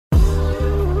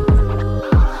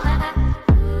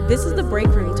This is the Break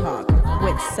Room Talk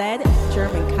with said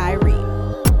German Kyrie.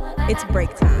 It's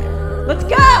break time. Let's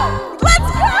go!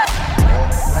 Let's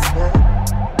go!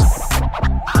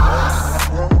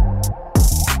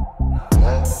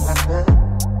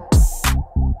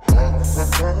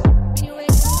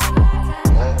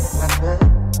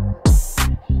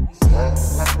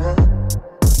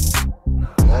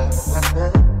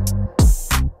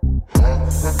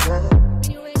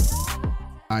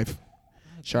 Live.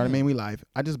 Charlamagne, we live.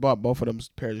 I just bought both of them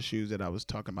pairs of shoes that I was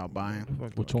talking about buying.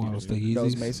 Which one was the Yeezys?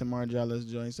 Those Mason Margiela's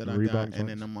joints that I Reebok got, and joints?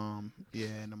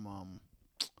 then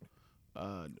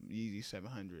Yeezy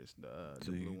 700s,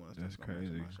 the blue ones. That's gonna match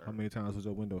crazy. my shirt. How many times was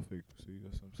your window fixed? See,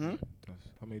 that's what I'm saying.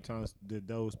 How many times did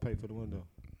those pay for the window?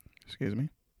 Excuse me?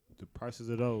 The prices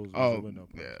of those was Oh, the window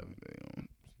price. yeah.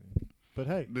 But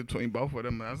hey, Between both of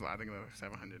them, that's I think like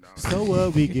 $700. so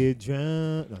what? We get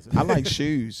drunk. I like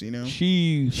shoes, you know.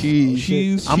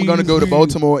 Shoes. I'm gonna go to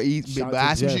Baltimore, Shout out buy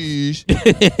to some Jess. shoes.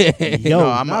 Yo, No,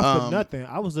 I'm, not for nothing.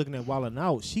 I was looking at Wildin'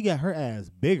 Out. She got her ass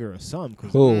bigger or something.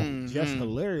 Cause Cool. just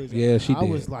hilarious. Yeah, she I did.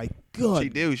 was like, God. She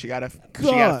do. She got a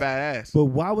God. fat ass. But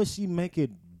why would she make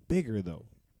it bigger though?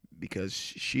 Because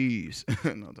she's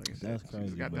no, That's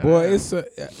crazy, got bro. that Boy, ass.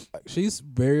 it's she's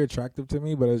very attractive to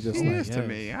me, but it's just She like is to yes.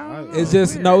 me. I don't it's know,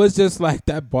 just weird. no, it's just like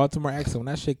that Baltimore accent. When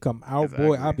that shit come out,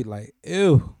 boy, Exactly. I'll be like,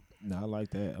 ew. No, I like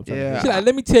that. I'm Yeah. She like,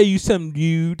 let me tell you something,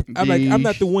 dude. I'm like, I'm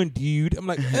not the one, dude. I'm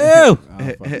like, ew.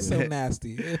 It's so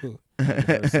nasty. Ew.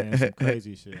 Her saying some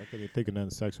crazy shit. I couldn't think of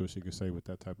nothing sexual she could say with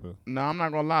that type of. No, I'm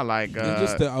not gonna lie. Like, It's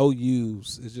just the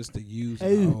OUs. It's just the U's. Ooh,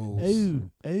 and O's.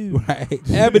 ooh, ooh. Right.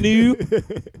 Avenue.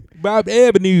 Bob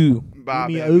Avenue.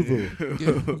 Bob Give me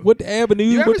Avenue. What the Avenue?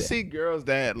 You ever What the- see girls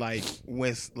that like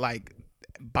with like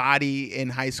body in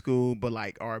high school, but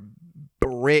like are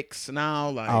bricks now?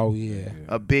 Like Oh, yeah.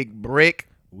 a big brick.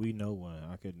 We know one.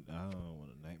 I don't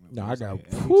want to name it. No, but I I'm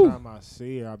got- saying whew. every time I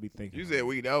see her, I be thinking. You said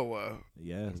we know.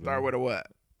 Yes. Start with a what?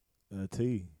 a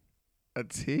T. A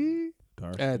T.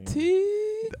 Dark A skin.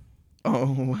 T.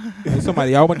 Oh. Hey,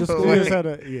 somebody y'all went to school She with? just had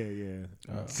a-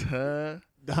 yeah. Tuh.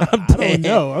 I don't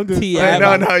know. I'm just. T- Wait,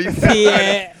 no, you T-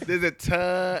 said there's a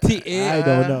tuh. I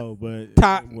don't know, but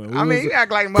Top- when we I mean, was- you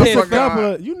act like It's a couple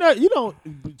motherfucker. of, you don't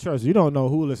trust. You don't know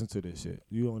who listens to this shit.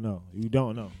 You don't know. You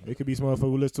don't know. It could be some motherfucker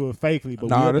who listen to it fakely,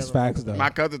 but Nah, we'll that's never facts, know. though. My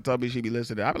cousin told me she be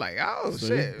listening. I be like, oh See?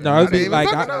 shit. No, I it's didn't even like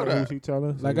fucking know Who that. she tell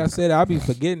us? Like I said, I'll be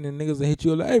forgetting and niggas that hit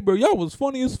you like, hey, bro, y'all was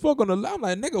funny as fuck on the live. I'm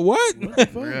like, nigga, what?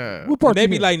 Yeah. What part They you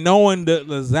be in? like knowing the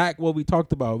exact what we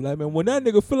talked about. Like, man, when that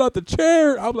nigga fill out the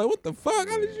chair, I'm like, what the fuck?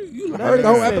 How did you heard the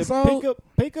whole Said, episode?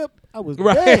 Pick up. I was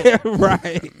Right, dead.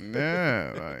 right.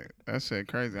 Yeah, like that shit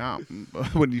crazy.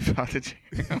 When you found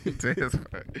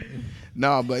the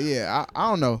No, but yeah, I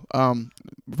don't know.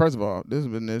 First of all, this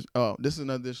is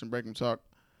another edition of Breaking Talk.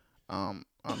 I'm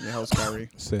your host Kyrie.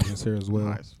 Sessions here as well.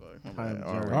 Nice, fuck. Hi, I'm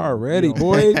Alright. Jerry. Already, You know,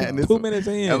 boy. man, this 2 is minutes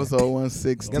in. Episode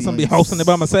 160. Guess I'm be hosting it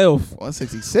by myself.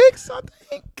 166, I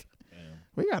think. Damn.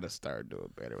 We gotta start doing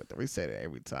better with it. We say that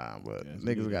every time, but Yes,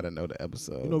 niggas we gotta know the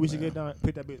episode. You know, we should man. get down.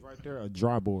 Put that bitch right there. A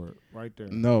dry board right there.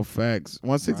 No facts.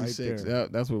 166. Right there. Yeah,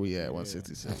 that's where we at.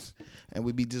 166. And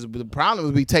we be just the problem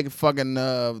is we taking fucking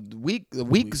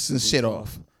weeks and shit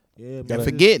off. Yeah, And man.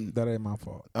 forgetting. That ain't my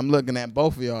fault. I'm looking at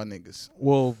both of y'all niggas.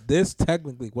 Well, this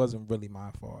technically wasn't really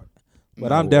my fault. But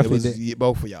No, I'm definitely it was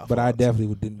both of y'all. But I faults.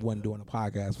 definitely wasn't doing a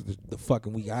podcast for the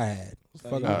fucking week I had.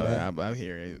 Fuck all that. I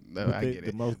hear it. But I the- get the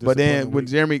it. most But then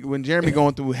disappointing when Jeremy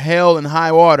going through hell and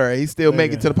high water, he still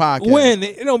make it to the podcast. When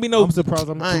it don't be no I'm surprised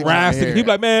I'm I ain't drastic. hear He it. be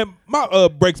like, man, my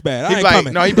brakes bad. I He ain't be like,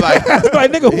 coming. no, he be like, like,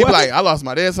 nigga, he be what? like, I lost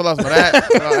my this, I lost my that.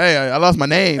 Hey, I lost my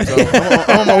name, so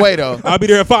I'm on my way though. I'll be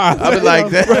there at 5. I be like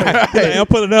that. He's like, I'm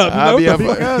pulling up. I'll be You know? up.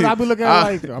 because I be looking at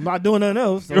it like I'm not doing nothing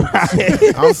else. So.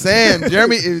 I'm saying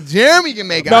Jeremy, if Jeremy can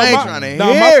make it. I ain't trying to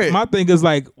hear it. My thing is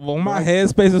like, when my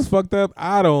headspace is fucked up,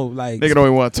 I don't like. Nigga don't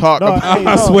even want to talk. No, about hey,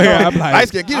 I no, swear, no. I'm like, Light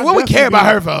skin. I What we care about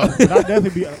her for? But I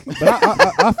definitely be. But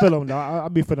I feel them though. I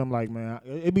be feeling like, man.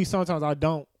 It be sometimes I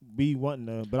don't be wanting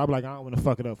to, but I'm like, I don't want to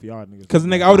fuck it up for y'all niggas. Cause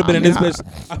nigga, I would have been in this I mean,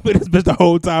 bitch. I've been in this bitch the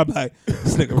whole time. Like,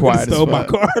 this nigga Quiet really as stole my fuck.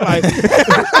 car. Like,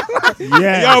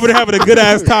 yeah, y'all been having a good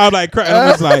ass time. Like, crying. I'm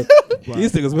just like,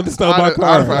 these niggas really stole my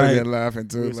car. I'd probably Like, been laughing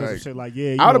too. some Like, shit like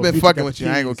yeah. I would have been Future fucking got with the you.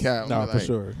 I ain't gonna keys. cap. nah, for Like,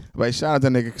 sure. Like, shout out to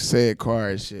nigga said car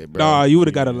and shit, bro. Nah, you would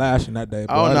have got a lashing that day.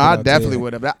 Bro. Oh I'd've no, been I out definitely there.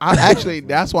 would have. I actually,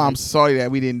 that's why I'm sorry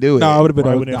that we didn't do it. No, I would have been.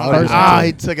 Right out when it there. first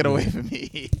he took it away from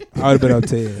me. I would have been out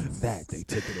there. That they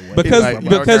took it away. because like,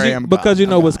 because okay, you I'm because you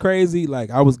gone. know I'm what's gone. crazy? Like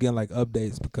I was getting like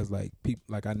updates because like people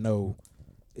like I know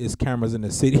it's cameras in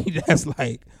the city that's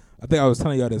like I think I was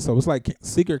telling y'all this. So it's like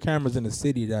secret cameras in the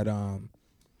city that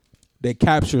they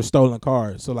capture stolen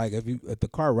cars. So like if the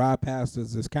car ride past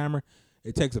this camera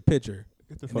it takes a picture.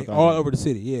 Get the And fuck they out all of here. over the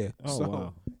city, yeah. Oh, So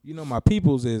wow. you know, my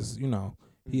peoples is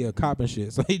he a cop and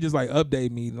shit. So he just like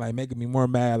update me, like making me more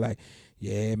mad. Like,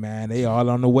 yeah, man, they all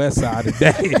on the west side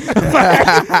today.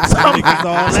 Niggas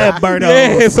all that burnt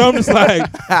Yeah, so I'm just like,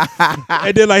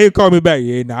 and then like he'll call me back.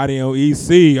 Yeah, nah, they on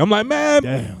EC. I'm like, man,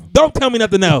 Damn. don't tell me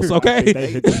nothing else, They okay?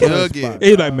 hit the Jug spot. it.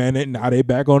 He's like, man, they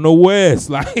back on the west.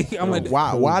 Like, I'm like,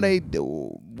 Why they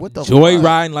do what the joy fuck?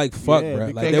 riding like fuck, Yeah, bro.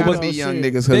 because Like They they gotta was be young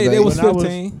shit. niggas. 'cause they was When I was-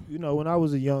 15. when I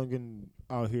was a young and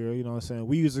out here, you know what I'm saying,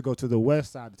 we used to go to the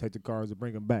west side to take the cars and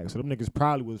bring them back. So them niggas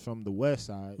probably was from the west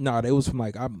side. No, they was from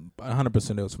like I'm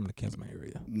 100% they was from the Kinsman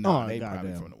area. No, Oh, they goddamn.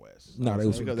 probably from the west. No, they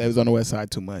was Because they was on the west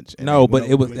side too much. And No, they but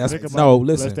went it was over that's Think about no. it,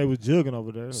 unless Listen, they was jugging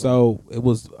over there. so it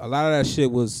was a lot of that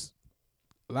shit was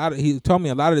a lot of. He told me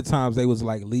a lot of the times they was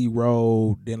like Lee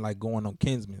Road, then like going on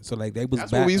Kinsman. So like they was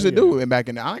That's back. what we used to do back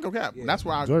in the. I ain't gonna cap. Yeah. That's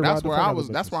where Joyride that's the where fuck I out was.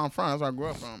 of That's bitches. where I'm from. That's where I grew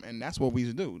up from, and that's what we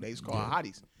used to do. They used to call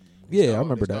hotties. Yeah, I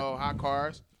remember they that. stole hot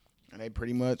cars, and they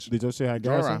pretty much Did your shit have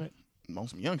gas Joyride. in it? on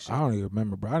some young shit. I don't even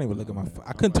remember, bro. I didn't even look at my phone.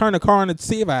 I couldn't turn the car on to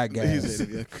see if I had He gas. said,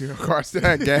 "Yeah, car still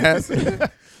had gas."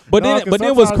 But No, then, 'cause but then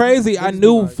it was sometimes crazy. I niggas be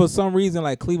knew like- for some reason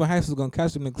like Cleveland Heights was gonna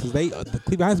catch them because they the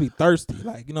Cleveland Heights be thirsty.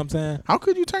 Like you know what I'm saying. How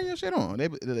could you turn your shit on?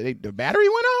 The battery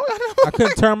went out. I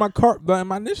couldn't turn my car, but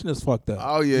my ignition is fucked up.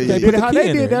 Oh yeah, They yeah. put Did the how key they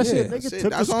in did there, that shit? yeah. Nigga Shit,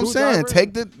 took that's the what I'm saying. screwdriver.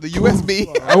 Take the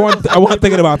USB. I wasn't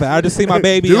thinking about that. I just see my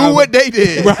baby. Do what they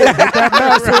did.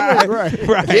 right.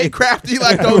 right. Get crafty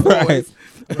like those Right. boys.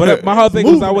 But my whole thing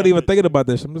was I Moving wasn't that even bitch. thinking about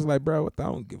this. I'm just like, bro, what the, I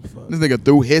don't give a fuck. This nigga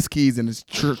threw his keys in the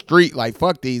street like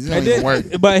fuck these. It don't And even work.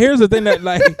 but here's the thing that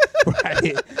like,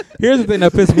 right, here's the thing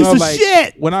that pissed me Piece off. of Like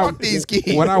shit. when Fuck these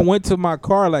keys. when I went to my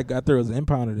car, like after it was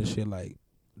impounded and shit, like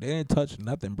they didn't touch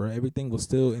nothing, bro. Everything was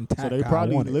still intact. So they how I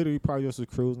probably wanted. literally probably just was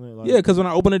cruising it. Like, Yeah, because when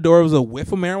I opened the door, it was a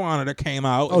whiff of marijuana that came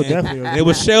out. Oh, and definitely. There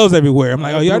was shells everywhere. I'm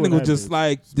like, Oh, oh, y'all doing niggas that just bitch.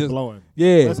 like just blowing.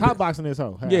 yeah. Let's hotboxing this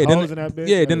hoe. Had Yeah, then hoes in that bitch, then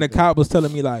the everything. cop was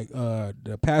telling me like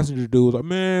the passenger dude was like,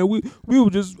 man, we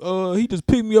were just he just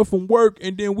picked me up from work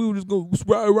and then we were just gonna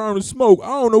ride around and smoke. I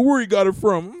don't know where he got it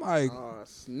from. I'm like,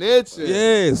 Snitching.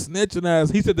 yeah, snitching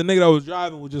ass. He said the nigga that was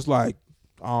driving was just like,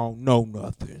 I don't know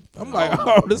nothing. I'm like,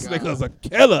 oh, this nigga's a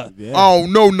killer. Yeah. Oh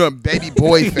no, no, baby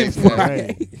boy face.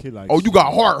 Hey, he like, Oh, you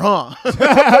got heart,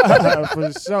 huh?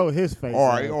 for sure his face. all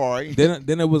right, like, all right.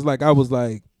 Then it was like I was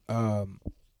like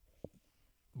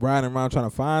riding around trying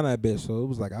to find that bitch. So it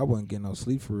was like I wasn't getting no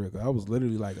sleep for real. 'Cause I was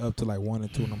literally like up to like 1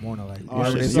 and 2 in the morning. Like Oh,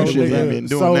 shit, they you said should was have like, been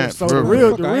doing so, that So for the real.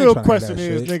 real, the Fuck, I ain't real trying to question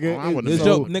hear is, that shit. Oh, I nigga, wouldn't Is So-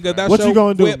 your, nigga, that's what your you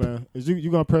gonna do, whip. man? Is you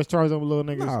gonna press charges on the little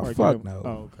niggas? Nah, Or fuck get 'em- no. Oh,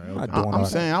 okay. I'm not okay. doing all I'm that.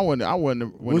 saying I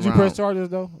wouldn't. Would you press charges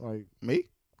though? Like, me?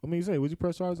 I mean, you say, would you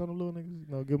press charges on the little niggas? You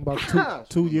know, give them about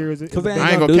two years. 'Cause they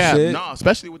I ain't gonna gonna do cap. shit. No,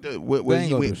 especially with the with They ain't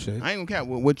gonna do with, shit. I ain't gonna cap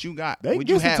with what you got. They What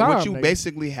you get some had, time, what you nigga.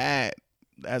 basically had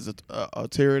as a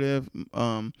alternative,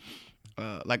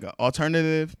 like an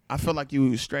alternative. I feel like you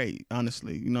was straight,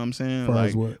 honestly. You know what I'm saying? Far like,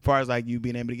 as what? far as like you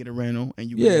being able to get a rental and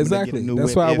you Yeah, being able to exactly. get a new That's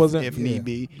whip why I if, wasn't- if yeah. need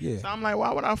be. Yeah. So I'm like,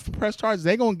 why would I press charges?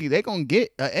 They gonna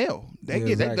get a L. They Yeah,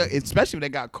 get exactly. especially if they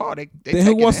got caught. They Then who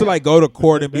taking wants the to L. like go to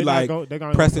court and They be not like go- they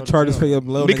gonna pressing go to charges jail. for your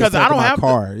little because nigga I don't taking have my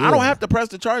car. to. Yeah. I don't have to press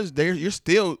the charges. There, you're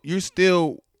still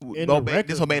In the record,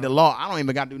 disobey the bro. law. I don't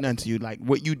even got to do nothing to you. Like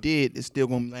what you did is still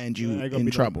gonna land you Ain't gonna in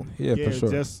be trouble. Yeah, for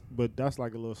sure. But that's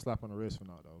like a little slap on the wrist for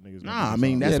now, though. Niggas. gonna Nah, I do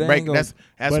mean something. that's they break. ain't gonna-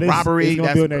 That's But robbery. It's gonna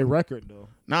that's be on their record though.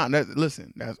 Nah,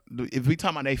 listen. That's if we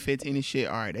talking about they 15 and shit.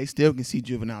 All right, they still can see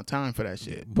juvenile time for that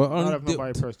shit. But Not if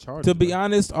nobody press charges. to be though.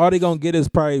 honest, all they gonna get is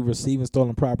probably receiving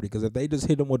stolen property. Because if they just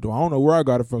hit them with, I don't know where I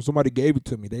got it from. Somebody gave it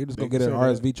to me. They just They gonna get can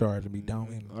an say RSV charge and be down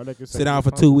and Or they can say sit down for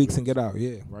it's 2 weeks and punishment. get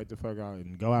out. Yeah. Right the fuck out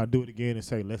and go out and do it again and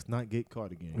say, let's not get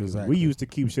caught again. Exactly. We used to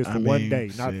keep shit for I one mean,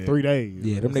 day, not shit. 3 days.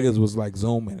 Yeah, them niggas was like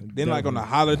zooming. Then like on the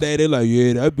Definitely. holiday, they like,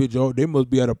 yeah, that bitch, oh, they must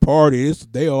be at a party.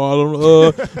 They all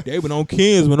on, they been on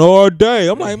Kinsman all day.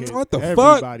 I'm like, Hit what the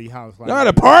fuck? everybody house like Y'all at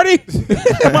a party?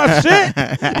 My shit?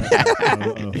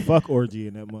 a fuck orgy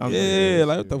in that motherfucker. Yeah,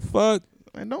 like what the fuck?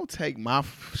 Man, don't take my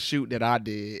shoot that I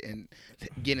did and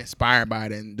get inspired by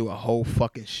it and do a whole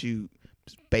fucking shoot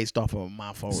based off of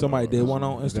my photo. Somebody did one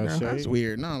on Is that Instagram. shade? That's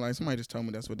weird. No, like somebody just told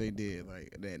me that's what they did.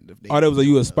 Like that. Oh, that was like,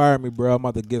 you inspired me, bro. I'm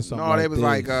about to get something. No, they was this.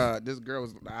 like, this girl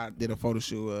was. I did a photo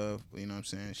shoot of. You know what I'm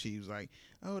saying? She was like,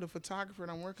 oh, the photographer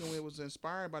that I'm working with was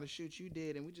inspired by the shoot you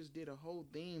did, and we just did a whole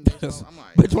theme. based on-" I'm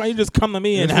like, bitch, why you just come to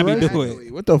me and have me do it?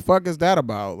 exactly. What the fuck is that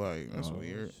about? Like, that's Oh,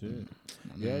 weird. shit.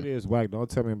 I Yeah, it mean, is whack. Don't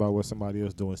tell me about what somebody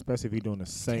else doing, especially if he doing the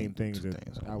same things that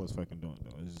things. I was fucking doing.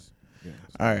 Though. It's, yeah,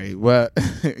 All right, well,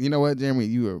 you know what, Jeremy,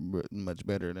 you are much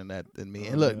better than that than me.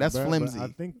 And look, that's but flimsy. I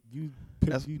think you.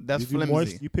 That's did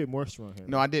flimsy. you put moisture on here.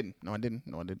 No, I didn't. No, I didn't.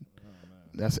 Oh, man.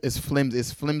 it's flimsy.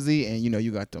 It's flimsy, and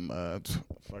you got them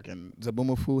fucking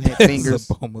Zabumafu fingers.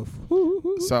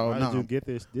 So Why did you get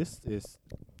this? This is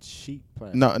cheap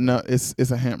plastic. No,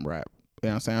 it's a hemp wrap. You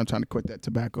know what I'm saying? I'm trying to quit that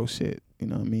tobacco shit. You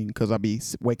know what I mean? Because I be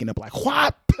waking up like,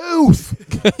 what? Poof!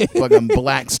 Fucking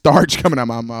black starch coming out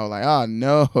my mouth. Like, oh,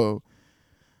 no.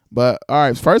 But, all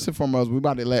right, first and foremost, we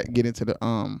about to get into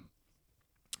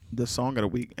the song of the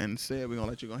week. And said we're going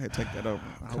to let you go ahead and take that over.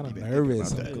 Kind of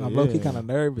nervous. I'm low-key kind of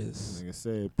nervous. Like I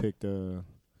said, picked, I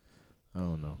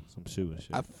don't know, some shoe and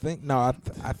shit. I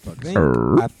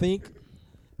think.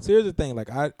 So here's the thing,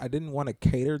 like I didn't want to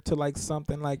cater to like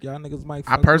something like y'all niggas might.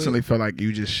 I personally feel like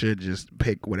you should just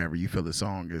pick whatever you feel the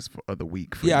song is of the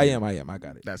week. For yeah, you. I am. I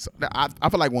got it. I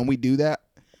feel like when we do that,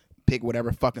 pick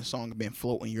whatever fucking song has been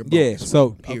floating your boat. Yeah.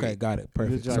 So period. okay, got it.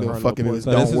 Perfect. So So, fucking this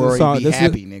don't worry, be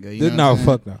happy, nigga. You know what I'm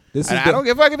fuck no. This is saying? I don't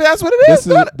give a fuck if that's what it is.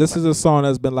 This is a song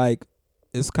that's been like,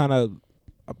 it's kind of.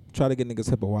 I tried to get niggas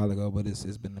hip a while ago, but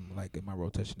it's been like in my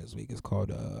rotation this week. It's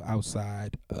called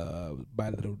 "Outside" by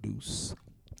Little Deuce.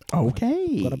 Okay.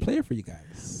 I'm gonna play it for you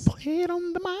guys. Play it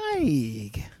on the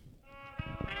mic.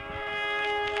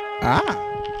 Ah.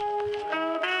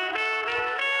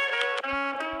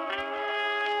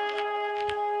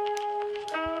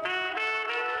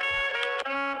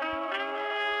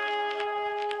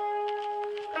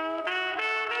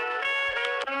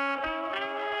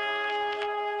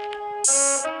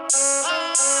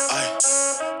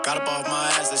 Got up off my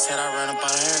ass, they said I ran up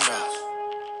out of handouts.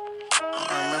 I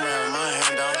don't remember having my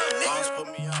handout. Moms put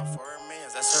me out for her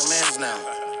mans, that's her mans now.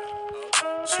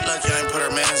 She lucky I ain't put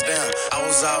her mans down. I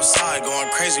was outside going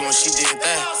crazy when she did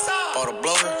that. Bought a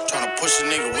blower, trying to push a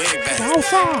nigga wig back. Where you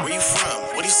from?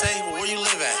 What'd he say? Where you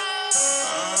live at?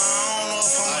 I don't know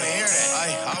if I wanna hear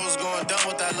that. I was going dumb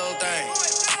with that little thing.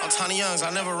 I'm Tony Youngs,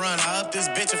 I never run. I up this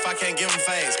bitch if I can't give him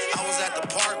phase. I was at the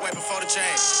park way before the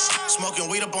change. Smoking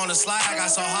weed up on the slide, I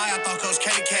got so high I thought Coach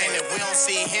K came. If we don't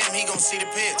see him, he gon' see the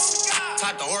pits.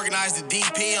 Type to organize the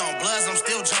DP on Bloods, I'm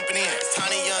still jumping in.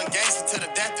 Tiny young gangster to the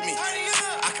death of me.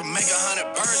 I can make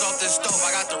 100 birds off this stove,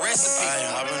 I got the recipe.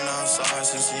 I've been outside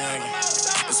since the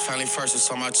youngin'. It's family first,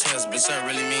 it's on my chest, bitch, that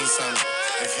really means something.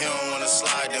 If he don't wanna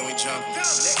slide, then we jumpin'.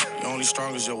 You're only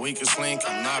strong as your weakest link,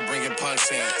 I'm not bringing punks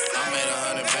in. I made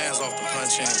 100 bands off the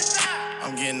punch in.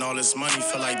 I'm getting all this money,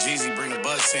 feel like Jeezy bring the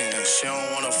bucks in. She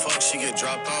don't wanna fuck, she get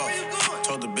dropped off.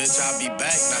 Told the bitch I'll be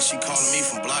back, now she calling me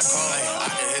from block call. I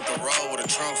can hit the road with a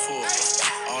trunk full.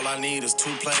 All I need is 2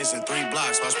 plays and 3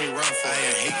 blocks, watch me run for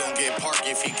it. He gon' get parked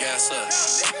if he gas up.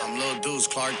 I'm Lil Deuce,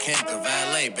 Clark Kent, the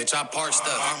valet, bitch, I park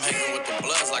stuff. I'm hanging with the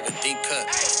Bloods like a deep cut.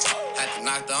 Had to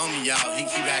knock the homie out, he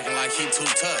keep acting like he too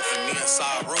tough. And me and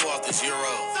Saw roll off this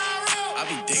Euro. I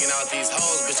be digging out these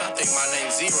hoes, bitch, I think my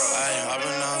name's Zero. I've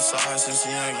been outside since the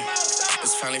youngin'.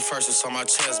 It's family first, it's on my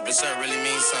chest, bitch, that really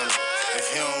means something. If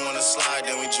he don't wanna slide,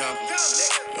 then we jumpin'.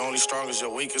 You're only strong as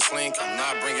your weakest link, I'm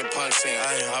not bringing punks in.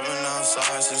 I've been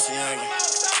outside since the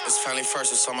youngin'. It's family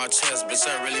first, it's on my chest, bitch,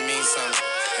 that really means something.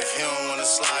 If he don't wanna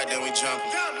slide, then we jumpin'.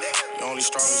 You're only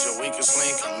strong as your weakest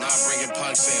link, I'm not bringing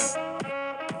punks in.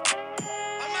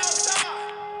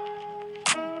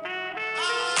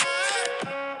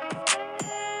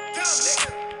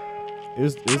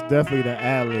 It's definitely the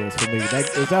ad-libs for me.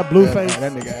 Is that Blueface?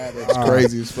 That nigga ad-libs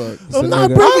crazy as fuck. I'm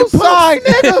not bringing punks,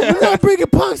 nigga. I'm not bringing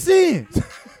punks in.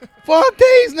 Fuck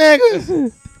these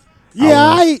niggas.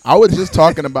 Yeah, I was just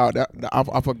talking about that. I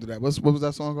fucked with that. What was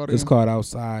that song called again? It's called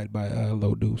 "Outside" by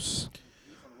Lil Deuce.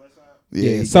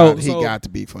 Yeah, he got to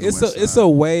be from the West Side. It's a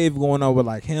wave going on with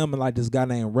like him and like this guy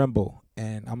named Rimble,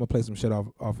 and I'm gonna play some shit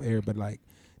off air, but like.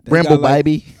 Rimble,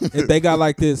 baby. If they got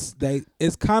like this,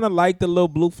 it's kind of like the little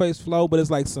Blueface flow, but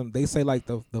it's like they say like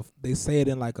they say it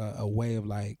in like a way of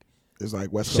like it's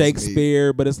like West Coast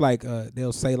Shakespeare, but it's like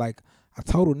they'll say like I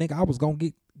told a nigga I was gonna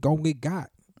get got,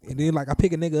 and then like I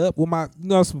pick a nigga up with my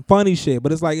some funny shit,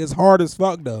 but it's like it's hard as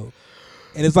fuck though,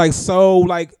 and it's like so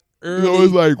like early.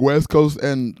 it's like West Coast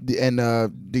and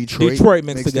Detroit. Detroit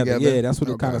mixed together. Yeah, that's what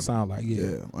it kind of sound like.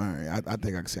 Yeah, all right. I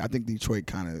think I can see. I think Detroit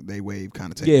they wave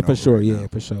kind of. Yeah, for sure. Yeah,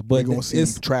 for sure. But we're gonna see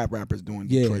trap rappers doing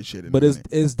Detroit shit. But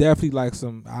it's definitely like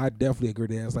I definitely agree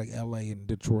that it's like L.A. and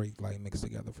Detroit like mixed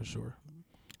together for sure.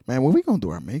 Man, when we gonna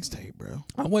do our mixtape, bro?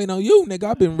 I'm waiting on you, nigga.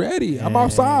 I've been ready. I'm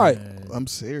outside. I'm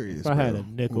serious. If I had a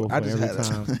nickel for every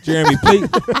time. Jeremy, please.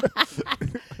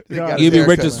 You be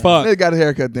rich as fuck. They got a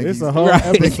haircut. It's a whole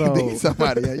episode. Think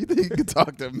somebody. You think you can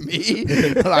talk to me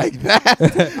like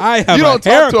that? I have you don't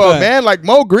talk to a man like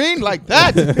Mo Green like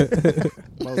that.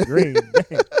 Mo Green.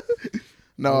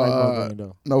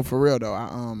 No, no, for real though.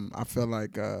 I feel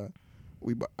like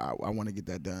I want to get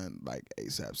that done like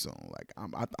ASAP soon. Like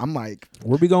I'm like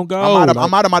Where we gonna go?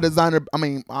 I'm out of my designer. I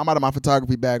mean, I'm out of my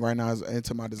photography bag right now.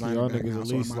 Into my designer y'all bag. niggas Now. at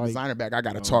So in least, my like, designer bag, I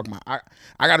gotta talk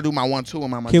I gotta do my 1-2 in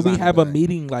my. Can we designer have a bag.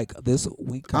 meeting like this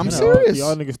week? I'm coming up? serious.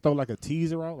 Y'all niggas throw like a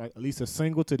teaser out, like at least a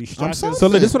single to distract so us. So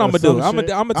look, this is what I'm Or gonna do. some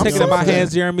shit. I'm gonna I'm take it in my something.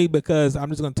 hands, Jeremy, because I'm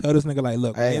just gonna tell this nigga like,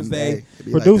 look, Hey, Wednesday it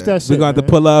be Produce like that shit. we're gonna have to man.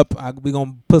 pull up. We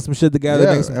gonna put some shit together.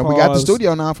 Yeah, make some and we got the calls.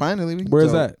 studio now. Finally,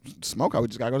 Where's that? Smoke out. We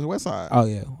just gotta go to the west side. Oh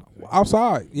yeah,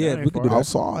 outside. Yeah, That ain't we can do far. that.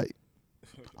 Outside.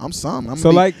 I'm some. I'm So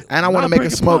gonna be- like, and I want to Not make a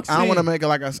bringing smoke. punks I want to in. make it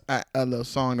like a little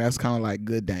song that's kind of like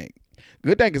Good Dank.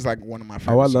 Good Dank is like one of my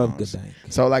favorite oh, I love songs. good dank.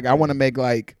 So like I want to make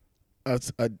like a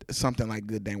something like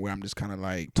Good Dank where I'm just kind of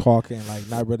like Talking like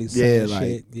not really saying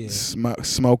shit. Yeah.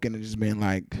 smoking and just being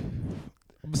like.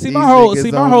 See "These my whole niggas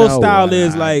see my don't whole know style what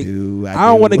is I like do, I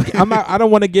don't want do." to. I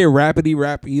don't want to get rapidy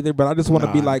rap either, but I just want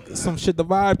to be Nah. like some shit to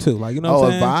vibe to, like you know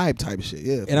what a I'm saying. vibe type shit.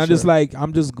 Yeah. And I'm just like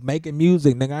I'm just making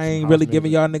music, nigga. I ain't house really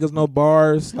giving music. y'all niggas no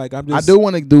bars. Like I'm I just. do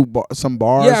want to do some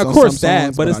bars. Yeah, of on course some that,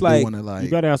 songs, but it's I do like- wanna, like You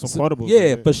gotta have some quotables.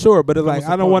 Yeah, man. for sure. But it's Come like with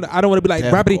I don't want. some I don't want to be like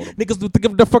Death rapidy quotable. niggas do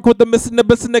give the fuck with the missing the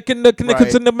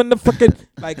Right. the fucking.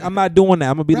 Like I'm not doing that.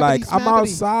 I'm gonna be like Rappity I'm snappity.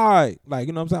 outside. Like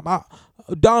you know what I'm saying.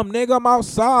 Dumb nigga, I'm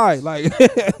outside. Like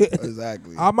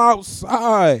exactly. I'm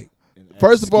outside.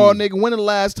 First of all, nigga, when the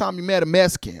last time you met a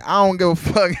Mexican? I don't give a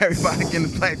fuck. Everybody getting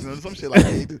the planks or some shit like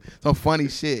that. Some funny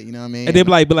shit, you know what I mean? And they be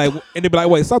like,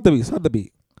 wait, stop the beat, stop the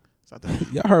beat. Stop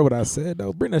that. Y'all heard what I said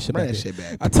though. Bring that shit Bring back. that here. shit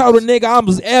back. I told a nigga I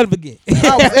was elegant.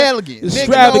 I was elegant. Nigga know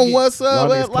Extravagant. what's Y'all up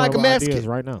niggas like a come up with Mexican. ideas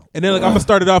right now. And then like I'm gonna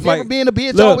start it off Never like being a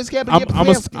bitch, look, always kept to I'm get the gonna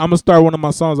Mexican. I'm gonna start one of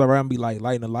my songs where I'm be like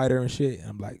lighting a lighter and shit.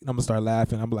 And I'm gonna start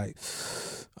laughing. I'm like,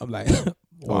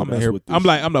 well, I'm that's here. what this I'm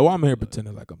like, well, I'm here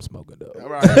pretending like I'm smoking though.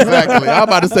 Right, exactly. I'm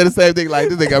about to say the same thing. Like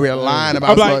this nigga be lying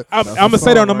about I'm like, I'm That's gonna a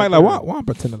say that on the song mic right like, there. why I'm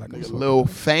pretending like I'm smoking. Lil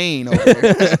Fane over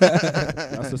there.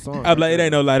 That's the song. I'm like, it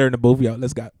ain't no lighter in the booth, yo.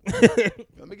 Let's go.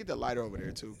 Let me get the lighter over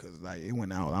there too, cause like it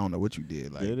went out. I don't know what you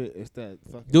did. Like It's that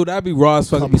fucking. Dude, that'd be raw as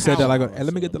fuck if you said that. Like, Compound hey,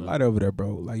 let me get the lighter over there,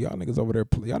 bro. Like, y'all niggas over there,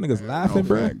 y'all niggas laughing, no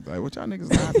bro. fact. Like what y'all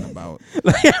niggas laughing about?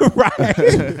 Right.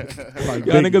 Like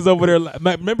Y'all Biggie. niggas over there.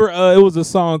 Remember, it was a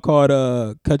song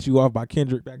called "Cut You Off" by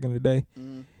Kendrick back in the day,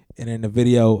 and in the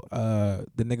video,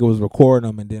 the nigga was recording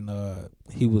him, and then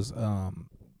he was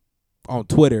on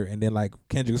Twitter, and then like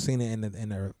Kendrick seen it in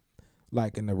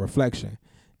the reflection.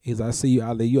 He's like, I see you,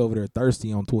 Ali. You over there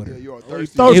thirsty on Twitter. Yeah, you are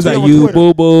thirsty. thirsty. He's like, on you Twitter.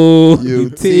 boo boo, You you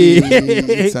T,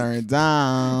 T, turn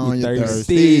down, You you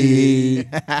thirsty.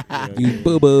 thirsty. you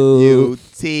boo boo. You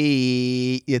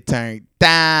T, you turn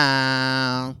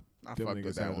down. I Them fucked with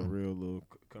niggas that have a one. real little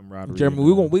camaraderie.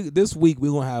 Jeremy, this week we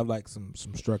gonna have like some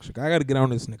structure. I gotta get on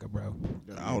this nigga, bro.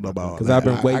 I don't know about 'Cause that. I've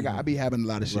been waiting. I be having a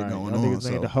lot of shit Right. going Y'all on. niggas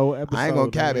made So the whole episode. I ain't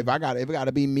gonna cap. man. If it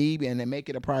gotta be me and then make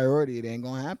it a priority, it ain't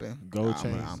gonna happen. Gold I'm-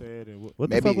 Chain I'm- said. And what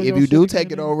the Maybe fuck was if your you do shit take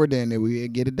again, it man? over, then we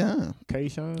get it done.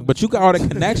 K-Shine? But you got all the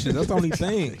connections. That's the only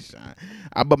thing.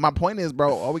 But my point is,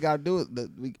 bro, all we gotta do is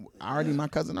my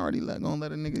cousin already gonna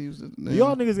let a nigga use it.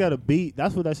 Y'all niggas got a beat.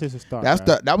 That's what that shit should start. That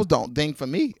right? was the thing for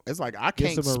me. It's like I Get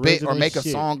can't some spit or original make a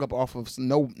shit. song up off of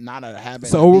not a habit.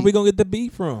 So where we gonna get the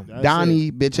beat from? That's Donnie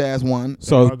it. bitch ass one.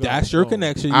 So Y'all got that's your it.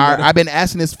 connection. You All right, gotta- I've been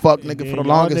asking this fuck And nigga for then the y'all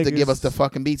longest to give us niggas- the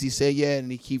fucking beats. He said yeah,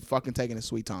 and he keep fucking taking his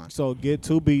sweet time. So get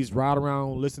two beats, ride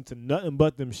around, listen to nothing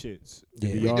but them shits. Yeah.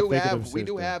 If We y'all We do think of have them we shits,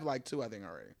 do though. have like two, I think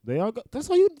already. They all go, that's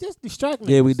how you just distract niggas.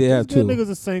 Yeah, we did have Just give two. niggas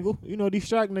a single. You know,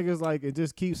 distract niggas like it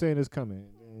just keep saying it's coming.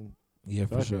 And Yeah, for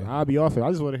fuck it. sure. I'll be off it. I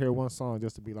just want to hear one song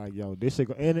just to be like, yo, this shit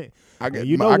go in it. I got,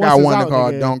 you know I got once it's one out,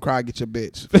 called nigga- "Don't Cry, Get Your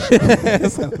Bitch,"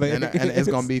 That's and hilarious. it's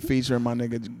gonna be featuring my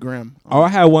nigga Grim. Oh, I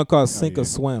had one called "Sink yeah. or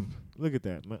Swim," Look at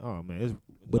that, man. Oh man, it's,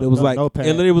 but it was like notepad, it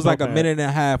literally was like a notepad. minute and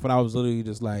a half, and I was literally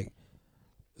just like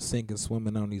sinking,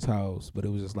 swimming on these hoes. But it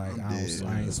was just like I'm I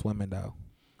dead. ain't swimming though.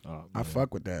 Oh, I man.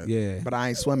 fuck with that. Yeah, But I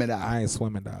ain't swimming out. I ain't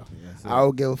swimming though. That's I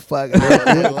don't give a fuck.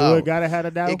 it. Low. You gotta have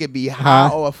it out. It could be high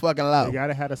Huh? or fucking low. You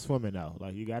gotta have a swimming out.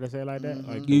 Like you gotta say it like that. Mhm.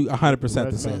 Like You the- 100%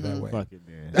 to the say it rest that of way. Fuck it,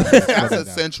 then. That's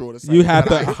essential to say. You have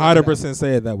but I to ain't swimming 100%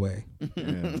 say it that way.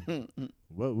 Yeah.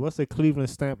 What's a Cleveland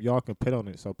stamp y'all can put on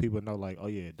it so people know like, oh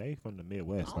yeah, they from the out.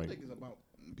 Midwest. I don't Like, think it's about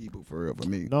people for real for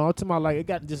me. no, I'm talking about like it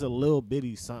got just a little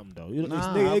bitty something though. You know,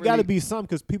 Nah, it I gotta really- be something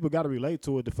because people gotta relate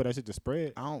to it for that shit to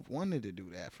spread. I don't want it to do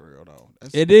that for real though.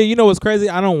 That's, It did. You know what's crazy?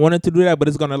 I don't want it to do that, but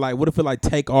it's gonna like, what if it like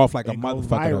take off like a It go motherfucker?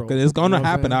 viral. Because it's gonna You know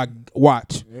what I'm happen. I saying?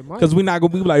 watch. It might. Because we not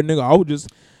gonna be like, nigga, I would just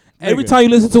every Nigga. time you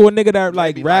listen to a nigga that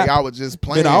like Maybe, rap, I was just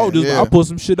playing. then I'll just yeah. I'll put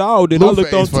some shit out. Then I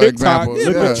looked on Blueface, for TikTok. example. Yeah,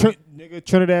 Look Yeah. at nigga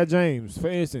Trinidad James, for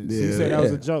instance. He Yeah. said that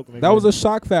was Yeah. a joke. Nigga. That was a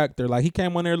shock factor. Like he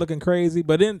came on there looking crazy,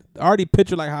 but then I already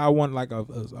pictured like how I want like a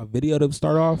video to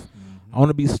start off. I want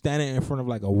to be standing in front of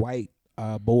like a white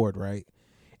board, right?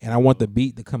 and I want the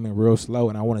beat to come in real slow,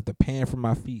 and I want it to pan from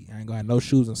my feet. I ain't gonna have no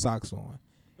shoes and socks on,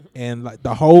 and like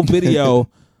the whole video,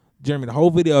 Jeremy, the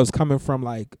whole video is coming from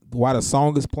like while the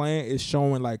song is playing, it's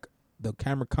showing like the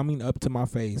camera coming up to my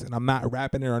face, and I'm not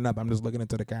rapping it or nothing. I'm just looking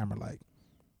into the camera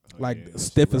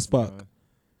stiff as fuck.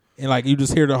 And like you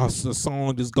just hear the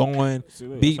song just going,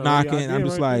 beat knocking. I'm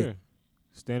just like,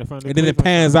 stand in front of and then it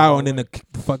pans out, and then the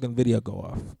fucking video go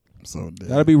off. So dead.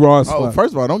 That'll be raw as fuck.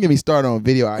 First of all, don't get me started on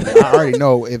video. I already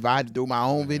know if I do my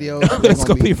own videos, It's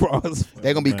gonna be raw as fuck.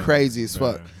 they're gonna be crazy as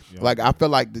fuck. Yeah. Like I feel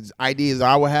like the ideas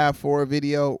I would have for a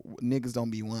video, niggas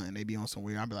don't be one. They be on some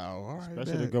weird. I be like, oh, all right.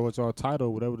 Especially to go with your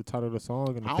title, whatever the title of the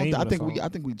song and the I theme of the think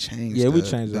song. we changed. Yeah, we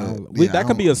changed it. That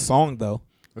could be a song though.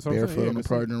 That's what I'm Barefoot saying. on the Yeah,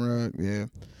 partner rug. Yeah,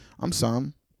 I'm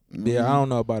some. Yeah, I don't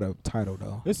know about a title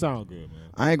though. it sound good, man.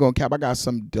 I ain't gonna cap. I got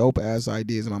some dope ass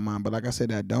ideas in my mind, but like I said,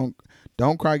 that don't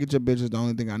cry, get your bitches. The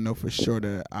only thing I know for sure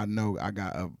that I know I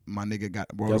got my nigga got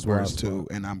World That's of Words wild as too,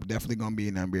 and I'm definitely gonna be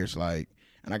in that bitch like,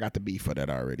 and I got the beat for that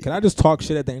already. Can I just talk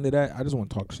shit at the end of that? I just want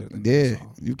to talk shit. At the end of Yeah, the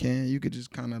song. you can. You could just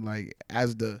kind of like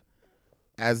as the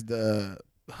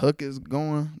hook is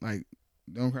going, like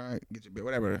don't cry, get your bitch,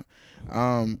 whatever.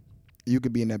 You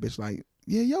could be in that bitch like,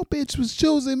 yeah, your bitch was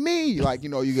choosing me. Like, you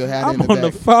know, you could have it I'm in the on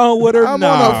the back. phone with her I'm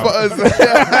now. on the phone.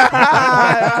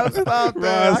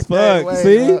 Raw as fuck.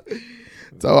 See?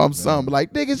 So I'm some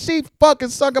like, nigga, she fucking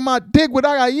sucking my dick with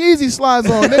I got Yeezy slides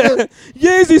on, nigga.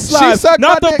 Yeezy slides, sucked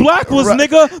not my the dick. black ones, Right.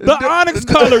 nigga. The onyx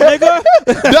color, nigga.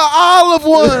 The olive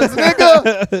ones,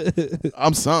 nigga.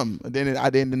 I'm some. And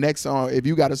then the next song, if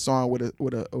you got a song with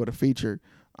a feature,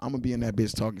 I'm gonna be in that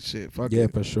bitch talking shit. Fuck Yeah,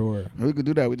 it. for sure. We could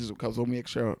do that. We just because we'll make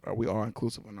sure we are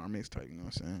inclusive in our mixtape. You know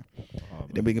what I'm saying?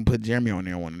 Then we can put Jeremy on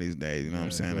there one of these days. You know what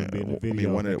I'm saying? he'll be in the We'll be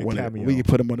video, one of make a we cameo. can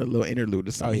put him on a little interlude or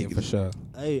Oh something. yeah, for sure.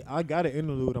 Hey, I got an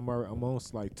interlude. I'm on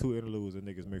like 2 interludes of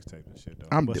niggas mixtape and shit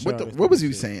though. But shout out to what was this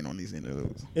you shit. saying on these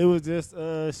interludes? It was just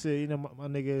shit. You know, my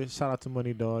nigga. Shout out to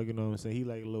Money Dog. You know what I'm saying? He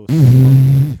like a little.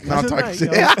 No, I'm talking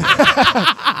shit.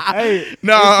 Hey,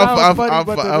 No, it sounds I'm funny,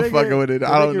 but the I'm nigga- fucking with it. the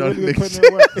I don't nigga know really the been putting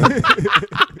in work.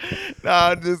 nigga.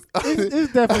 Nah, just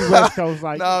It's definitely West Coast.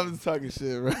 Like, no, I'm just talking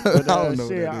shit, bro. but, I don't know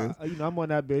shit, what that is. you know, I'm on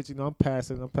that bitch. You know, I'm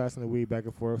passing the weed back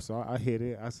and forth. So I hit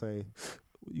it. I say,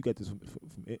 "You got this from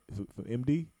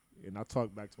MD?" And I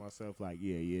talk back to myself like,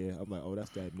 "Yeah." I'm like, "Oh, that's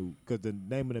that new." Because the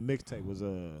name of the mixtape was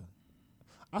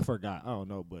I forgot. I don't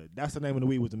know, but that's the name of the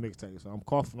weed was the mixtape. So I'm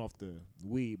coughing off the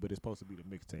weed, but it's supposed to be the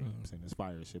mixtape. I'm saying it's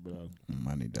fire and shit. But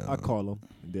Money dog. I call him,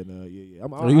 and then yeah.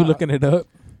 Are you looking it up?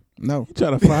 No, You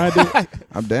trying to find it?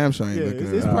 I'm damn sure I ain't Yeah, looking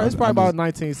it's at probably, it. it's probably about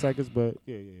 19 seconds, but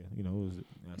yeah. You know,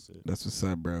 that's it. That's what's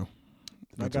up, bro. I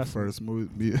That's got your some- first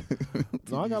movie.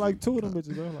 No, I got like 2 of them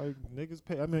bitches, bro. Like niggas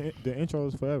pay. I mean, the intro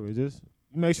is forever. Just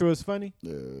make sure it's funny.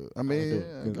 Yeah, I mean,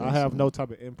 Cause I have no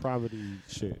type of improvity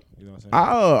shit. You know what I'm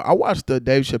saying? I watched the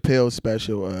Dave Chappelle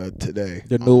special today.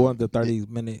 The new one, the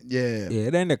 30-minute. Yeah. Yeah,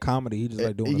 it ain't a comedy. He just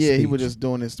like doing. Yeah, a he was speech. just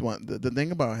doing this one. The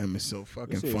thing about him is so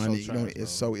fucking This shit is funny. so You know, trash,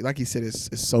 it's bro. so like he said,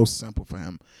 it's so simple for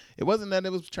him. It wasn't that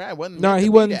it was trash. It wasn't No, meant he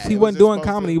to be wasn't. that. He It was wasn't just doing supposed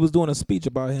to- comedy. He was doing a speech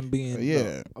about him being.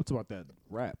 Yeah. I'm talking about that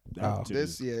rap. That Oh. shit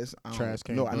This is- yes, Trash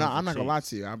can no, guns no, and I'm not gonna lie cheeks.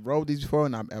 to you. I've rolled these before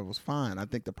and it was fine. I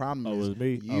think the problem Oh, is it was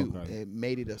me? you. Okay. It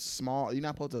made it a small. You're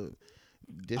not supposed to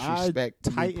I disrespect.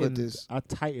 me, put tighten. this. I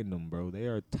tighten them, bro. They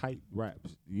are tight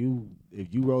raps.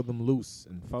 If you roll them loose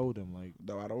and fold them like.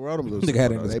 No, I don't roll them loose. Nigga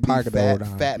had it in though. his They be pocket the whole fat,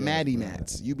 time. fat Yeah, Matty bro.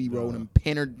 Mats. You be Nah. rolling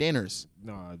pinner dinners.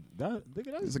 Nah, that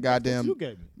nigga, that's It's a goddamn- You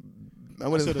gave me.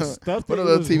 What is should've stuffed what it, are it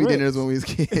those was TV rich. dinners when we was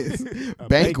kids? A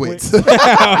Banquets. With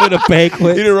a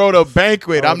banquet. He done wrote a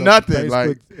banquet. I'm Oh, the nothing. base Like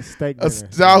with steak a dinner.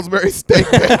 Salisbury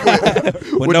steak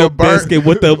banquet. with no biscuit,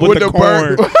 with the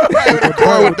corn. burnt, with the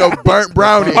corn with the burnt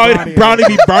brownie. Oh, the brownie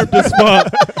be burnt as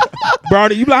fuck.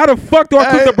 Brownie, you be like, how the fuck do I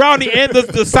cook the brownie and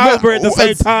the Salisbury at the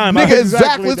same time? Nigga, I-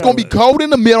 exactly. It's that gonna be way. cold in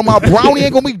the middle. My brownie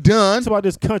ain't gonna be done. It's about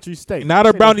this country steak. Now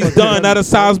the brownie's done. Now the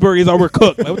Salisbury is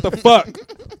overcooked. Like, what the fuck?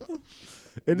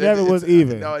 It never was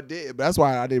even. No, it did. But that's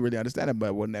why I didn't really understand it.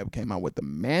 But when that came out with the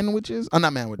manwiches,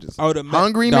 not manwiches. Oh, the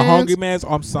Hungry the Mans? Hungry Man's.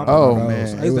 I'm something. Oh, of those.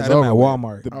 man. I It used to was have them at over with.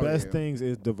 Walmart. The Oh, best yeah. things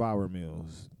is Devour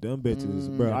Meals. Them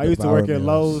bitches, bro. Yeah, I used to work Devour at Meals.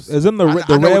 Lowe's. Is them the I red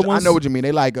know ones? I know what you mean.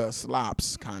 They like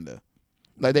slops, kinda.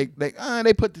 Like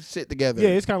they put the shit together. Yeah,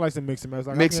 it's kind of like some mix and match.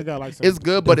 Like, Mix- I think I got like some It's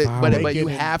good, but Devour. but you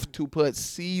Bacon have to put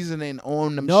seasoning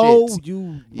on them No, shits.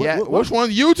 you. Yeah, what- which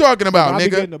one you talking about, I be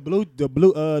nigga?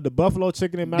 getting the buffalo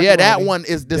chicken and macaroni. Yeah, that one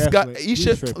is disgusting. Definitely. You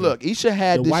Isha, tripping. look, Isha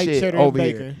had The this white shit cheddar over and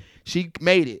here. bacon. She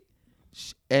made it,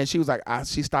 and she was like,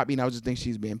 she stopped eating. I was just thinking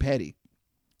she's being petty,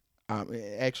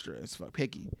 extra as fuck,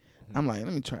 picky. I'm like,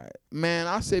 let me try it, man.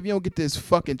 I said, if you don't get this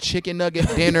fucking chicken nugget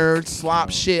dinner slop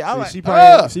shit, I'm See, like,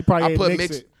 she probably I ain't put mix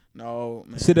mixed. it. No,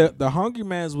 man. See, the Hungry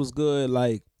Man's was good,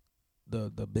 like the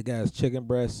big ass chicken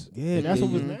breast. Yeah, that's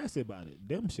what was Mhm. nasty about it.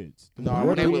 Them shits. No, What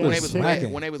when they they was was wet,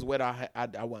 smacking. when they was wet, I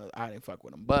didn't fuck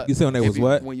with them. But You said when they if was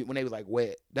what? When they was like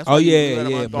wet. That's Oh, why you yeah, let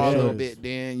them yeah, unthaw a little yes. bit.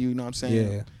 Then you know what I'm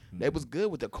saying. Yeah, They was good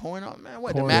with the corn on, man.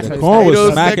 What Corn the mashed was- the corn was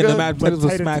potatoes, smacking. nigga? The mashed potatoes was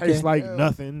Potato smacking. tastes like Yeah.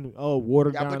 nothing. Oh,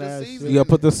 watered Gotta down put the ass seasoning shit. you gotta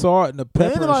put the salt and the Man, pepper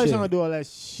ain't and nobody shit. trying to do all that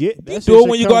shit. You That shit do it should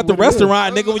when you come go out the with what it is.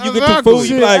 restaurant, nigga. When you get the Exactly. food, you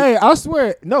Shit, like, hey, I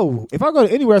swear, no. If I go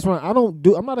to any restaurant,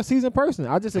 I'm not a seasoned person.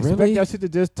 I just expect Really? that shit to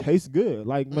just taste good.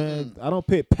 Like, man, I don't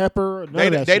put pepper. None They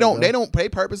of that they shit, don't bro. they don't they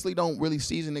purposely don't really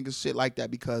season niggas shit like that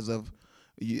because of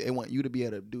they want you to be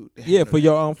able to do. yeah, for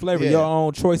your own flavor, Yeah. your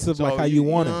own choice of So like how you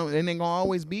want it. know, it ain't gonna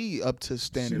always be up to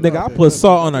standard. Nigga, I Okay. put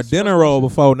salt on a dinner roll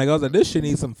before. Nigga, I was like, this shit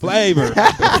needs some flavor.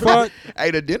 The fuck, Hey,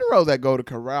 the dinner rolls that go to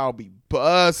Corral be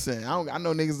bussin'. I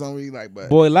know niggas don't really like, but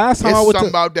boy. Last time I it's went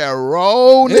something to, about that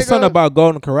roll, nigga. it's something about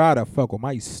Golden Corral that fuck with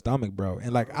my stomach, bro.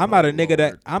 And like, I'm not a nigga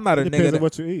that I'm not a It nigga depends on that.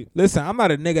 what you eat. Listen, I'm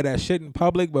not a nigga that shit in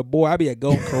public, but boy, I be at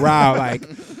Golden Corral like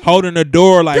holding the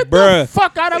door, like, bruh.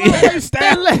 Fuck out of my face,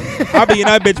 Stanley. I be in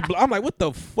that bitch. I'm like, what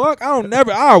the fuck?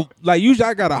 I like usually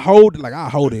I gotta hold it. Like I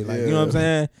hold it. Like you know what I'm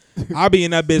saying? I be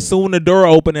in that bitch soon the door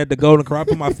open at the Golden Corral. I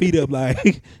put my feet up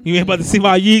like you ain't about to see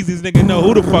my Yeezys, nigga. Know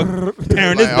who the fuck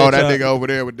tearing this Like, bitch oh, that up. nigga over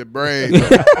there with the braids.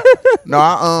 No,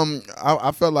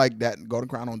 I feel like that Golden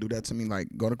Crown don't do that to me. Like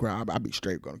Golden Crown, I be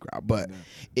straight Golden Crown, but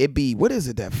it be what is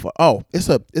it that for? Oh, it's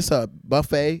a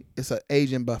buffet. It's an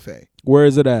Asian buffet. Where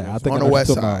is it at? I think On I the know what west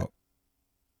you're talking side. about.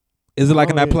 Is it like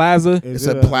in Oh, that yeah. plaza? It's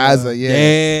a plaza,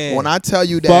 yeah. Yeah. When I tell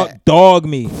you that, Fuck dog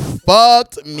me.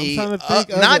 fucked me. trying to think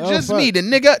of Not it. Oh, just fuck. me. The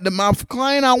nigga, my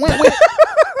client I went with,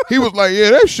 he was like,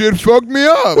 "Yeah, that shit fucked me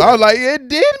up." I was like, "It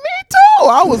did me too."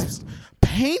 I was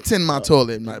painting my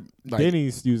toilet. Like,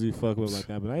 Denny's usually fuck with like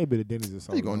that, but I ain't been to Denny's in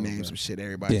so you gonna long, name bro. some shit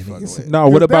everybody fucking Denny's. with. No,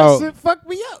 what That about shit fucked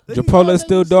me up. Chipotle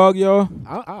still dog y'all?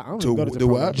 I don't To- go to do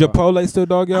what? Chipotle still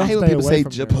dog I y'all? hate when Stay people away say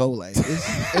from there.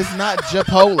 Chipotle. It's not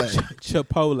Chipotle.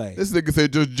 Chipotle. This nigga say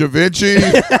just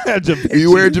Javinci.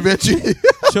 You wear Javinci?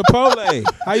 Chipotle.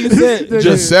 How you say it? Nigga.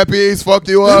 Giuseppe's fucked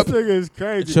you up. This nigga is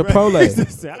crazy. Chipotle.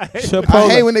 Bro. Chipotle. I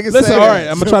hate when niggas Listen, say all that. right,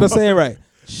 I'm gonna try to say it right.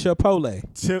 Chipotle.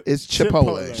 It's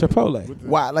Chipotle. Chipotle.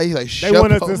 Why? Like, he's like They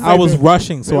want us to Chipotle. say I was the-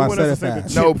 rushing, so they I want said us it to say the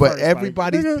fast. chip No, but first, like,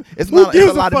 everybody. nigga, It's who not. It's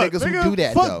gives a lot of fuck? niggas Nigga, who do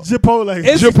that fuck though. Chipotle.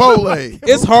 It's- Chipotle.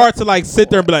 It's hard to like sit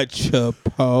there and be like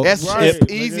Chipotle. That's Right.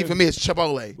 it's easy Nigga. for me. It's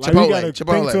Chipotle. Like, you Chipotle. gotta think to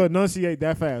Chipotle. enunciate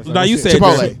that fast. No, you shit. said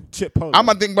Chipotle. Chipotle. I'm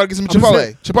gonna think about getting some I'ma Chipotle.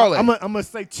 say- Chipotle. I'm gonna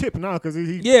say chip now because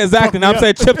he. Yeah, exactly. fucked Now I'm me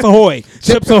saying up. Chips Ahoy.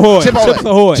 Chips Ahoy.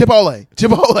 Chipotle. Chips Ahoy.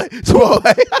 Chipotle. Chipotle.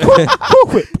 Chipotle.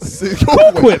 Cool Whip.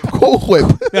 Cool whip. Cool whip.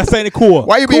 That's saying it cool.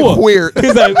 Why you being Cool. weird?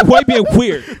 He's like, why you being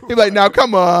weird? He's like, now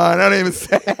come on. I don't even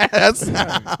say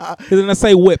that. He's gonna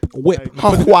say whip. Whip.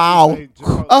 Oh, wow.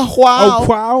 Oh, Oh, wow.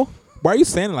 wow. Why are you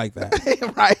saying it like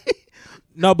that? Right?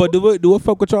 No, but do it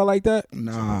fuck with y'all like that?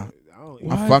 Nah.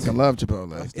 What? I fucking love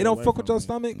Chipotle. It don't fuck with your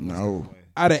stomach? No.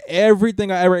 Out of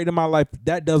everything I ever ate in my life,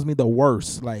 that does me the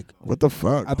worst. Like, What the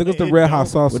fuck? I think it's the It Red don't. Hot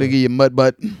sauce. What they give you mud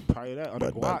butt? Probably that. On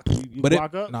But- the guac. You But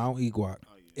guac up? no, I don't eat guac.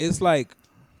 It's like,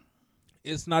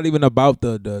 it's not even about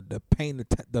the paint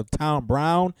the town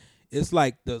brown. It's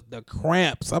like the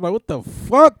cramps. I'm like, what the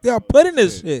fuck y'all put in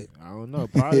this shit? I don't know.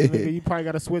 Probably, nigga, you probably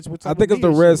got to switch with. I think it's the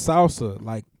red salsa.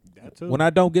 Like That too. when I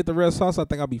don't get the red sauce, I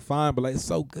think I'll be fine. But like, it's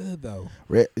so good though.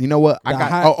 You know what? I The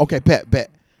got. hot- Oh, okay, bet.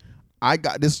 I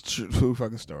got this true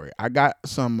fucking story. I got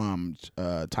some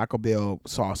Taco Bell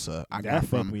salsa. I got that fucked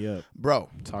from me up. bro.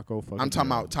 Taco. Fucking I'm talking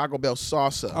me about up. Taco Bell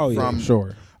salsa. Oh yeah, from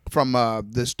sure. from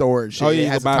the store and shit. Oh, yeah, it you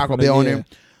has can buy Taco from the- Bell on yeah. there.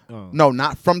 Oh. No,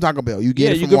 not from Taco Bell. You get Yeah,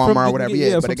 it you from get Walmart from- or you whatever. can get-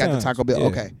 Yeah, yeah, but they got the sometimes. Taco Bell. Yeah.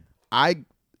 Okay,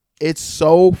 it's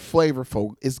so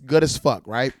flavorful. It's good as fuck,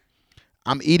 right?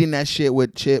 I'm eating that shit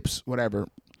with chips, whatever,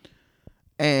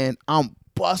 and I'm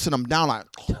busting them down like,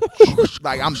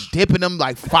 like I'm dipping them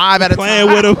like 5 at a Playing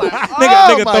time. with them, Like,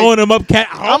 nigga my- throwing them up.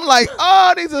 I'm like,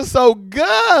 oh, these are so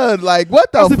good. Like,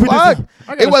 what the Let's put this fuck? in.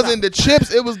 I gotta It wasn't the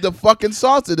chips. It was the fucking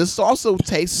salsa. The salsa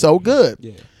tastes so good.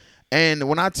 Yeah. And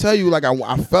when I tell you, like,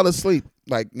 I fell asleep.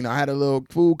 Like, you know, I had a little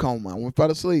food coma. I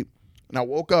fell asleep. And I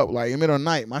woke up, like, in the middle of the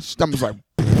night. My stomach was like,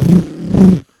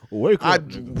 Wake I up.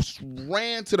 nigga.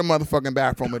 ran to the motherfucking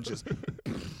bathroom and just,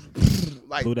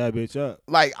 like, Blew that bitch up.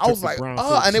 like I was the like, Brown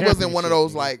oh, State and it wasn't one of Championship,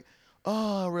 those, nigga. like,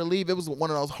 oh, relief. It was one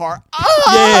of those hard,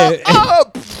 Yeah.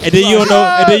 And then you don't know.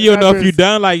 And then you don't know if you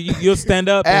done. Like you'll stand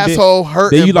up. Asshole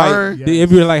hurt Then and you like. burn. Yes.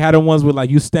 If you're like how the ones with like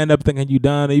you stand up thinking you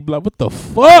done, and you be like, what the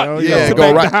fuck? Yeah, Sit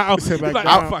go back right. down. Sit back Like,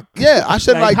 down. oh, fuck. Yeah, I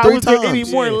said Like, like how 3 was there times.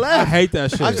 any more I left? hate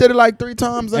that shit. I said it like 3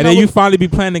 times. And then you finally be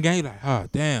playing the game like, oh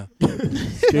damn,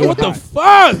 Still what the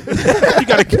hot. fuck? You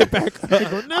gotta get back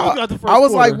up. Now we got the first I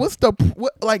was like, quarter. what's the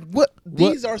what?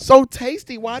 These are so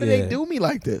tasty. Why do Yeah. they do me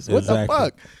like this? What Exactly. the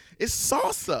fuck? It's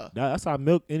salsa. That's how I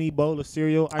milk any bowl of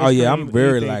cereal. Ice Oh yeah, cream, I'm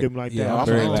very anything, like, them like yeah, that. I'm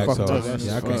very I'm lactose. fucking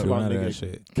Yeah, tough. I can't do none of that Nigga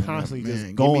shit. Constantly Man, just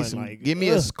give going me some, like. give me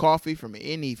a ugh. coffee from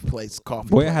any place. Coffee.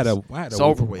 Boy, place. It's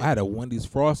over with. I had a Wendy's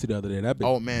Frosty the other day. That bitch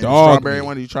Oh man, the dogged strawberry me.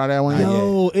 one. Did you try that one? Yeah.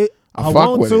 Yo, I I fuck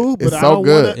want with to, it. but It's I so don't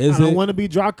good. Is I don't it? want to be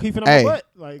dry keeping on Hey, my butt.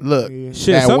 Like, look, yeah.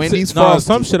 Shit, That some Wendy's shit, no, Frosty.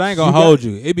 some shit I ain't gonna You got- hold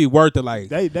you. It be worth it. Like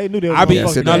They knew they was I be gonna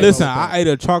fuck no that listen. up. I ate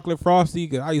a chocolate frosty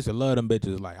because I used to love them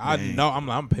bitches. Like I Man. know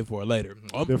I'm pay for it later.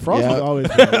 The Frosties Yeah. always.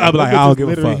 I'm like, I don't give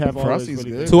a fuck. Frosties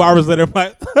good. 2 hours later, I'm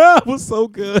like, it was so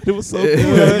good. It was so I knew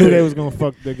good. they was gonna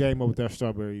fuck the game up with that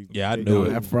strawberry. Yeah, I They knew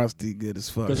did. it. That frosty good as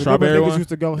fuck. Because Strawberry remember niggas one? used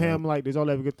to go ham like, did y'all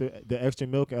ever get the extra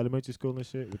milk at elementary school and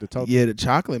shit with the toast? Yeah, the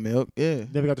chocolate milk. Yeah.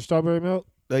 Never got the strawberry milk?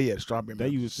 Oh yeah, the strawberry They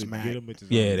milk. used to smack. get them bitches.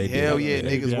 Yeah, they did. Hell yeah,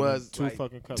 They niggas be having was 2 like,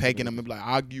 fucking cups taking of them it. and be like,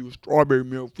 I'll give you strawberry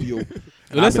milk for you.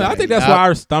 Listen, I like, think that's yup. why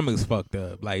our stomachs fucked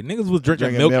up. Like niggas was drinking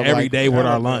Drinking milk milk every like day with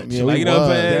our hell, lunch. yeah, Like we you know what I'm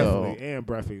was, saying? yo. Definitely, and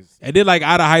breakfast. And then like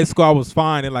out of high school, I was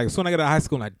fine. And like soon I got out of high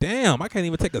school, I'm like, damn, I can't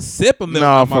even take a sip of milk.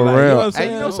 No, in my for life. real. You know what I'm Hey,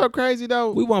 saying? you know what's so crazy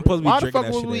though? We weren't supposed to be Why the drinking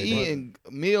fuck that was we shit. every day. eating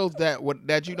meals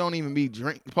that you don't even be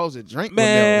supposed to drink?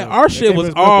 Man, with milk? our shit gave was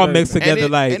us milk all and mixed everything. together.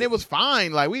 and Like it was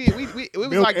fine. Like we it was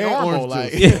Milk like and normal. orange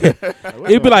Like yeah.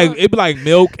 it'd be like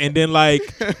milk and then like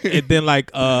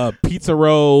pizza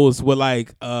rolls with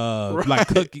like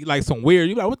cookie, like some weird.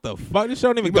 You be like, what the fuck? This shit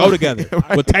don't even go together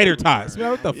with tater tots. You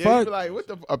know what the yeah, you fuck? be like,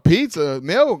 what a pizza,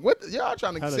 milk? What y'all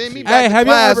trying to Hella send me cheap. back Hey, to have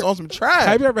you class ever- on some trash?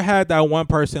 Have you ever had that one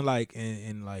person like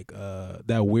in like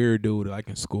that weird dude like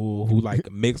in school who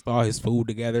like mixed all his food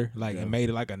together like and made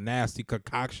it like a nasty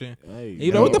concoction? Hey,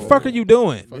 You know what the yo. fuck are you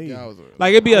doing? Fuck y'all.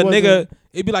 Like it'd be I a wasn't- nigga,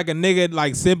 it'd be like a nigga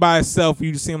like sitting by himself.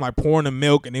 You just see him like pouring the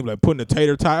milk and they be like putting the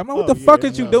tater tot. I'm like, what Oh, the fuck yeah,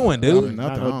 is you no, doing, I mean, dude? nothing, Not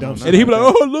no I don't dumb know shit. And he be like,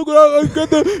 nothing. oh look, I got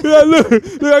the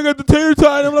look, I got the tater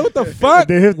tot. I'm like, what the fuck,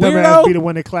 Then his dumb ass be weirdo? the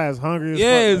one in class hungry as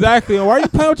Yeah, fuck. exactly. And why are you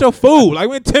playing with your food? Like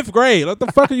we're in 10th grade. What the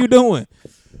fuck are you doing?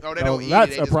 Oh, they No, don't eat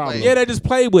that's it. They a just problem. play. Yeah, they just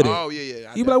play with it. Oh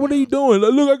yeah. You be like, what are you doing?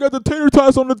 Like, look, I got the tater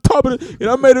tots on the top of it, and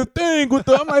I made a thing with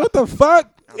the. I'm like, what the fuck?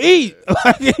 Eat.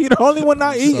 Like you the only one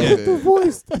not So eating. good. The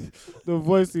voice, the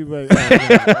voice he made.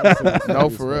 No,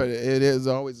 for real, it is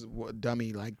always a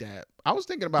dummy like that. I was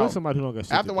thinking about Somebody who don't got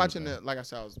shit after to do, watching man. the, like I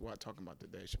said, I was talking about the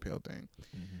Dave Chappelle thing.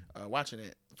 Watching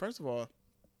it, first of all,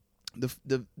 the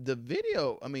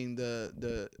video, I mean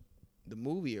the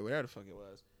movie or whatever the fuck it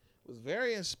was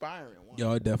very inspiring. One,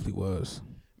 Yo, it definitely was.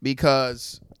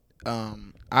 because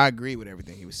I agree with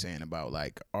everything he was saying about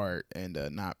like art and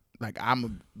not like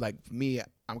I'm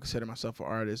consider myself an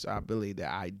artist. I believe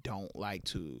that I don't like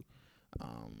to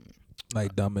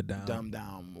Like dumb it down. dumb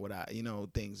down what I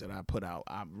things that I put out.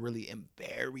 I really am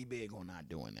very big on not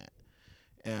doing that.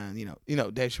 And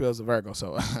Dave Chappelle's a Virgo,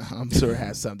 so I'm sure it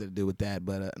has something to do with that.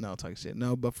 But no, talking shit.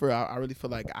 No, but for real, I really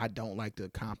feel like I don't like to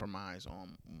compromise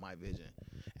on my vision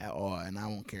at all, and I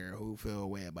don't care who feel a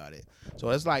way about it. So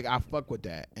it's like I fuck with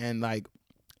that. And like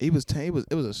it was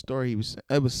a story.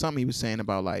 It was something he was saying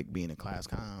about like being a class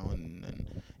clown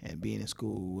and being in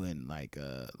school and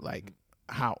like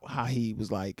how he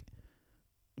was like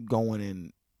going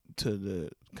into the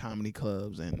comedy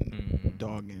clubs and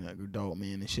dogging like adult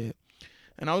men and shit.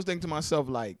 And I was thinking to myself,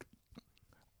 like,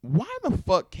 why the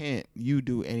fuck can't you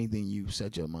do anything you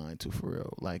set your mind to for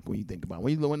real? Like when you think about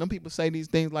it. When them people say these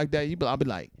things like that, I'll be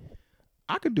like,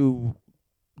 I could do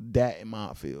that in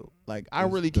my field. Like I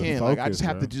It's really the can. Like I focus, just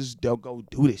have man. to just go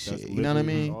do this That's shit. You know what I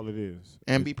literally mean? All it is.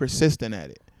 And be persistent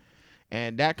at it.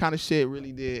 And that kind of shit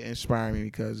really did inspire me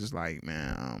because it's like,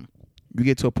 man, you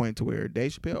get to a point to where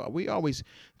Dave Chappelle, we always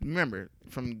remember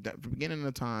from the beginning of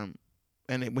the time,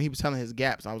 and when he was telling his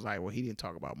gaps, I was like, well, he didn't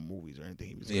talk about movies or anything.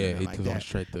 He was saying He like took on that.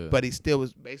 straight to. But he still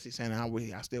was basically saying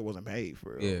I still wasn't paid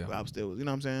for it. Yeah. I still was, you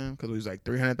know what I'm saying? Because it was like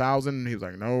 300,000, and he was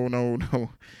like, no.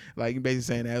 Like he basically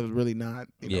saying that was really not.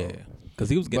 You know. Because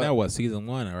he was getting But- out season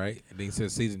 1, all right? And then he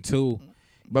said season 2.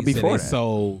 But he said before they that,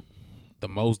 sold the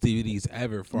most DVDs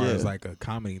ever as far Yeah. as like a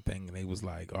comedy thing. And they was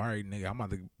like, all right, nigga, I'm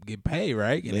about to get paid,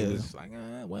 right? And Yeah. it was like,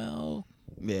 well.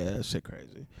 yeah, that shit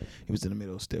crazy. He was in the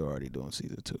middle, still already doing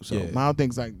season 2. So Yeah. my whole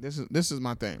thing's like this is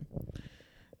my thing.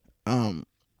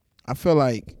 I feel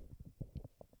like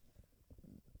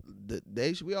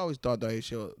we always thought Dave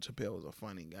Chappelle was a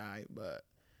funny guy, but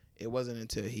it wasn't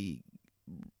until he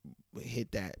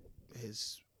hit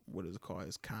his what is it called,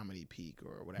 his comedy peak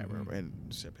or whatever, and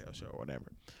Chappelle Show or whatever.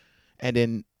 And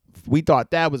then we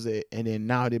thought that was it, and then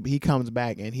now he comes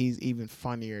back and he's even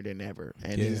funnier than ever,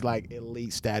 and he's like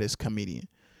elite status comedian.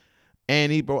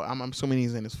 And I'm assuming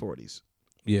he's in his 40s.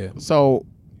 Yeah. So,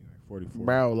 44.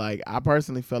 bro, like I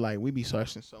personally feel like we be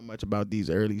searching so much about these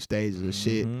early stages of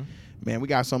shit. Man, we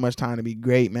got so much time to be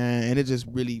great, man, and it just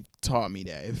really taught me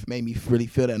that. It made me really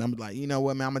feel that, and I'm like, you know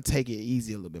what, man, I'm gonna take it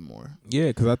easy a little bit more. Yeah,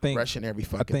 because I think Rushing every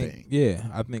fucking thing. Yeah,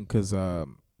 I think because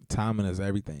timing is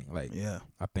everything. Like, Yeah.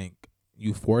 I think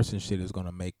you forcing shit is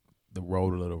gonna make the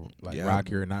road a little like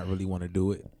rockier and not really want to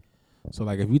do it. So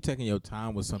like, if you taking your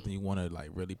time with something you want to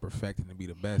like really perfect and to be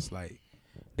the best, like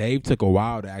Dave took a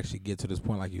while to actually get to this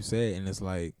point, like you said, and it's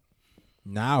like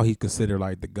now he's considered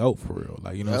like the GOAT for real.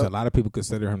 Like, you know, a lot of people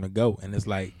consider him the GOAT, and it's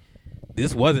like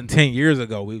this wasn't 10 years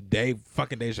ago. Dave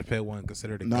Chappelle wasn't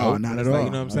considered the GOAT. No, not at It's like, all.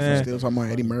 you know what I'm saying? Still talking about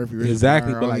Eddie Murphy. Richard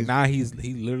Exactly, Pryor, but all like these- now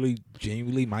he literally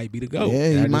genuinely might be the GOAT. Yeah,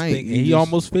 And he I just might. think- He and he just-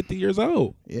 almost 50 years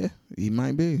old. Yeah, he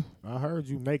might be. I heard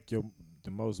you make the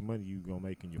most money you gonna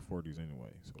make in your 40s anyway.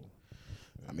 So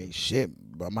I mean, shit.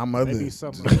 But my mother, maybe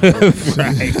something.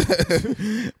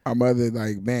 our mother,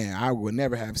 like, man, I would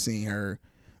never have seen her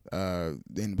in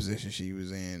the position she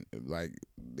was in, like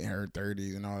in her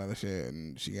 30s and all that other shit,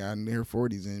 and she got in her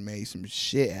 40s and made some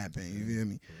shit happen. You feel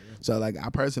me? So like, I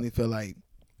personally feel like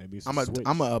Maybe it's I'm a switch.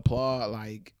 a applaud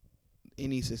like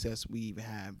any success we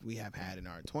have had in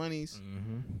our 20s.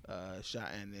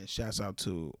 And then shouts out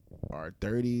to our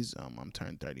 30s. I'm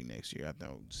turning 30 next year. I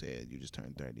thought said you just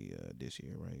turned 30 this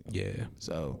year, right? Yeah.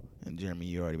 So, and Jeremy,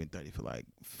 you already been 30 for like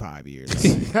 5 years.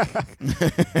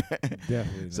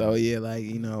 Definitely. So yeah, like,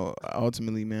 you know,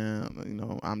 ultimately, man, you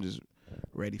know, I'm just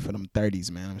ready for them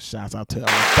 30s, man. Shouts out to our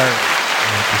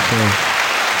 30s.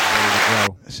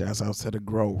 Shouts out to the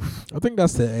growth. I think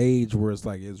that's the age where it's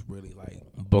like it's really like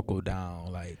buckle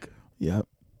down, like Yep.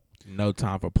 no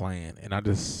time for playing, and I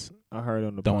heard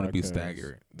on the don't want to be podcast,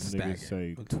 staggered. Niggas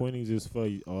say 20s is for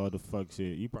all the fuck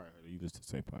shit. You probably heard it. You listen to the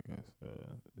same podcast.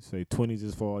 Say 20s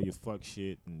is for all your fuck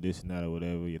shit and this and that or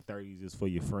whatever. Your 30s is for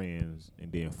your friends,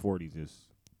 and then 40s is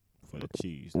for the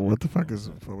cheese. What the fuck is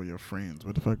it for your friends?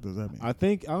 What the fuck does that mean? I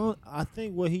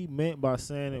think what he meant by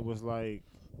saying it was like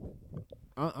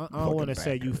I don't want to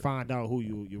say you find out who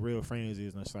your real friends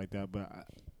is and stuff like that, but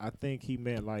I think he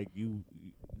meant like you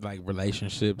like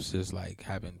relationships is like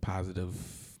having positive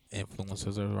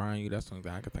influences around you. That's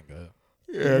something I could think of.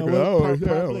 Yeah, you know what?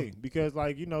 Probably because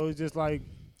like, you know, it's just like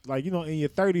you know, in your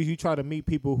 30s you try to meet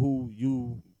people who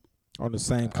you On the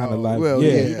same kind of life. Well, yeah.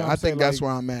 yeah, You know what I I'm think saying? that's Like-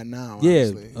 where I'm at now. Yeah,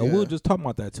 honestly. we were just talking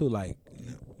about that too. Like,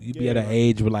 you be Yeah, at an like-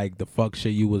 age where like the fuck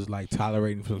shit you was like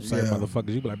tolerating from certain Yeah.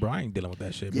 motherfuckers. You be like, bro, I ain't dealing with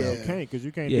that shit, bro. Yeah. can't because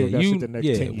you can't Yeah, do that you- shit the next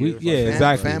yeah, 10 we- years. yeah, Like,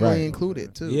 exactly, Family right.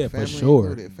 included too. Yeah, for family sure.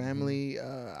 Included. Family,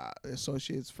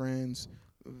 associates, friends,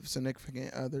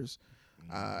 significant others.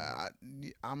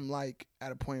 I'm like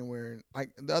at a point where,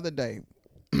 like the other day,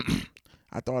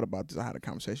 I thought about this. I had a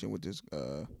conversation with this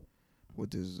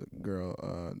girl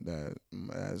that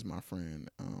is my friend,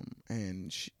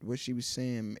 and what she was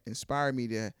saying inspired me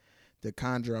to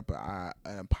conjure up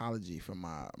an apology from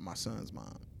my son's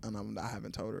mom, and I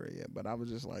haven't told her yet. But I was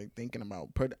just like thinking about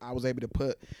I was able to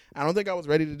put. I don't think I was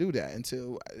ready to do that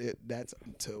until it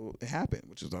happened,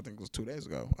 which was I think was 2 days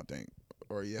ago, I think,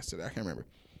 or yesterday. I can't remember.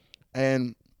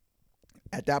 And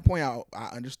at that point, I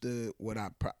understood what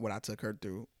I took her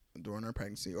through during her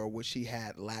pregnancy, or what she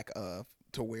had lack of,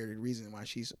 to where the reason why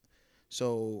she's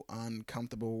so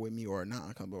uncomfortable with me, or not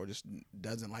uncomfortable, or just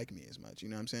doesn't like me as much. You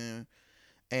know what I'm saying?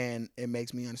 And it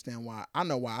makes me understand why. I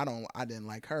know why I didn't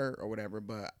like her or whatever,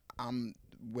 but I'm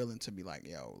willing to be like,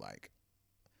 yo, like,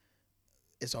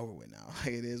 it's over with now.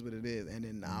 Like, it is what it is. And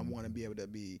then I want to be able to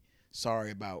be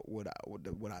sorry about what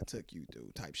I took you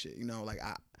through, type shit. You know, like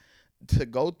to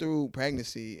go through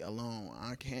pregnancy alone,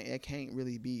 it can't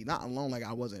really be, not alone, like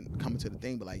I wasn't coming to the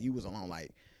thing, but like you was alone,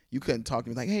 like you couldn't talk to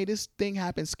me like, hey, this thing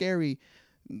happened, scary,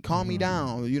 calm me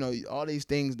down. You know, all these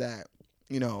things that,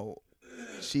 you know,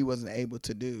 she wasn't able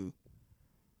to do.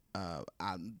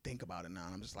 I think about it now,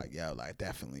 and I'm just like, yo, like,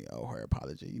 definitely owe her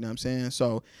apology. You know what I'm saying?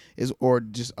 So or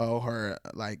just owe her,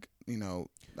 like, you know,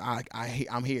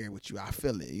 I'm here with you. I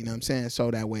feel it. You know what I'm saying?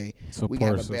 So that way we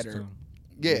can have a better.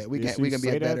 Yeah, we Did can she be a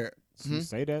say that? better. She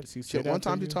say that? She said that One to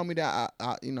time she you? told me that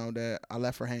I you know, that I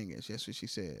left her hanging. That's what she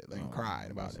said. Like, cried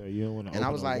about it. So you don't wanna And I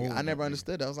open was a like, wound I never up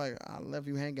understood. I was like, I left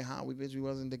you hanging. How we bitch, we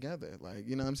wasn't together. Like,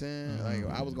 you know what I'm saying? Like,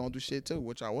 I was going through shit too,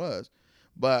 which I was,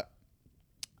 but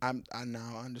I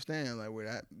now understand like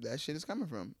where that shit is coming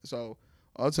from. So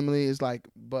ultimately, it's like,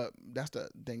 but that's the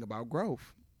thing about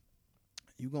growth.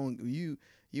 You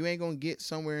ain't gonna get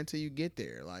somewhere until you get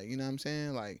there. Like, you know what I'm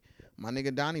saying? Like, My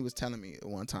nigga Donnie was telling me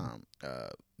one time,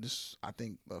 this I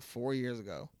think 4 years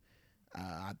ago,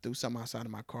 I threw something outside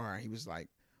of my car. And he was like,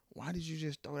 "Why did you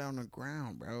just throw it on the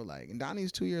ground, bro?" Like, and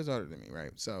Donnie's 2 years older than me,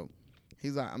 right? So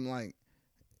he's like, I'm like,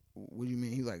 "What do you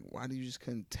mean?" He's like, "Why did you just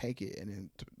couldn't take it and then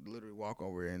literally walk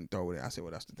over it and throw it?" I said,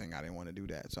 "Well, that's the thing. I didn't want to do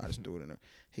that, so I just threw it in there."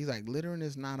 He's like, "Littering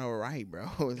is not all right, bro.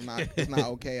 It's not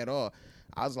okay at all."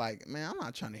 I was like, "Man, I'm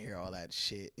not trying to hear all that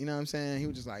shit." You know what I'm saying? He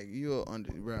was just like,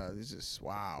 bro, this is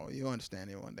wow. You'll understand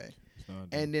it one day.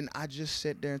 And then I just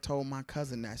sit there and told my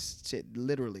cousin that shit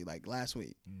literally like last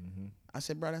week. Mm-hmm. I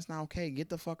said, "Bro, that's not okay. Get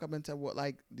the fuck up and tell what,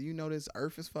 like, do you know this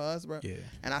earth is for us, bro?" Yeah.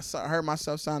 And I heard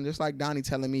myself sound just like Donnie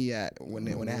telling me when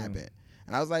it happened.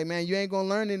 And I was like, "Man, you ain't gonna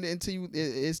learn it until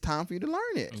it's time for you to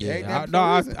learn it." Yeah,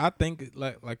 I think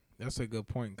like that's a good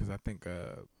point because I think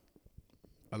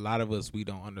a lot of us we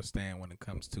don't understand when it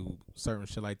comes to certain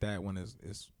shit like that when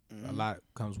it's a lot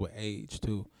comes with age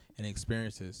too and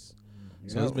experiences.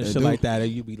 So it's been shit like that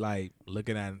you be like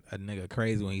looking at a nigga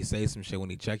crazy when he say some shit when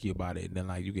he check you about it, and then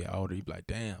like you get older, you be like,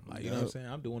 damn, like you know what I'm saying?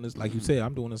 I'm doing this like you said,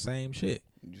 I'm doing the same shit.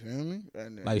 You feel me?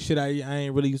 Like shit I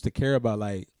ain't really used to care about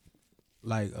like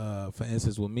for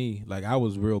instance with me, like I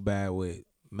was real bad with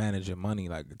managing money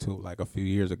like a few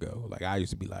years ago. Like I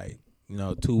used to be like,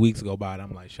 2 weeks go by and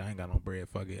I'm like, shit, I ain't got no bread,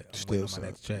 fuck it. I'm waiting on my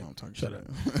next check. Shut up.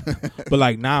 But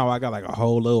like now I got like a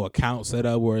whole little account set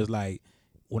up where it's like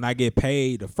when I get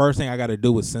paid, the first thing I got to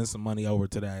do is send some money over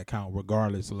to that account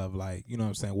regardless of like, you know what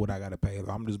I'm saying, what I got to pay. If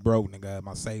I'm just broke, nigga,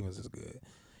 my savings is good.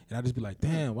 And I just be like,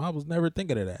 damn, well, I was never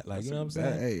thinking of that. Like, you know what I'm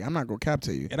saying? Hey, I'm not going to cap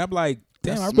to you. And I'm like,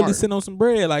 damn, That's I really smart. sitting on some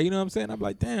bread. Like, you know what I'm saying? I'm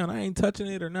like, damn, I ain't touching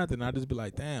it or nothing. I just be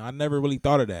like, damn, I never really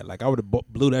thought of that. Like, I would have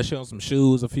blew that shit on some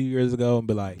shoes a few years ago and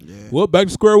be like, well, back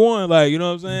to square one. Like, you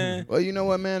know what I'm saying? Well, you know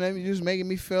what, man? That just making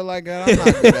me feel like I'm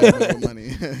not good at with money.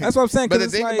 That's what I'm saying. But the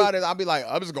it's thing like, about it, I'll be like,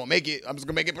 I'm just going to make it. I'm just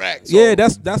going to make it back. So, yeah,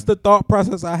 that's the thought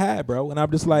process I had, bro. And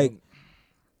I'm just like,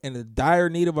 in a dire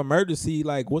need of emergency,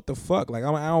 like, what the fuck? Like,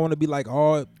 I don't want to be like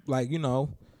all, like,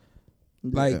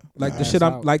 like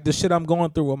the shit I'm going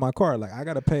through with my car. Like, I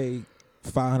gotta pay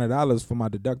 $500 for my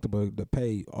deductible to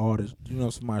pay all this,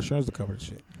 for my insurance to cover the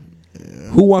shit. Yeah.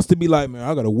 Who wants to be like, man,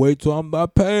 I gotta wait till I'm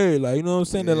about paid? Like, you know what I'm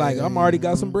saying? They're like, I'm already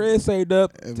got some bread saved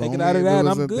up. Take it out of that, and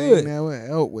I'm good. That would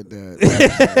help with that.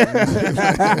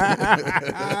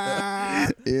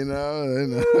 you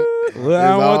know.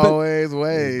 Well, always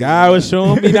ways. God was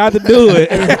showing me not to do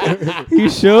it. He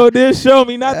sure did show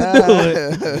me not to do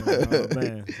it. Oh,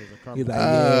 man. He's like,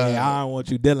 I don't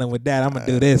want you dealing with that. I'm gonna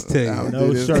do this to you.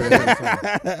 No shirt.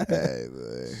 Hey,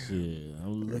 shit,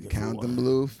 I'm looking count them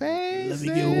blue faces.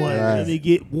 Let me get one. Let me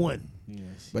get one. Yeah,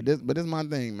 but this my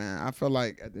thing, man. I feel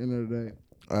like at the end of the day,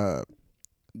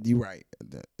 you right.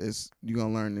 You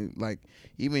gonna learn like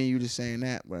even you just saying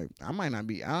that. Like I might not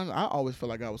be. I always feel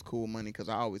like I was cool with money because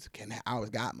I always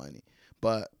got money,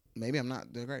 but. Maybe I'm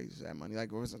not the greatest at money. Like,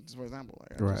 for example,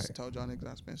 like I just told y'all niggas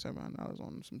I spent $700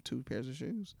 on some 2 pairs of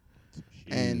shoes.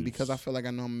 And because I feel like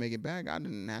I know I'm going to make it back, I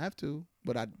didn't have to.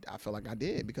 But I feel like I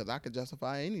did because I could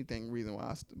justify reason why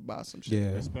I buy some shit. Yeah,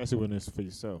 especially when it's for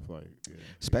yourself. Like,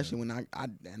 especially when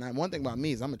one thing about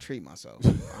me is I'm going to treat myself.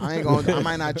 I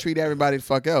might not treat everybody the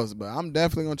fuck else, but I'm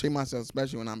definitely going to treat myself,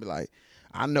 especially when I'm be like,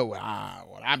 I know what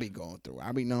I be going through.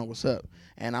 I be knowing what's up.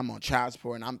 And I'm on child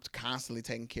support, and I'm constantly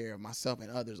taking care of myself and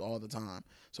others all the time.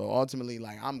 So ultimately,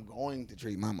 like, I'm going to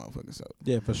treat my motherfucking self.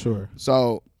 Yeah, for sure.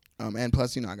 So, and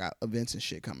plus, I got events and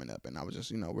shit coming up, and I was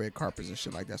just, red carpets and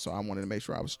shit like that. So I wanted to make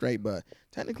sure I was straight. But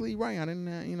technically, right, I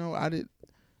didn't,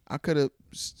 I could have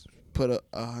put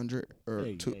 100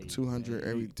 or 200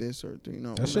 every this or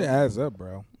that shit adds up,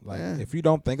 bro. Like if you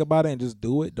don't think about it and just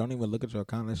do it, don't even look at your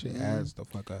account. That shit adds the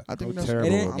fuck up. I think that's terrible.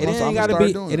 It ain't gotta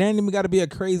be. It ain't even gotta be a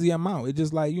crazy amount. It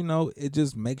just like it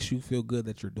just makes you feel good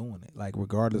that you're doing it. Like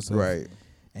regardless of right.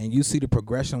 And you see the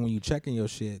progression when you checking your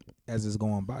shit as it's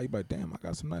going by. You be like, damn, I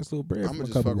got some nice little bread. I'm gonna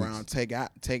just fuck around, take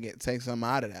some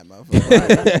out of that motherfucker.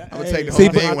 Right? I'm gonna take the whole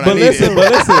thing when I need it. But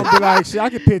listen, I'll be like, shit, I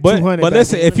can pit 200. But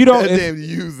listen, if you don't,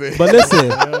 use it. But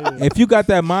listen, if you got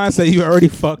that mindset, you already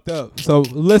fucked up. So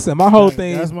listen, my whole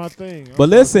thing. That's my thing. But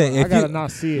listen, if I gotta you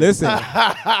not see it. Listen,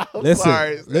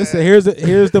 Sorry, listen. Here's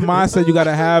the mindset you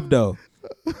gotta have though.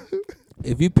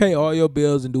 If you pay all your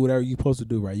bills and do whatever you're supposed to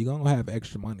do, right, you're going to have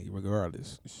extra money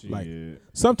regardless. Shit. Like,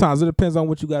 sometimes it depends on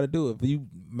what you got to do. If you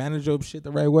manage your shit the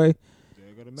right way,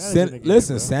 send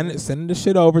the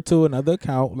shit over to another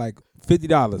account, like $50,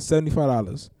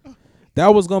 $75. That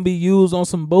was going to be used on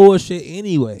some bullshit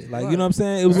anyway. Like, you know what I'm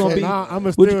saying? It was going to be. I'm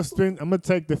going to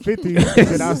take the 50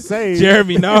 that I saved.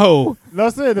 Jeremy, no. No, I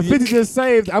said the 50 just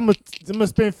saved. I'm gonna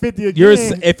spend 50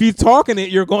 again. If you talking it,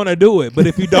 you're going to do it. But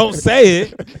if you don't say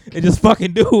it and just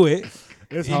fucking do it,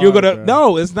 It's You're hard, gonna bro.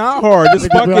 no, it's not hard. Just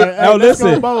Nigga be fucking like, hey, no. let's go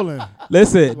Listen, bowling.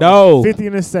 listen. No, 50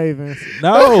 in the savings.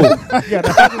 no.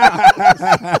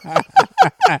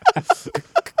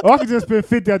 Or I could just spend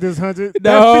 50 out this 100. No.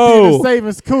 That 50 in the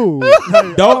savings cool.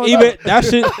 Like, Don't even. That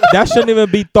shouldn't even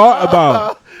be thought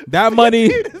about. That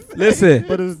money. Listen.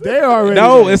 But it's there already.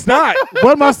 No, it's not.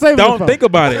 What am I saving Don't for? think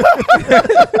about it.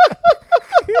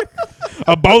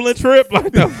 A bowling trip,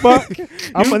 like the fuck? just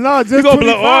You gonna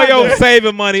blow 25 all your though.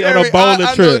 saving money on a Jeremy, bowling I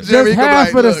know trip? Jeremy Just gonna be half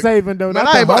like, of the look, saving though. Man,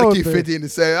 not I ain't the about whole to keep thing. 50 in the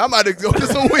same. I'm about to go to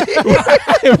some weed.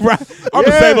 Right. I'm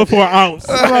Yeah. saving for an ounce.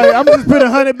 I'm just put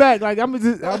 100 back. Like I'm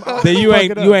just. I'm Then you fuck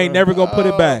ain't it up, you ain't bro. never gonna put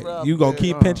it back. bro, You gonna yeah.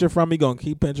 keep pinching from it. Gonna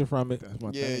keep pinching from it. That's my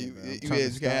Yeah, thing, you man. I'm can trying to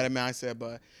have stop. that mindset,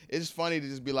 but it's funny to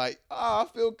just be like, oh, I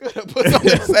feel good. I put something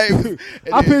to save.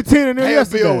 I put 10 in there pay a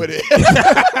bill yesterday. with it.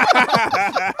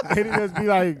 And it just be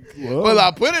like, Well,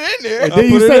 I put it in there. and then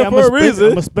you put it say in I'm for a gonna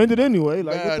reason. spend it anyway.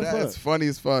 Like Nah, what the that's fuck? funny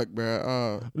as fuck,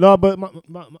 bro. No, but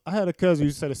I had a cousin who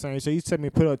used to say the same shit. He said me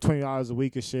put up $20 a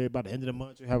week and shit. By the end of the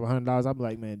month, you have $100. I'm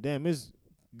like, man, damn, it's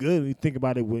good when you think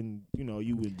about it when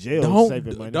you in jail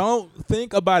saving money. Don't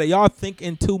think about it. Y'all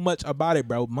thinking too much about it,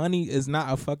 bro. Money is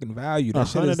not a fucking value. That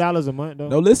shit is. $100 a month though.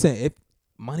 No, listen. If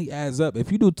money adds up,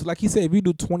 if you do, like he said, if you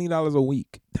do $20 a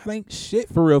week, that ain't shit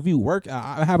for real. If you work,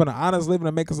 having an honest living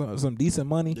and making some decent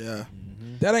money, Yeah.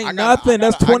 that ain't I got- nothing.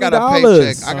 That's $20. I got a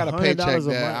paycheck. I got a $100 paycheck a that month,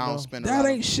 I don't though. spend. a That lot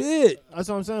ain't shit. That's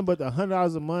what I'm saying. But the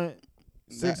 $100 a month,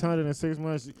 That- 600 in 6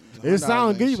 months. $100 It sounds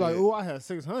ain't good. You like, shit. oh, I have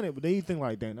 600, but then you think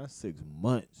like, damn, that's 6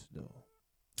 months though.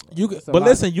 You That's a but lot.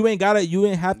 listen, you ain't got it. You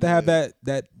ain't have to have Yeah.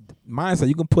 that mindset.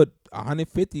 You can put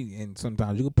 150 in.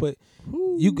 Sometimes you can put.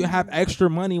 You can have extra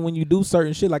money when you do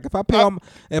certain shit. Like if I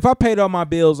paid all my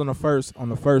bills on the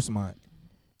first month,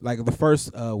 like the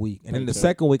first week, and then the Paycheck.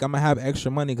 second week I'm gonna have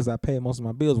extra money because I paid most of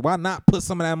my bills. Why not put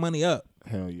some of that money up?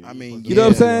 Hell yeah. I mean, You know what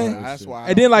I'm yeah, saying? That's why. I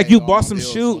And then don't like pay you all bought my some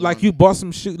bills shoe, on like Monday. you bought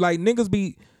some shoe. Like niggas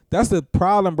be. That's the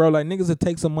problem, bro. Like niggas that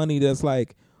take some money that's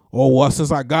like, oh well,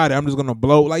 since I got it, I'm just gonna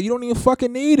blow. Like you don't even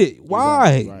fucking need it.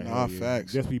 Why? Exactly, right, Nah, hell yeah.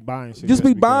 facts. Just be buying shit. Just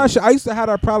be buying because- shit. I used to have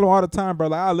that problem all the time, bro.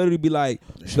 Like I literally be like,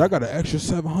 shit, I got an extra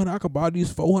 $700. I could buy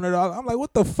these $400. I'm like,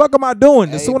 what the fuck am I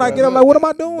doing? As Hey, soon when I bro, get up, look, like, what am I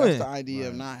That's doing? the idea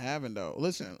of not having though.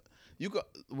 Listen, you go.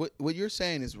 What you're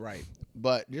saying is right,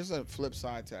 but there's a flip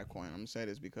side to that coin. I'm gonna say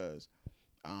this because,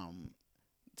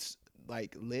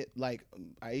 like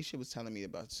Aisha was telling me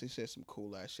about. She said some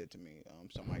cool ass shit to me.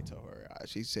 Somebody told her.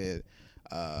 She said,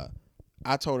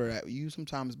 I told her that you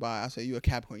sometimes buy. I said you a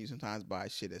Capricorn. You sometimes buy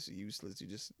shit that's useless. You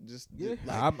just Yeah,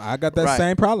 like, I got that right.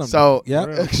 same problem. So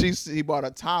yeah, he bought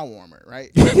a towel warmer,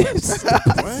 right?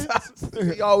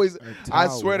 He always. I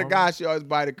swear to God, she always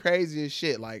buy the craziest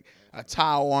shit, like a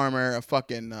towel warmer, a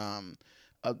fucking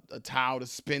a towel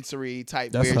dispensary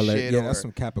type that's weird hilarious. shit. Yeah, or, that's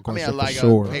some Capricorn I mean, shit like for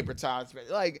sure. a paper towel,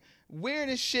 like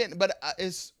weirdest shit. But I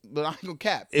ain't gonna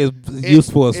cap. It's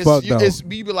useful as fuck though.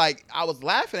 You be like, I was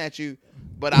laughing at you,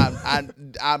 but I'm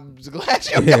glad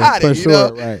you Yeah, got for it. sure,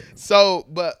 You know? right.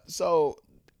 So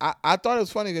I thought it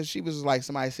was funny because she was like,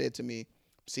 somebody said to me,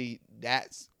 see,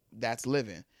 that's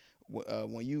living.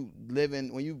 When you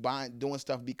doing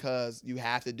stuff because you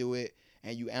have to do it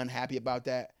and you unhappy about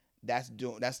that, that's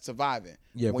surviving.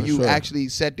 Yeah, when for you sure. actually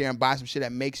sit there and buy some shit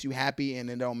that makes you happy and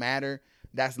it don't matter,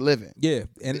 that's living. Yeah,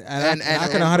 and I And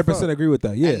can 100% agree with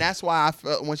that. Yeah, And that's why I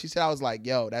felt when she said, I was like,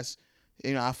 yo, that's,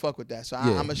 I fuck with that. So Yeah.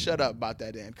 I'm gonna shut up about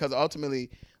that then, because ultimately,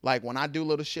 like when I do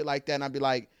little shit like that, and I'd be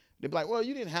like, they'd be like, well,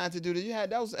 you didn't have to do that.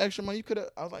 That was extra money. You could have.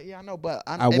 I was like, yeah, I know, but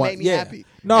it made me happy.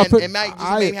 No, and for- it made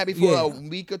I- me happy for yeah. a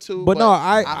week or two. But no,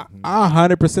 I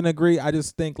 100% agree. I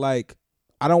just think like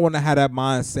I don't want to have that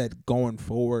mindset going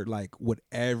forward, like with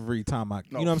every time I,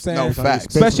 you know what I'm saying? No,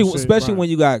 facts. Especially when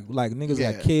you got like niggas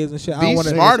Yeah. got kids and shit. I Be don't want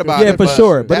smart about yeah, it, for but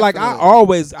sure. But like I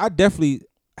definitely. definitely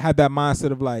have that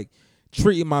mindset of like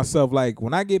treating myself like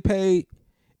when I get paid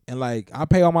and like I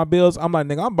pay all my bills, I'm like,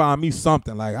 nigga, I'm buying me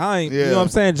something. Like I ain't, you know what I'm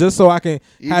saying? Just so I can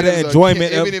have the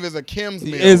enjoyment of. Even if it's a Kim's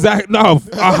meal. Exactly. No,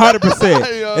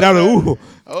 100%. You know And I'm like, ooh,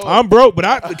 I'm broke,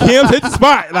 but Kim's hit the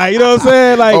spot. Like, you know what I'm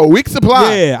saying? Like, week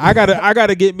supply. yeah, I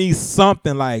gotta get me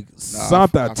something like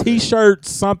something, I a feel T-shirt,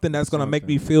 something that's gonna make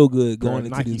me feel good going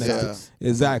into Nike these next. socks.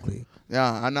 Exactly. Yeah,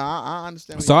 I know. I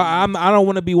understand. what So you I don't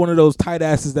want to be one of those tight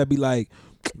asses that be like,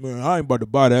 man, I ain't about to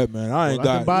buy that, man. I ain't Well,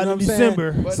 I got. can buy You know it what in I'm saying?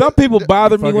 December. But Some people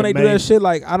bother me when they fucking do that May. shit.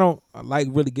 Like I don't. like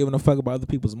really giving a fuck about other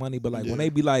people's money, but like when they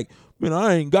be like, man,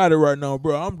 I ain't got it right now,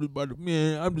 bro. I'm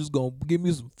just gonna give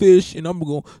me some fish and I'm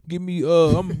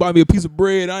gonna buy me a piece of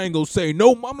bread. I ain't gonna say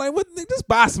no. I'm like, what? Just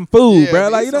buy some food, bro.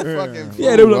 Like, you know,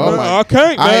 Yeah, they were like, I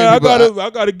can't, man. I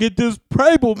gotta get this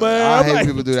table, man. I hate like,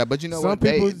 people do that, but you know what?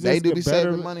 They do be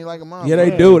saving money like a mom. Yeah,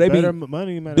 they do. They be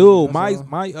money, man. dude. My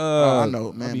I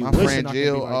know, man. My friend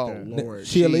Jill. Oh Lord,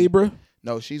 she a Libra.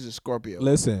 No, she's a Scorpio.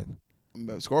 Listen.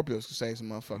 But Scorpios can save some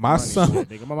motherfucking my money. son,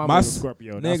 nigga, my mama was a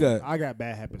Scorpio. Nigga, I got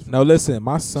bad habits. No, listen,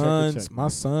 my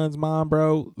son's mom,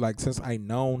 bro. Like since I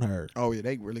known her. Oh yeah,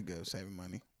 they really good at saving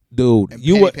money, dude. And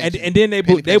you would, and then they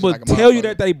would like tell you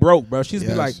that they broke, bro. She'd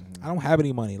be like, I don't have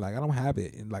any money. Like I don't have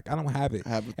it, and like I don't have it.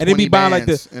 And they be buying like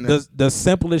the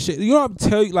simplest shit. You know what I'm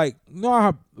telling you? Like you know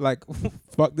how like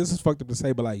fuck. This is fucked up to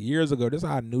say, but like years ago, this is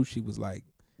how I knew she was like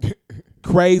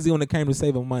crazy when it came to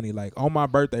saving money. Like on my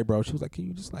birthday, bro, she was like, can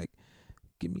you just like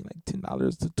give me like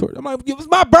 $10 to tour? I'm like, it was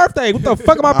my birthday. What the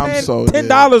fuck am I paying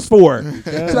 $10 for?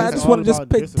 So I just want to just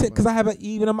pay 10 because I have an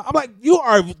even amount. I'm like, you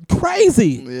are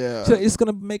crazy. Yeah. So it's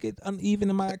gonna make it uneven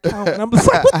in my account, and I'm just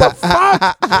like, what the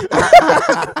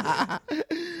fuck?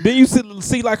 Then you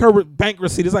see like her bank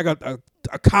receipt. It's like a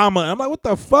comma. I'm like, what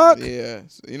the fuck? Yeah.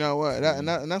 You know what? And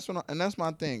that's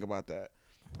my thing about that.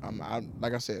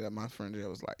 Like I said, that my friend Jill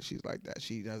was like, she's like that.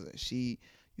 She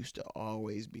used to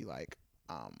always be like,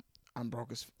 I'm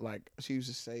broke as like she used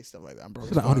to say stuff like that. I'm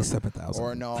broke as fuck. Only 7,000.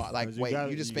 Or no, like wait,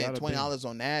 you just spent $20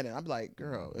 on that, and I'm like,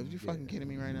 girl, are you fucking kidding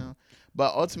me right now?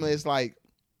 But ultimately, it's like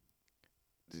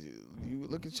you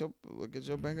look at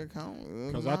your bank account.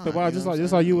 Because after a while, just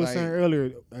like you were saying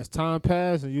earlier, as time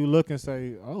passed and you look and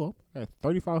say, oh, I got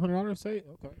 $3,500 saved.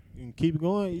 Okay, and keep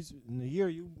going. In a year,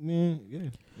 it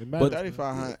matters. But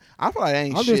 $3,500, I feel like that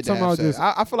ain't shit.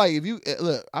 I feel like if you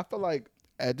look, I feel like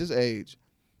at this age.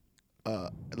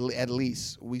 At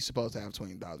least we supposed to have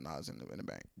 $20,000 in the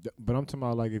bank. But I'm talking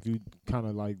about like if you kind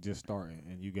of like just starting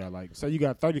and you got like, say you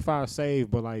got 35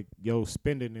 saved, but like your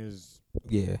spending is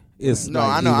it's no, like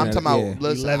I know. I'm talking about.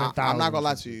 Listen, 11,000 I'm not gonna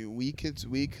lie to you. We could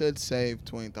save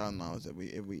 $20,000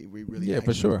 if we really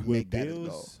for sure make that a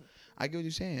goal. I get what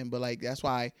you're saying, but like that's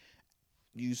why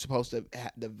you're supposed to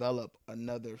develop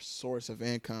another source of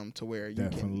income to where you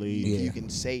can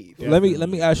save. Let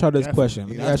me ask y'all this question.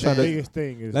 Let me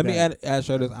ask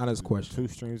y'all this honest question. 2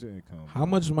 streams of income. How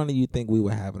much money you think we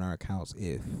would have in our accounts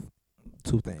if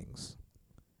 2 things?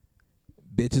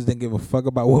 Bitches didn't give a fuck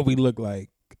about what we look like,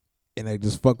 and they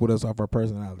just fuck with us off our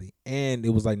personality, and it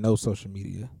was like no social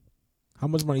media. How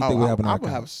much money you think we have in our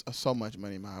account? I would have so much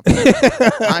money in my account.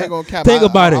 I ain't gonna cap. Think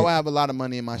about it. I would have a lot of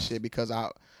money in my shit because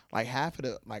like half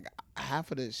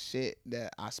of the shit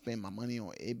that I spend my money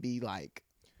on, it be like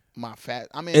my fat.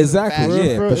 I mean,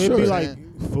 exactly. For sure. It'd be like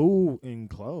food and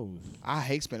clothes. I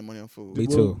hate spending money on food. Me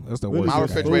too. That's the worst. My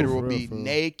refrigerator will be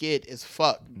naked as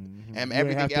fuck, and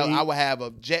everything else. I would have a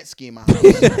jet ski in my house.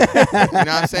 You know what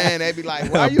I'm saying? They'd be like,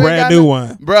 "Why you brand new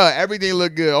one, bro? Everything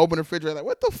look good." Open the refrigerator, like,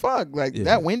 what the fuck? Like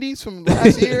that Wendy's from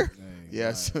last year.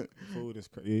 Yes. Food is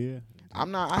crazy. Yeah.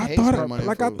 I'm not. I hate spending money.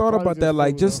 Like on food. I thought about that.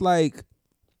 Like just like.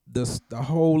 The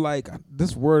whole like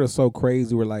this word is so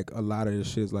crazy where like a lot of this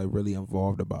shit is like really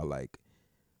involved about like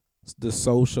the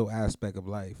social aspect of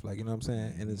life, like you know what I'm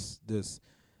saying, and it's this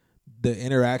the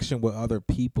interaction with other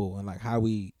people and like how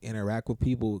we interact with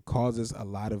people causes a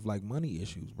lot of like money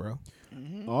issues, bro.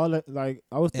 All that like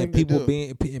I was thinking,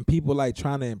 and people like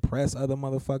trying to impress other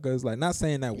motherfuckers, like not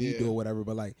saying that we do or whatever,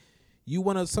 but like you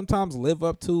want to sometimes live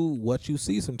up to what you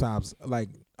see sometimes, like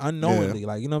unknowingly,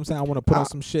 like you know what I'm saying. I want to put on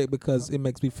some shit because it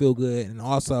makes me feel good, and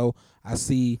also I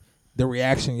see the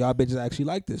reaction. Y'all bitches actually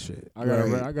like this shit. I got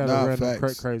a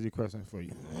random crazy question for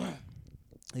you.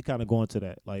 You kind of going to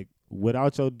that, like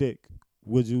without your dick,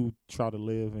 would you try to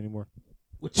live anymore?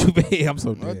 What you mean? I'm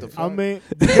so dead. I mean,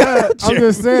 yeah, I'm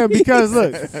just saying because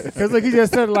look, he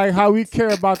just said like how we care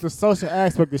about the social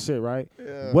aspect of shit, right?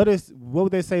 Yeah. What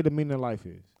would they say the meaning of life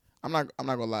is? I'm not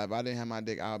gonna lie. If I didn't have my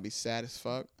dick, I would be sad as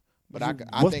fuck. But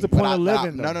what's the point of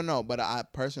living? No. But I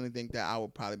personally think that I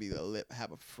would probably be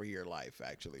have a freer life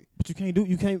actually. But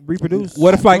you can't reproduce.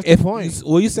 What if like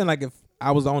you saying like if I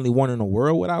was the only one in the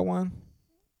world without one?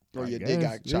 Or your dick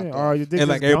got chopped off. Or your dick and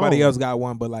like everybody else got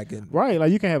one, but like right,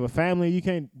 like you can't have a family, you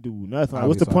can't do nothing. Like,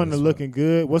 what's the point of looking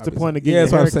good? What's the point of getting? Yeah,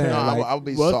 that's what I'm saying. No,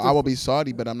 like, I will be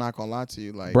salty, but I'm not gonna lie to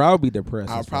you. Like, bro, I would be depressed.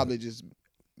 I'll probably just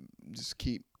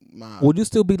keep. Would you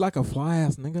still be like a fly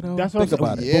ass nigga though? That's what Think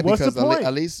about it. Yeah, but because what's the point?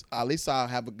 at least I'll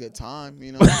have a good time,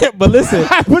 you know. But listen,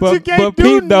 but you can't do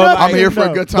Pete, though, I'm here for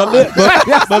a good time.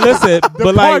 But listen,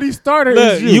 the party starter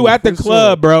is you at the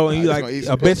club, sure. bro, and you like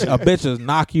a bitch just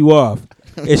knock you off,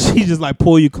 and she just like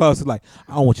pull you close, like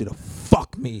I don't want you to fuck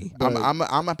fuck me. I'm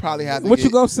gonna probably have to. What you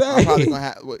get- gonna say? I'm probably gonna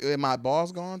have. Are my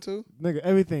balls going too? Nigga,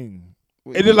 everything.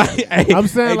 And then like, hey, I'm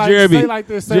saying hey, like Jeremy, say like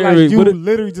this, say Jeremy, like you what it-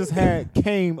 literally just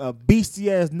came a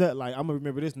beastie ass nut. Like I'm gonna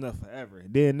remember this nut forever.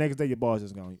 Then next day your balls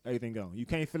just gone, everything gone. You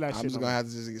can't feel that I'm shit. just no gonna more. have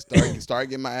to just start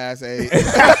getting my ass ate.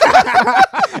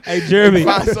 Hey Jeremy,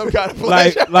 Find some kind of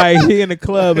like pleasure. like he in the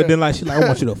club and then like she like I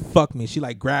want you to fuck me. She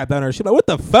like grabbed on her. She like what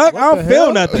the fuck? I What don't the feel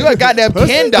hell? nothing. You a goddamn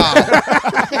Ken doll.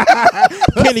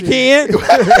 Kenny Ken.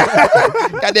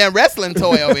 Goddamn wrestling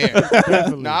toy over here.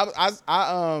 Definitely.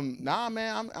 Nah,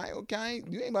 man, I ain't okay.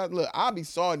 You ain't about to look. I'll be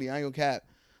salty. I ain't gonna cap.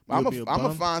 But I'm You'll be a gonna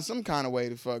bum? find some kind of way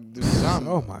to fuck do something.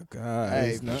 Oh my god.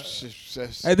 Hey,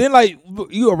 And then like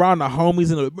you around the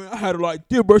homies and like, man, I had it like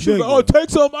this, bro. She was like, Nigga. oh, take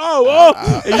some out.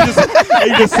 Oh.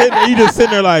 And you just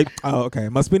sitting there like, oh, okay,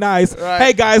 must be nice. Right.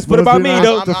 Hey guys, what Must about be me nice.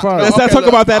 though? Let's not talk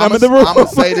about that. I'm in the room. I'm gonna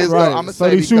say this. Right. Though. I'm gonna So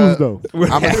say these because- shoes though.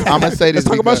 I'm gonna say this. Let's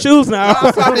talk about because- shoes now.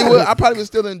 I probably would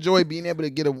still enjoy being able to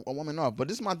get a woman off. But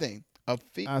this is my thing. A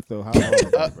fee. I thought how long,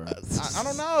 bro. I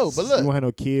don't know. But You look, won't have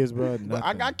no kids, bro. but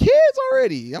I nothing. got kids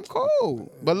already. I'm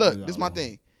cool. But look, this is my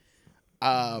thing.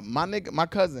 My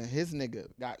cousin, his nigga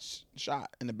got shot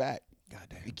in the back.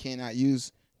 Goddamn. He cannot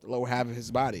use the lower half of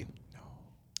his body.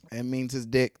 It means his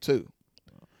dick too.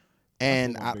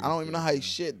 And what I my don't biggest even know how he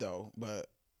shit though, but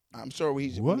I'm sure when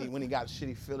What? he got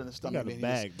shitty feeling in the He stomach, got a then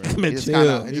bag, he bro. Man, just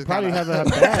chill. kinda- He probably has a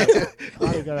bag.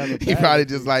 Probably gotta have a he bag. probably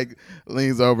just like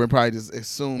leans over and probably just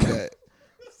assumed that.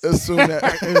 It's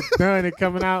done and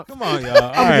coming out. Come on, y'all. All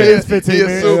I'm right. It's 15 He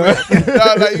minutes. assumed it.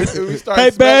 No, like, we start Hey,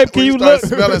 babe, can when you start look?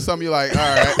 smelling something? You're like, all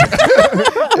right,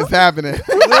 it's happening. Hey,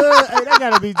 that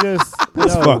gotta be just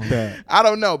That's no. fucked up. I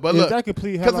don't know, but Is look, that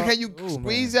complete because hell can you on- Ooh,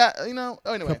 squeeze man. that? You know.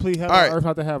 Oh, anyway, Complete hell all on right. earth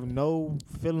have to have no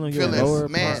feeling in your lower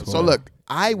Feelings, man. part. So look,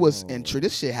 I was in.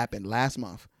 This shit happened last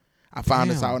month. I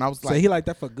found this out, and I was So like, he like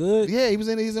that for good? yeah, he's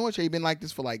in wheelchair. He's been like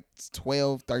this for like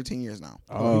 12, 13 years now.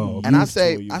 Oh, And I used to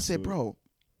it, I used said, to it. bro,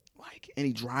 like, and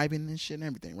he driving and shit and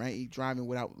everything, right? He driving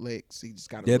without legs. He just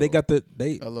got yeah, they got the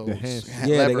they. a little The hand- Yeah,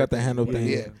 they lever got the thing. handle thing.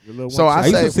 Yeah, The little So one I I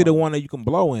used say- to see the one that you can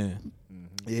blow in.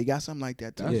 yeah, he got something like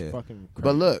that too. That's Yeah. fucking crazy.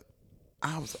 But look,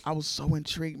 I was so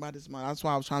intrigued by this man. That's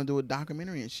why I was trying to do a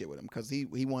documentary and shit with him, because he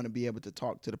wanted to be able to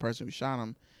talk to the person who shot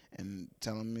him and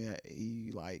tell him that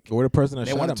he like Or the person that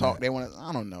they shot want him. to talk. They want to,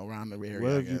 I don't know, around the area.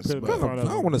 What I if you guess, put him but- in I front of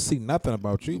don't want to see nothing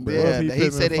about you, bro. What Yeah, if he he put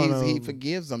him said in that front he of-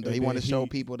 forgives them though. and He wanted to then show he-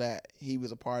 people that he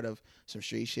was a part of some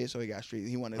street shit, so he got street.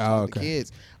 He wanted to Oh, talk to okay.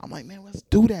 kids. I'm like, man, let's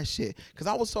do that shit, because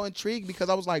I was so intrigued, because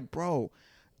I was like, bro,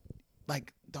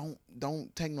 like don't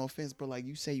take no offense, but like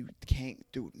you say you can't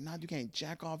do, you can't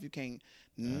jack off, you can't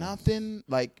nothing.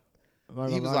 Like I'm not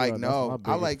he gonna was lie, like, bro, that's no. my I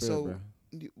biggest like fear, so. bro.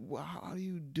 How do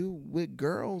you do with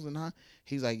girls and how?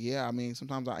 He's like, yeah. I mean,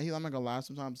 sometimes I'm not gonna lie.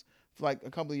 Sometimes for like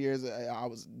a couple of years,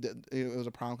 it was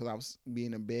a problem because I was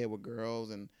being in bed with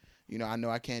girls, and I know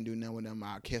I can't do nothing with them.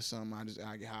 I kiss them. I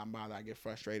get hot and bothered. I get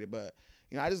frustrated, but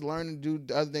I just learned to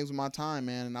do other things with my time,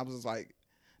 man. And I was just like,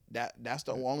 that's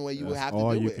the only way you would That's have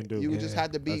all to do you it. can do. You would just Yeah.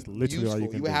 have to be That's literally all useful. you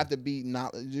can would do. have to be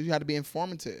you had to be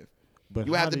informative. But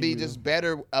You how have to do be you- just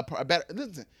better. A better.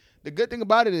 Listen, the good thing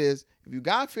about it is, if you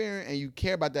got fear and you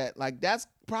care about that, like that's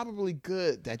probably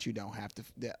good that you don't have to.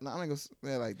 I'm not gonna say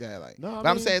it like that. Like, No, I but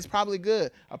I'm mean- saying it's probably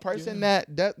good. A person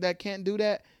that can't do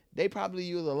that, they probably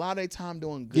use a lot of their time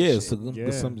doing good Yeah,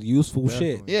 shit. some useful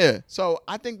shit. Definitely. Yeah, so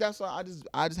I think that's why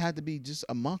I just had to be just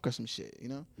a monk or some shit, Be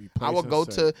I will placing go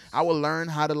sex. to, I will learn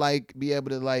how to like be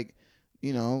able to like,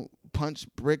 punch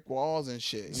brick walls and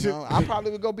shit. I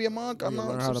probably would go be a monk. I'm You not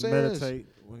learn how so to serious. meditate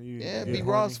when you Yeah, get be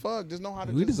raw horny. as fuck. Just know how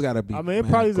to. We just gotta be. I mean, it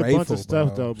man, probably is a bunch grateful, of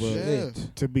stuff bro. though, but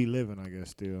Shit. to be living, I guess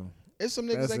still. It's some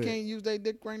niggas That's that it. can't use their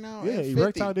dick right now. Yeah, at 50.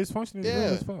 erectile dysfunction is Yeah.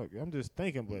 real as fuck. I'm just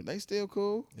thinking, but They still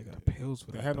cool. They got pills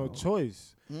for they that. have no dog.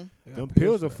 choice. They got Them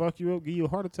pills for will that. fuck you up, give you a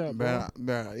heart attack, bro.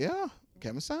 Yeah.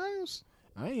 Kevin Samuels.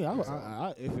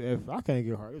 If I can't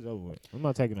get hard, it's over with. I'm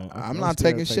not taking no. I'm not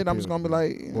taking shit. I'm just gonna be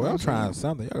like, you know Boy, what I'm I'm trying saying?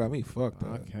 something. Y'all got me fucked I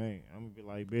up. can't. I'm gonna be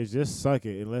like, bitch, just suck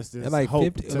it. Unless there's At like hope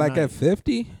 50, like tonight. at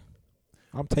 50,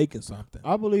 I'm taking something.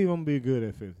 I believe I'm gonna be good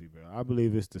at 50, bro. I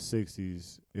believe it's the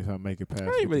 60s if I make it past.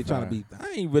 I ain't really trying to 55. be.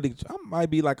 I ain't really. I might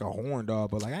be like a horn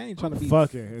dog, but like I ain't trying to be.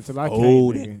 fucking until I can't.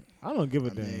 old Nigga. I don't give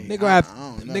a I damn. mean, Nigga I have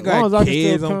don't know. nigga As long as I have can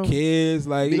kids still on come- kids.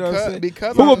 Like you know what I'm saying.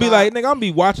 because Who I'm will be not- like, nigga, I'm gonna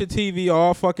be watching TV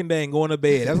all fucking day and going to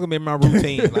bed. That's gonna be my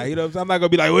routine. Like, you know what I'm saying? I'm not gonna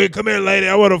be like, wait, come here, lady.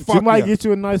 I wanna But fuck you might ya. get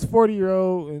you a nice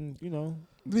 40-year-old, and you know,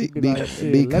 Be- be be- like, shit,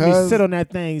 let me because- sit on that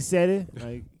thing, set it.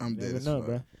 Like, I'm you dead never as know, fuck.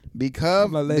 bro. because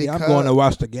I'm like, lady, I'm because- going to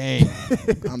watch the game.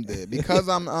 I'm dead because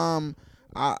I'm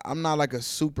not like a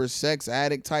super sex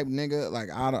addict type nigga. Like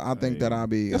I think that I'll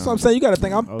be. That's what I'm saying. You got to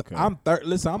think. Okay. I'm 30.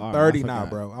 Listen, I'm All right, 30 I now, forgot.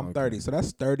 bro. I'm Okay. 30, so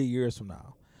that's 30 years from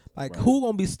now. Like, who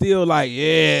gonna be still like,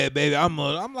 yeah, baby, I'm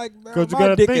like, man, Because you my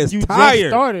gotta dick think is you just tired.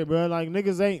 started, bro. Like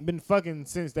niggas ain't been fucking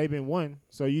since they been one,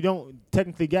 so you don't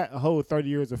technically got a whole 30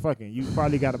 years of fucking. You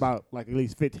probably got about like at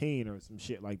least 15 or some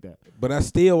shit like that. But that's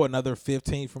still another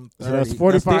 15 from 30. So that's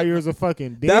 45 still- years of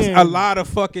fucking. That's Then, a lot of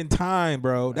fucking time,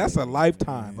 bro. That's a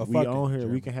lifetime. Of we fucking on here. We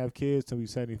journey. can have kids till we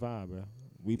 75, bro.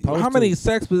 We How supposed many to.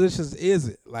 sex positions is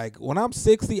it? Like, when I'm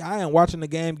 60, I ain't watching the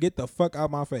game. Get the fuck out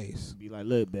my face. Be like,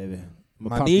 look, baby.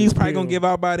 My knees probably gonna give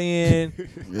out by then.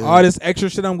 All this extra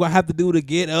shit I'm gonna have to do to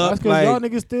get up. That's because Like, y'all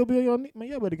niggas still be on your knee. Man,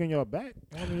 y'all better get on your back.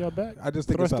 On your back. I just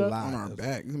think it's Thrust a up. lot. On our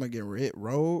back. You might get hit,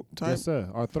 rolled type. Yes, sir.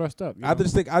 Or thrust up. you I know?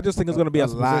 just think it's gonna be a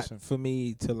That's lot position. for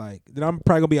me to like. Then I'm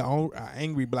probably gonna be an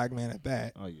angry black man at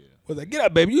that. Oh yeah. Was like, get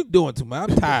up, baby, you doing too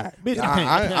much. I'm tired. Bitch,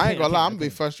 I ain't gonna lie, I'm gonna be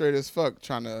frustrated as fuck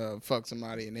trying to fuck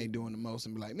somebody and they doing the most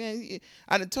and be like, man,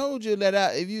 I done told you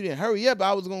that if you didn't hurry up,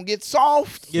 I was gonna get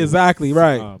soft. Exactly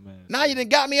right. Oh man. Now you done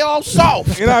got me all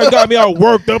soft. You know, got me all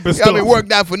worked up and Got me stuff.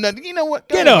 worked out for nothing. You know what?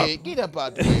 Go Get up. ahead. Get up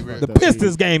out the way, bro. The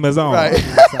Pistons game is on. Right.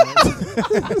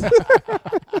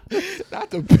 Not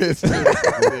the Pistons.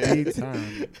 Big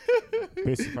time.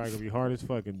 Bitch is probably gonna be hard as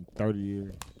fuck in 30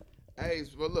 years. Hey,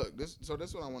 well, look. This is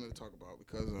what I wanted to talk about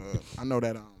because I know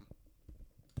that I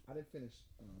didn't finish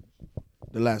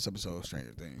the last episode of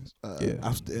Stranger Things. Yeah. I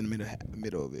was in the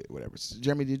middle of it, whatever. So,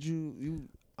 Jeremy, did you?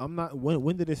 I'm not.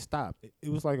 When did it stop? It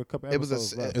was like a couple It was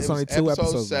episodes. left. It's it only was 2 episode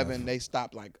episodes 7. left. They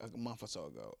stopped like a month or so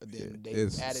ago. And then they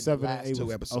It's added the 7 and last 8 2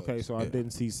 was, episodes. okay, so I Yeah.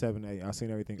 didn't see 7, 8. I seen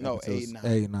everything. No, up 8, until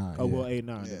 9. 8, 9. Oh yeah. well, 8,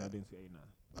 9. Then Yeah. I didn't see 8, 9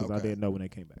 because I Okay. didn't know when they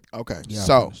came back. Okay, Yeah, I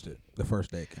so finished it the first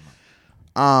day it came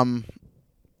out.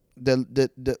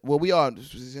 the well, we all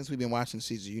since we've been watching the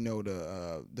season, you know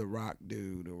the Rock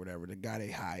dude or whatever, the guy they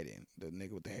hiding, the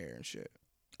nigga with the hair and shit.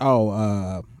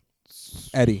 Oh,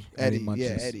 Eddie Eddie, Munches.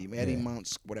 yeah, Eddie Yeah. Munch,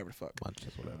 whatever the fuck.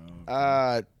 Munches,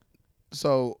 whatever.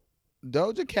 So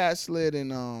Doja Cat slid in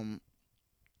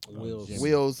Will's. Jimmy.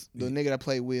 Wheels, the nigga that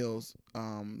played Wheels,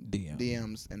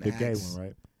 DMs and The gay asked, one,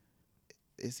 right?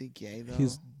 Is he gay though?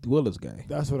 Will is gay.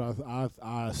 That's what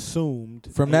I assumed.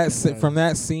 From that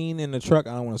scene in the truck,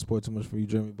 I don't want to spoil too much for you,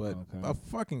 Jeremy, but Okay. a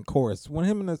fucking chorus when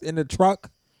him in the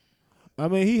truck, I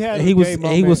mean, he had. he a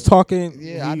gay was moment. talking.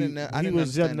 Yeah, I didn't. He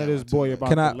was yelling at his boy about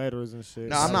Can the I- letters and shit.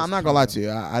 No, I'm not gonna lie to you.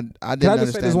 I didn't Can I just say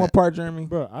understand this one that. part, Jeremy?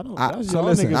 Bro, I don't. I- that's so y'all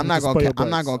listen, niggas I'm not with the gonna. spoiled I'm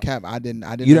not butts. gonna cap. I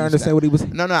didn't. You don't understand what he was.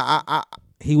 No, I.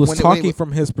 He was when he talking was-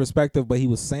 from his perspective, but he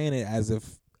was saying it as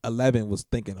if 11 was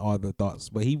thinking all the thoughts.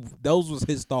 But those was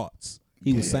his thoughts.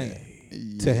 He was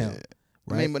saying to him.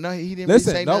 I Right? mean, but no, he didn't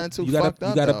Listen, really say no, nothing too you fucked gotta,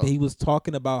 up. you gotta. though. He was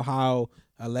talking about how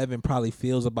 11 probably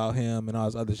feels about him and all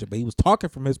this other shit. But he was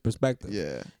talking from his perspective.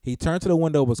 Yeah, He turned to the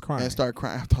window, was crying. and started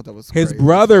crying. I thought that was His crazy.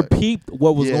 brother But- peeped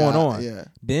what was Yeah, going on. Yeah.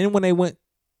 Then when they went,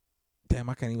 damn,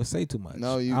 I can't even say too much.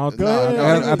 No, you. I don't, no, Go ahead. no,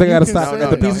 I he- think I gotta you can stop say at it.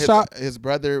 the pizza his, shop. His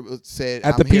brother said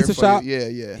At the "I'm here pizza for you." shop? Yeah,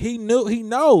 yeah. He knew. He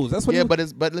knows. That's what. Yeah,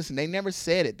 he, but listen, they never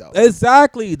said it though.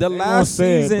 exactly. The They last won't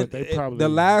say it, season. but they probably- the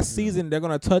last yeah. season, they're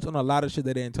gonna touch on a lot of shit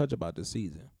they didn't touch about this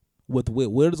season. With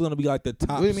Will is gonna be like the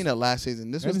top. What do you mean the last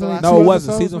season? This was the Everything- last. No, it Two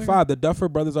wasn't. episodes, Season nigga? 5. The Duffer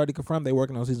Brothers already confirmed they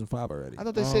working on season 5 already. I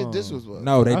thought they said this was what.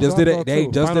 No, they That's just what did I it. thought They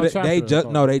too. just Final did it. They chapter, just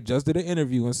I no. thought. They just did an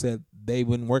interview and said they've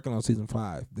been working on season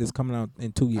 5. This coming out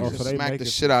in 2 years. Oh, Just so they smack make the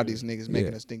it shit for out of sure. these niggas,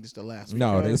 making Yeah. us think this the last.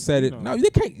 No, one. they Because, said you it. know, No, they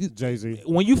can't. Jay Z.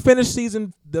 When you finish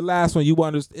the last one, you will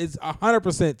understand. It's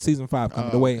 100% season 5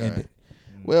 coming. The way it Okay. ended.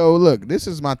 Well, look, this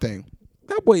is my thing.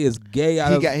 That boy is gay.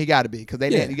 He got to be because they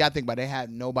Yeah. didn't. You got to think about it, they had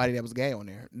nobody that was gay on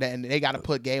there, and they got to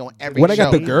put gay on every. Well, they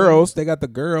got show. the girls. They got the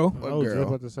girl. What I was just girl?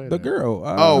 about to say The that. girl.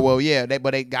 Oh well, yeah,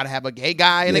 but they got to have a gay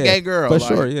guy and a yeah, gay girl for like-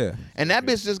 sure. Yeah. And that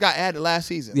bitch just got added last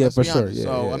season. Yeah, let's for be sure, honest. yeah,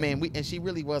 So yeah. I mean, and she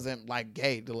really wasn't like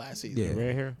gay the last season. Yeah.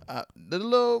 Red hair. The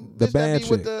little The bitch bad that be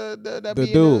with chick. that The be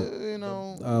in dude.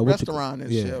 the, What you- restaurant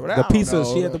and yeah. shit. But I The don't pizza.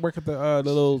 know. She had to work at the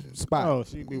little spot. Oh,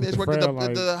 she be with Bitch the worked at frail, the,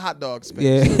 like, the hot dog space.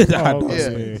 Yeah. The hot Oh, dog okay, Yeah.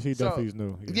 stand. yeah, she So- definitely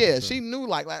knew. Yeah, so. she knew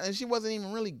like, and she wasn't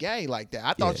even really gay like that.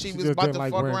 I thought Yeah. she She was just about didn't to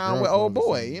like fuck wearing around girl with old clothes or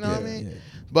boy. something. You know what I Yeah, mean? yeah.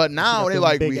 But now got they them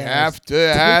like we big ass have to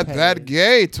add that toupees.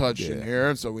 gay touch in Yeah.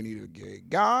 here, so we need a gay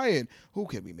guy. And who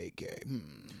can we make gay?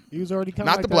 He was already kind of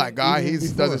Not like the black that guy. even He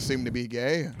before. doesn't seem to be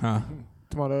gay. Huh.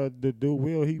 Come on, the dude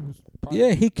Will. He was.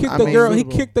 Yeah, he kicked I the mean- girl. He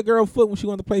Suitable. kicked the girl foot when she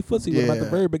wanted to play footsie with him at the Yeah.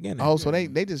 very beginning. Oh, so they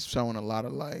just showing a lot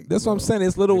of like. That's what I'm saying.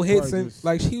 It's little They hits probably and just-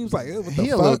 like she was like, what the He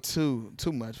a little fuck?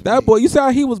 too much. For That me. boy, you saw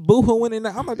how he was boohooing and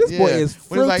I'm like, this boy Yeah. is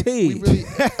When it's like, we fruity.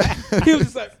 really- He was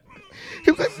just like,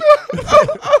 he was like,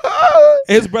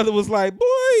 his brother was like, boy,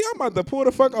 I'm about to pull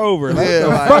the fuck over. Like, yeah, what the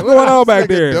like, fuck what going on this back nigga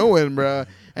there? doing, bro?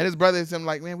 And his brother is him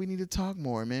like, man, we need to talk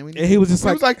more, man. We need And he was just he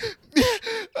like, was like,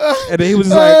 And then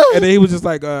he was just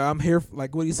like, I'm here.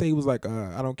 Like, what did he say? He was like,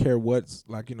 I don't care what's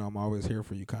like, I'm always here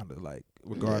for you, kind of like,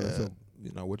 regardless of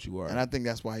what you are. And I think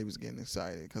that's why he was getting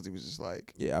excited because he was just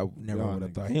like, yeah, I never would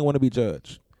have thought he didn't want to be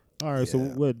judged. All right, so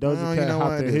Yeah. what Doja Cat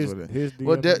hopped in his DM?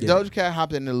 well, Doja Cat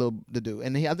hopped in the dude,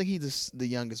 and I think he's the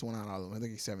youngest one out of all of them. I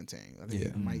think he's 17. I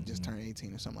think he might just turn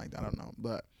 18 or something like that. I don't know,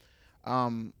 but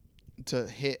to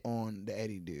hit on the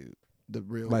Eddie dude, the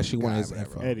real Like she wanted his guy,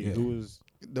 info. Eddie, Yeah. who was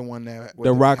the one that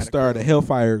The rock had a star, club. the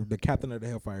Hellfire, the captain of the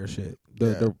Hellfire shit.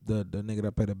 The nigga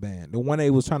that played the band. The one they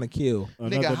was trying to kill.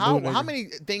 Nigga, another how new nigga. many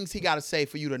things he got to say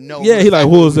for you to know? Yeah, he like,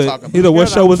 who was it? He like, what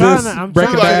Because show I'm was trying this? to- I'm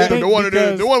Breaking trying to Bad. think the one with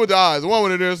because- the one with the eyes, the one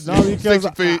with this. No, because 60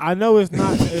 feet. I know it's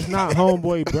not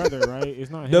homeboy brother, right? It's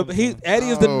not him. Eddie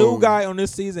is the Oh. new guy on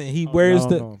this season. He wears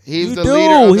the. no. He's You the do.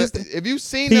 leader. Of He's if you've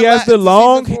seen, He the has the season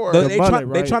long. 4, They mullet,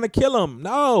 right? trying to kill him.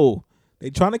 No, they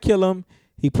trying to kill him.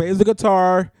 He plays the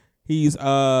guitar. He's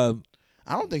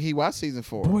I don't think he watched season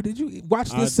 4. Boy, did you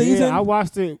watch I this did. season? I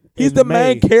watched it. He's in the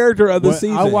main May. character of the But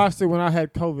season. I watched it when I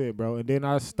had COVID, bro, and then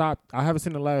I stopped. I haven't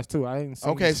seen the last two. I ain't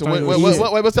seen. Okay, so Stranger what's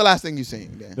Things. the last thing you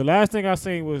seen? Then? The last thing I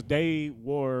seen was they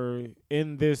were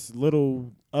in this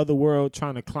little other world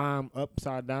trying to climb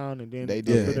upside down, and then They up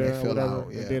did. to They there or fell whatever.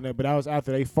 out, yeah. And then, but that was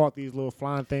after they fought these little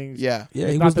flying things. Yeah, Yeah,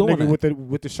 It's he not was the doing nigga that.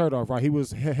 with the shirt off, right? He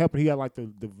was helping. He had like the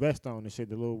vest on and shit,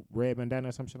 the little red bandana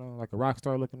or some shit on, like a rock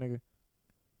star looking nigga.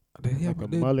 Did he like a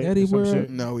did mullet Eddie or some wear- shit.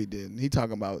 no, he didn't. He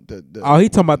talking about the Oh, he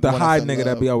talking about the one high that's in nigga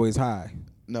that love. be always high.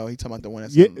 No, he talking about the one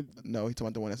that's Yeah. no, he talking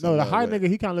about the one that's No, in the love high with- nigga,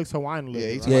 he kind of looks Hawaiian a little Yeah,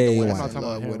 bit. he's right? talking about the one Yeah, that's I'm in not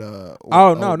love talking with about him. Oh,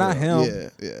 old no, not girl.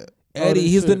 him. Yeah. Eddie,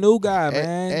 he's the shit. new guy, Ed-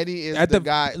 man. Eddie is At the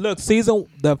guy. Look,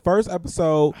 the first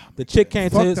episode, the chick came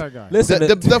Fuck to his. that guy. Listen,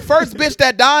 The first bitch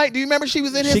that died. Do you remember she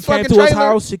was in his she came fucking to his trailer?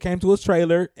 house. She came to his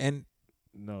trailer, and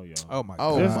No, yo. oh my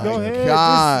Oh god, Just go my ahead.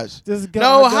 gosh! Just go.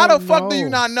 No, I how the don't fuck do you know.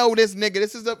 not know this nigga?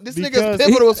 This nigga's Because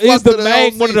pivotal as he's fuck the to the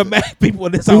main whole one of the season. main people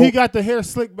in this So whole. he got the hair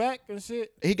slicked back and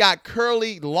shit. He got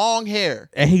curly, long hair,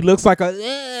 and he looks like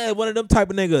one of them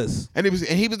type of niggas. and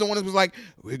he was the one that was like,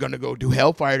 "We're gonna go do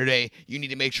Hellfire today. You need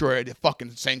to make sure that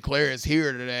fucking St. Clair is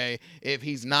here today. If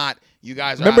he's not, you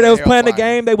guys are." Remember out they of was playing the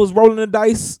Hellfire." game. They was rolling the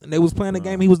dice, and they was playing the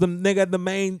game. He was the nigga, the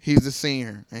main. He's the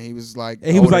senior, and he was like,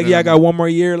 And he was older like, "Yeah, I than got him. one more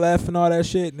year left and all that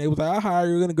shit." And they was like, "I'll hire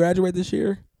you. You're gonna graduate this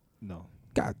year." No.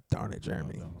 God darn it,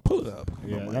 Jeremy, No. pull it up.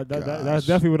 Yeah, Oh my that's gosh.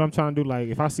 definitely what I'm trying to do. Like,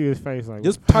 if I see his face, like,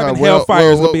 Just type in Well,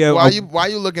 Hellfire is gonna be why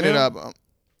you looking it Yeah. up?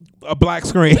 a black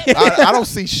screen. I don't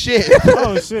see shit.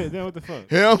 oh shit, then what the fuck?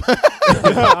 Him.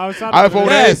 I was trying to iPhone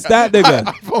Yes, that nigga.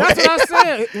 That's what I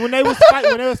said. When they was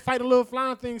fighting little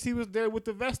flying things, he was there with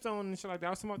the vest on and shit like that. I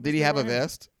was talking about Did this he have a right here.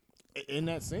 vest? In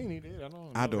that scene? He did. I don't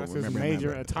know. I don't That's remember. his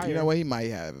major him. attire. You know what? He might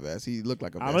have a vest. He looked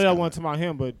like a vest. I know that kinda. wasn't talking about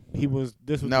him, but he was.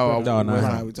 This was No, No, no, that's no.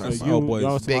 not what we talking So about. you- boys,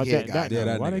 y'all was talking big about head guy. Yeah,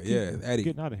 that why they nigga. keep Yeah, Eddie.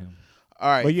 getting out of him. All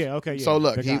right. But yeah, okay. Yeah, So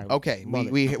look, the he guy, okay.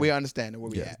 mullet. We understand where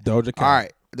we Yes, at. Doja Cat. All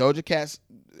right, Doja Cat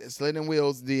slid in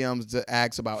Will's DMs to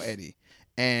ask about Eddie,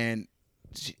 and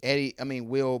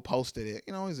Will posted it.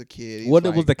 You know, he's a kid. He's What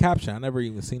like, was the caption? I never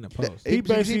even seen the post. He He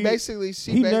basically-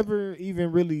 she He ba- never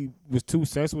even really was too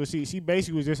sexual. She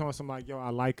basically was just on some like, yo, I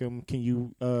like him. Can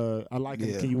you I like him.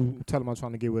 Yeah. Can you tell him I'm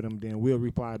trying to get with him? Then Will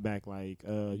reply back like,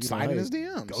 slide in hey, his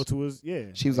DMs. go to his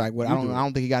She was like, "What? You I do it.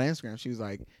 don't think he got Instagram."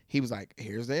 He was like,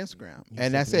 "Here's the Instagram," He and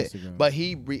sent that's the it. Instagram. But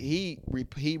he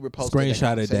reposted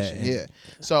Screenshotted that. conversation. Yeah.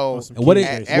 So On some What kid it-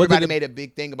 a- shit. everybody did it- made a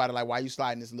big thing about it. Like, why you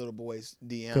sliding this little boy's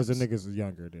DMs? because the niggas is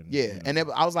younger than Yeah, and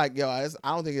I was like, "Yo, I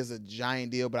don't think it's a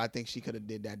giant deal, but I think she could have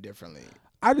did that differently."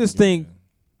 I just think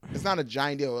It's not a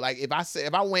giant deal. Like if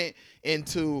I went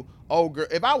into old girl,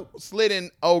 if I slid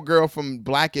in old girl from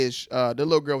Blackish, the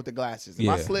little girl with the glasses, if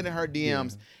I Yeah. slid in her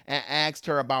DMs and asked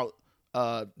her about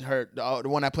the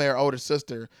one that played her older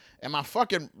sister, am I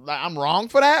fucking like I'm wrong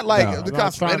for that? Like No. because I'm I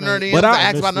slid in trying her to- DMs But to I-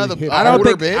 ask about another Honestly, I don't older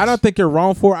think bitch. I don't think you're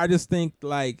wrong for it. I just think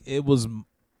like it was.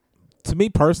 To me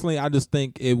personally, I just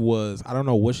think it was. I don't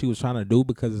know what she was trying to do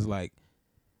because it's like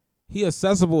he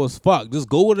accessible as fuck. Just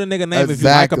Google the nigga name if you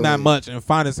like him that Exactly. much and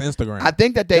find his Instagram. I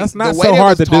think that That's not the way so they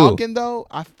hard was to do. talking though,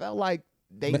 I felt like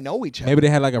they know each other. Maybe they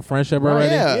had like a friendship Right,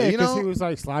 already. yeah. Yeah, you because know? he was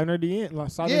like sliding her DM.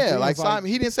 Like, sliding Yeah, her like DMs,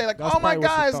 Simon, he didn't say like, that's "Oh my probably what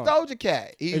God, she it's thought. Doja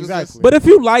Cat." He was Exactly. just, But if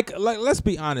you like, let's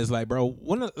be honest, like, bro,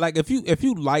 when like if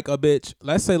you like a bitch,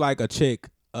 let's say like a chick,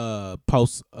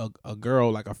 posts a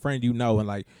girl like a friend you know and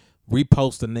like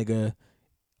repost a nigga.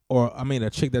 Or a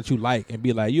chick that you like and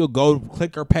be like, you'll go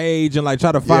click her page and like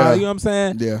try to follow. Yeah. You know what I'm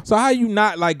saying? Yeah. So how you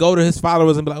not like go to his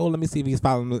followers and be like, oh, let me see if he's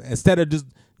following me instead of just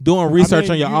doing research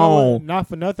on your you know own? what? Not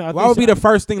for nothing. Why would be the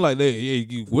first thing like, what's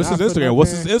his Not for Instagram?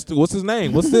 What's nothing. his What's his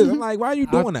name? What's this? I'm like, why are you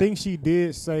doing I that? think she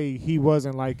did say he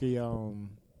wasn't like a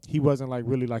he wasn't like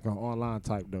really like an online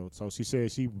type though. So she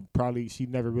said she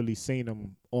never really seen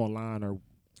him online or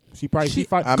she I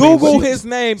mean, Google she- his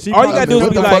name. she All you gotta probably- do is what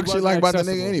be the like, fuck she like about the nigga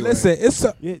accessible. anyway? listen, it's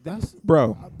yeah, that's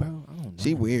bro. I don't know.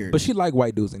 She weird. But she like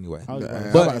white dudes anyway. I was Yeah, about to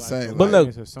I'm but- about to say, like, but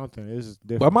look- or something. It's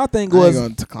different. But my thing I ain't was, gonna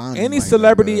decline him any like that,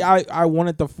 celebrity but- I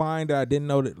wanted to find that I didn't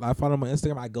know that I found them on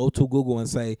Instagram, I go to Google and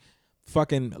say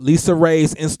fucking Lisa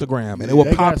Ray's Instagram and it will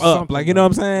They pop got up. something, Like, you know what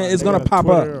I'm saying? like, It's they gonna got a pop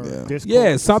Twitter up. or Yeah. Discord Yeah,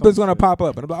 or something's some gonna shit. pop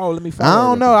up. And I'm like, oh, let me follow I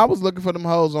don't her. know. I was looking for them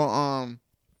hoes on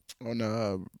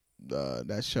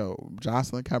that show,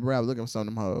 Jocelyn Cabaret. I was looking for some of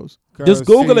them hoes. Just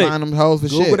Google it. Find them hoes for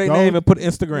Google shit. their Go- name and put Yeah,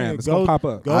 Instagram. It's go- gonna pop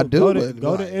up. Go, I do, Go to, but,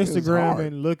 go to like, it's Instagram hard.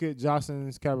 and look at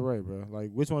Jocelyn's Cabaret, bro.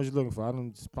 Like, which ones you looking for? I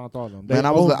don't spot all of them. Man,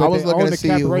 I was looking to the see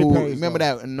Cabaret who. page, Remember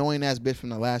though. that annoying ass bitch from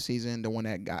the last season, the one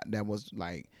that was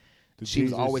like, The she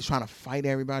was Jesus- always trying to fight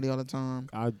everybody all the time.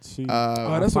 She,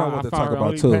 Oh, that's what I wanted to talk found her about,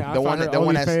 only too. fan- I The one found that her the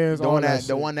one OnlyFans, that's the all one that that the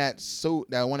shit.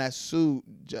 one that sued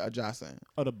Jocelyn.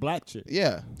 Oh, the black chick.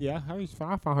 Yeah, Yeah,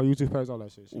 I found her YouTube page, all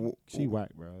that shit. W- She whack,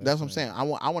 bro. that's what I'm saying. I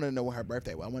want to know what her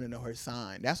birthday was. I want to know her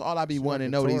sign. That's all I be She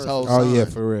wanting to like know a these Taurus. hoes. Oh yeah,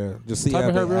 sign. for real. Just see Type how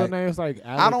of her they real act. name is like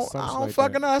Alex, I don't like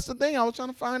fucking that. know. That's the thing. I was trying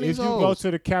to find If these you hoes. go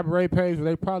to the Cabaret page,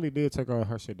 they probably did take all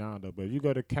her shit down though. But if you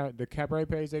go to the Cabaret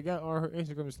page, they got all her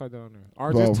Instagram just like down there.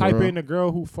 Or Bro, just type bro. in the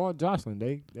girl who fought Jocelyn.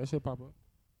 That shit pop up.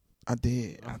 I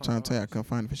did. I I'm found trying to tell you, I out. couldn't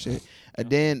find it for shit. And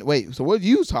then wait, so what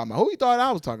you was talking about? Who you thought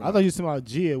I was talking I about? thought you was talking about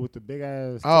Gia with the big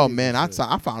ass. Oh titties man, and shit.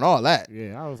 I found all that.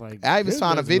 Yeah, I was like, I even this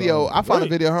found a bitch video. was I found a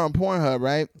great. video of her on Pornhub,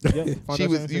 right? Yeah, found She that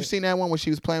was. same You shit. seen that one when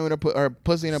she was playing with her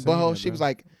pussy in her Seen butthole? it, She was bro.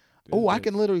 like, This "Oh, I bitch-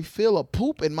 can literally feel a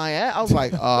poop in my ass." I was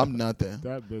like, "Oh, I'm nothing."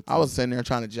 That bitch. I was sitting there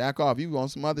trying to jack off. You on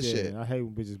some other yeah, shit? I hate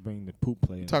when bitches bring the poop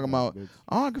play. in Talking there, about- bitch.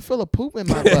 Oh, I can feel a poop in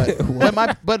my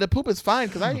butt. but the poop is fine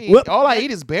because I eat. What? All I eat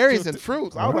is berries and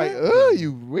fruits. I was like, "Oh,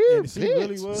 you weird And she bitch."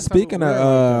 really was Speaking kinda of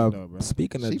weird like that, though, bro.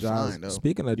 speaking of She fine, though.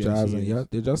 speaking of Yeah, she Jocelyn, is. y'all,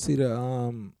 did y'all see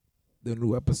the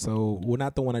new episode? Well,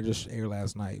 not the one that just aired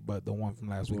last night, but the one from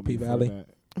last week, We'll P be Valley. before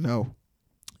that. No,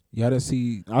 Y'all didn't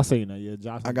see I seen that. Yeah,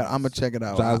 Jocelyn. I'm gonna check it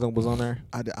out. Jocelyn was on there.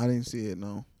 I didn't see it.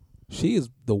 No. She is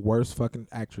the worst fucking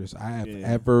actress I have Yeah.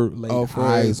 ever laid Oh, for real?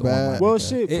 eyes It's on. bad? my Well, nigga.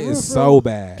 shit, for it real, is for so real.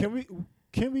 bad.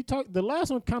 Can we talk? The last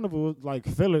one kind of was like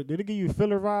filler. Did it give you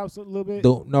filler vibes a little bit?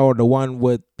 The one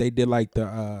with they did like the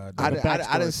I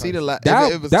didn't see the last.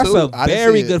 that's a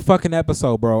very good fucking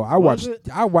episode, bro. I Was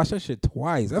watched that shit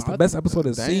twice. That's the I- best episode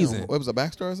of the Damn. season. It was a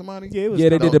backstory of somebody. Yeah, it was Yeah,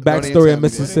 they kinda- did the Don't even backstory tell of me that.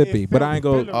 Mississippi, but I ain't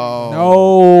go.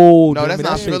 Oh. No, No, that's Jeremy, not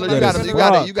that shit filler. good You as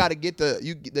gotta fuck. get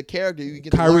the character. You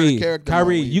get to learn the Kyrie, character. more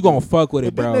when you do gonna it. fuck with But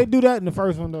it, didn't bro. they do that in the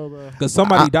first one though, bro? Because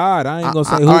somebody died. I ain't gonna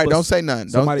say who. All right, but don't say nothing.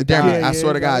 somebody Don't, Jeremy, died. I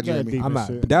swear to God, I got Jeremy. deep I'm and not.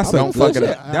 shit. That's Don't a fuck good. it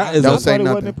up. That is Don't a say I thought it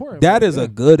wasn't nothing. important, that bro. is a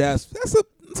good ass. That's a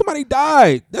somebody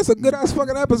died. That's a good ass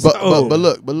fucking episode. But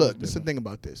look. This is the thing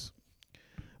about this.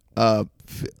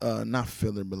 Not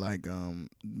filler, but like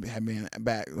having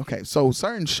back. Okay, so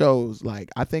certain shows, like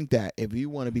I think that if you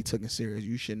want to be taken serious,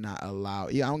 you should not allow.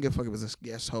 Yeah, I don't give a fuck if it's a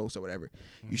guest host or whatever.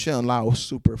 You shouldn't allow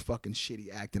super fucking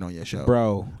shitty acting on your show,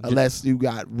 bro. Unless you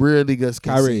got really good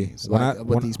skin Kyrie, scenes, when like, I- with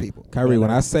when- these people. Kyrie,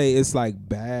 when I say it's like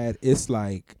bad, it's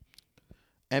like,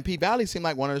 And P Valley seemed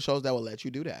like one of the shows that will let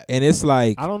you do that. and it's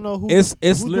like, I don't know who. it's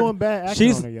who's lit- doing bad acting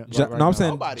she's. on it yet, Jo- right no, I'm now?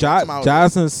 saying Nobody. That's my-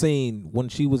 Johnson's scene when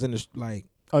she was in the like.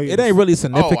 Oh, yeah, It ain't really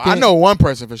significant. Oh, I know one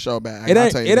person for sure back. It I'll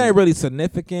ain't. tell you It that. ain't really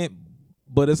significant,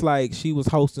 but it's like she was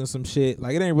hosting some shit.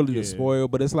 Like it ain't really Yeah. to spoil,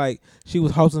 but it's like she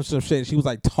was hosting some shit. And she was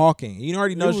like talking. You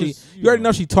already know It she. was, You already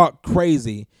know she talked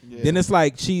crazy. Yeah. Then it's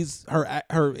like she's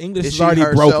her English Is is she already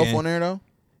herself broken. on there though?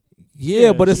 Yeah,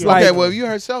 Yeah, but it's she- like Okay, well if you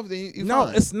herself, then you no,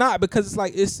 fine. it's not because it's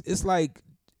like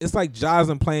it's like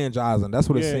Jocelyn playing Jocelyn. That's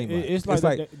what it Yeah, seemed like. it's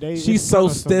like they- she's it's so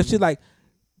kinda stiff. some- She's like,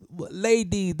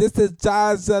 lady, this is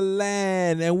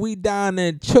Jocelyn, and we down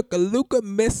in Chucalooka,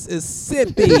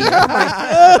 Mississippi. I'm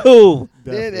like, oh.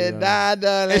 Did it Definitely, die,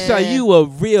 darling? And so you a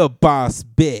real boss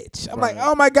bitch. I'm like, Right.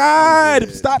 oh my God,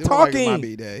 Yeah, stop do it like it's my talking.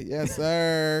 B-Day. Yes,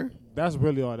 sir. That's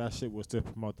really all that shit was to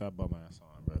promote that bum ass song,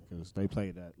 bro. Because they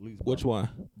played that at least. Which one?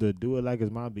 The Do It Like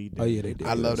It's My B. Oh yeah, they did.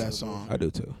 I love that song. I do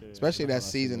too. Especially that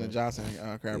season of Johnson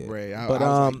Cabaret. I But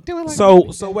was like, do it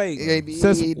like so wait, Yeah,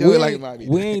 since do we it like ain't- my B-Day.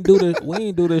 we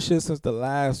ain't do this shit since the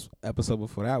last episode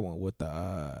before that one with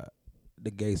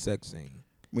the gay sex scene.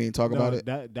 we ain't talk about it.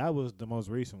 That was the most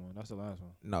recent one. That's the last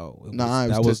one. No, Nah,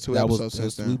 it was just 2 episodes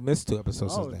since then. We missed 2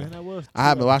 episodes Oh, since then then. that was. I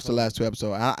haven't watched the last 2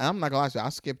 episodes. I'm not gonna lie to you. I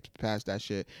skipped past that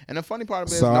shit. And the funny part of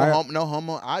it is So no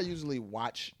homo. I usually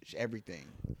watch everything.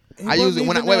 I usually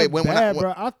when I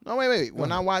bro. no wait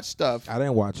when I watch stuff. I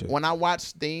didn't watch it. When I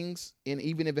watch things, and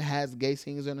even if it has gay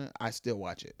scenes in it, I still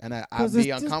watch it, and I Cause be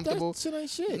it's uncomfortable. Just, that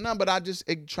shit ain't shit. No, but I just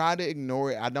try to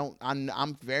ignore it.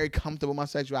 I'm very comfortable with my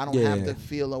sexuality. I don't have to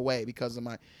feel away because of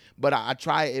my. But I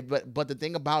try it. But the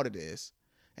thing about it is,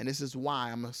 and this is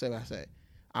why I'm gonna say what I say.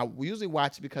 I usually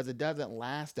watch it because it doesn't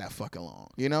last that fucking long.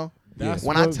 You know, That's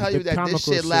when I what tell the you that this comical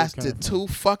shit lasted kinda too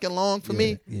fucking long for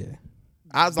me, Yeah.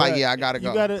 I was like, But yeah, I gotta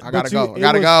go. but I gotta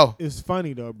it go. was- It's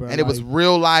funny though, bro. And it was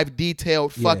real life,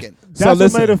 detailed fucking. So That's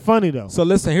listen. what made it funny though. So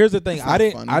listen, here's the thing. It's I not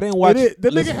didn't. funny. I didn't watch. The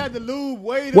nigga listen. had the lube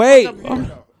way. Wait. Up here,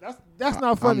 though. That's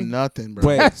not funny. I'm nothing, bro.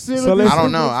 Wait. That's So silly. listen. I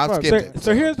don't know. Fuck. I've skipped it.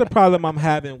 So here's the problem I'm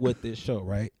having with this show,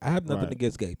 right? I have nothing Right.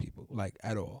 against gay people, like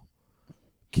at all.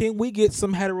 Can we get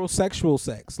some heterosexual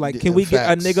sex? Like, Yeah, can we get a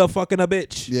facts. nigga fucking a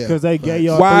bitch? Yeah. Because they gave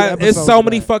y'all. Why 3 it's so episodes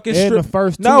many back. fucking In the strip?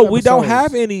 first 2 No, we don't episodes.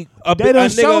 have any. They done a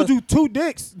nigga, showed you 2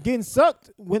 dicks getting sucked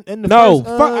in the No,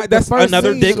 first. fuck, that's the first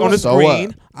another scene. dick on the So what?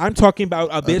 screen. I'm talking about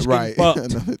a bitch right. getting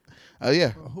fucked. Yeah.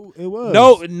 Who it was?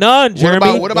 No, none,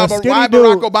 Jeremy. What about The why skinny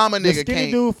Barack dude- Obama the nigga skinny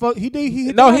came? dude. Fuck. He did. He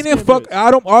hit No, the he didn't light-skinned fuck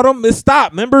bitch. Autumn. It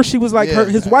stopped. Remember, she was like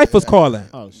his wife was calling.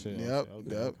 Oh shit. Yep, Okay,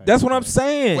 yep. okay. That's what I'm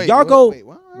saying. Wait, Y'all what- go. wait,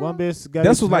 what? One bitch. Got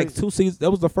This his was like face- 2 seasons. That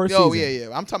was the first Yo, season.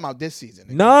 yeah. I'm talking about this season.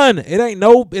 nigga. None. It ain't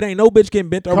no bitch getting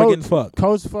bent over getting fucked.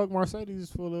 Coach fucked Mercedes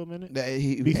for a little minute. That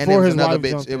and Before it was his another wife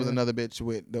bitch. jumped It was in. another bitch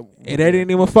with the. And they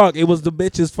didn't even fuck. It was the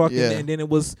bitches fucking, Yeah. and then he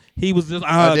was just then kissing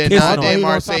I them. thought he was on top of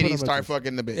Mercedes them start bitches.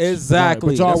 fucking the bitch. Exactly.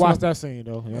 But y'all That's what watched I'm- that scene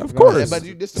though. Yeah, Of I course. Yeah,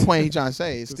 but this the point he's trying to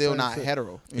say. It's still same not shit.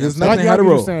 hetero. There's what I'm nothing Like y'all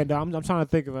hetero. were saying, though, I'm trying to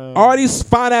think of. All these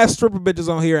fine ass stripper bitches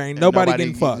on here ain't saying? nobody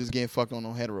getting fucked. Just getting fucked on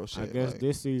no hetero shit. I guess like-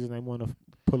 this season they want to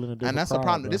pull in a different and that's the crowd,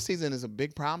 problem. bro. This season is a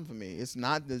big problem for me. It's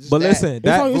not just But that. listen, It's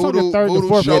that on the voodoo- third, the voodoo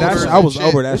fourth. yeah, shoulders that's, and I was shit.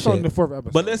 over that It's on shit. the 4th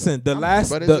episode. But listen, the But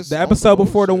it's just episode some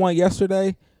before the bullshit. one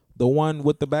yesterday, the one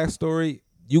with the backstory,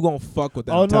 you gonna fuck with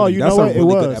that. Oh I'm no, telling you That's know a what? really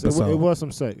It good was. episode. It was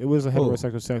some sex. It was a Who?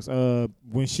 heterosexual sex.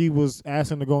 When she was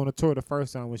asking to go on a tour the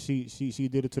first time, when she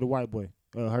did it to the white boy,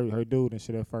 her dude and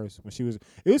shit at first. When she was,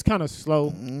 it was kind of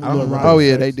slow. Oh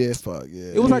yeah, they did fuck.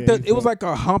 Yeah. It was like Yeah, it was like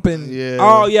a humping. Yeah.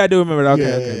 Oh yeah, I do remember that. Okay,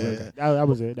 Yeah, okay, yeah, okay. That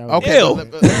was it. That was Okay, Ew.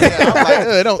 but yeah, I'm like,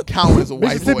 it don't count as a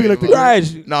white Mississippi boy. looked Look.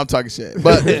 Right. No, I'm talking shit.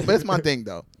 But it's my thing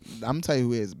though. I'm gonna tell you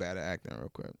who is bad at acting real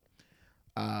quick.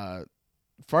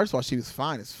 First of all, she was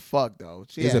fine as fuck though.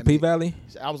 She Is had it P me- Valley?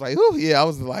 I was like, whoo, yeah. I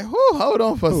was like, whoo, hold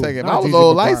on for a Who? second. If Not I was Gigi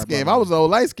old McGuire, light skin. If bro. I was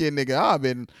old light skin nigga, I've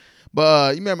been.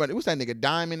 But you remember it was that nigga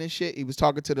Diamond and shit. He was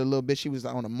talking to the little bitch. She was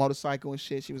on a motorcycle and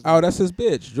shit. She was. Oh, that's his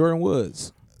bitch, Jordan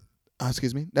Woods.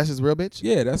 Excuse me. That's his real bitch.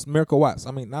 Yeah, that's Miracle Watts.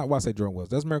 I mean, not Watts. Say Jordan Woods.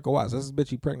 That's Miracle Watts. That's his bitch.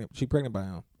 She pregnant by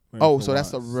him. Oh, so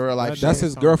that's a real life. That's shit.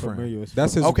 his girlfriend.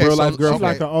 That's his Okay, real so- life She's girlfriend.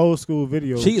 like an old school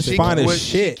video. She is chick. fine as Well,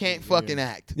 shit. She can't fucking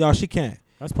act. No, she can't.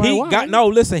 That's probably He why. got no.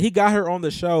 Listen, he got her on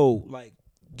the show like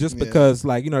just Yeah. because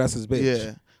like that's his bitch.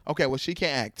 Yeah. Okay, well she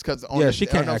can't act because Yeah, she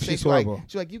can't act. She's like, horrible.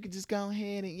 she's like, you could just go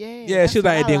ahead and Yeah, she was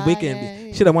like, and then we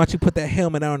can. She like, why don't you put that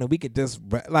helmet on and we could just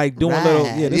like doing a little.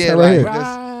 Yeah, this Yeah, her right like- here.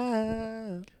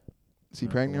 Right. She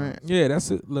pregnant, right? Yeah,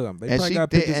 that's it. Look, they And probably she got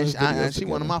thick, pictures and of she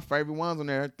one of my favorite ones on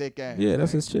there. Her thick ass. Yeah,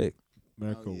 that's his chick.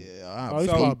 Miracle. Yeah, Oh, you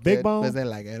so talking about Big Bone? They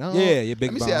like it. Huh? Yeah, yeah, Big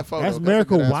Let me Bone. see that photo. That's a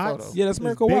Miracle good-ass Watts? photo. Yeah, that's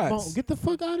Miracle Big Watts. Bone. Get the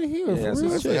fuck out of here. Yeah, for that's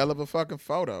real. his That's a hell of a fucking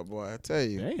photo, boy. I tell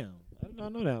you. Damn. I did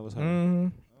not know that was her.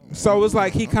 Mhm. So it's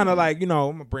like he kind of like I'm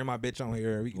gonna bring my bitch on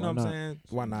here. You know Why what I'm not? saying?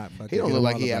 Why not? Fuck He it. don't Get look him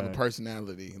like on he the have a bag.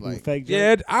 personality. Like Fake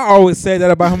Yeah, I always say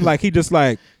that about him. Like he just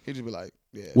like, he just be like,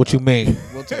 yeah. what you mean?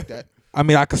 We'll take that. I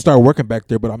mean, I could start working back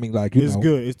there, but I mean, like you It's know,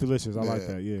 good. It's delicious. I like Yeah.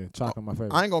 that. Yeah. Chocolate my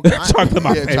favorite. I ain't gonna Chocolate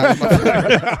my chocolate my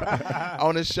favorite.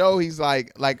 On the show, he's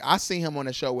like I seen him on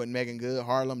the show with Megan Good,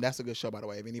 Harlem. That's a good show, by the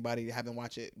way. If anybody haven't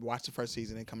watched it, watch the first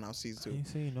season and coming out season 2. Ain't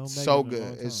seen no So Megan in a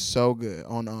long good. time. It's so good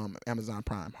on Amazon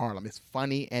Prime. Harlem. It's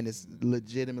funny and it's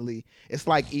legitimately. It's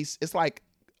like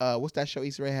what's that show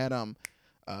Issa Rae had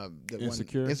the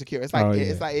Insecure? One, Insecure. It's like Oh, it's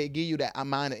yeah. like it give you that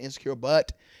mind of insecure,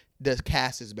 but the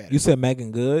cast is better. you said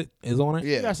Megan Good is on it.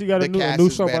 Yeah, Yeah, she got the a new cast new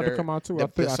is show about to better. come out too. The I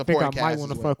think I supporting might cast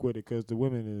want to is fuck with it because the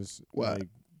women is What? like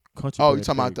country. Oh, girl you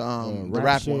talking about chick, the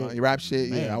rap shit. one? Your rap shit?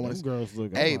 Man, Yeah, I want them to. girls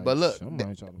look. Hey, I'm but like, look,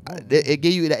 somebody trying to- It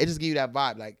give you that. It just give you that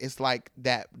vibe. Like it's like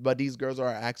that, but these girls are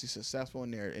actually successful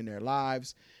in their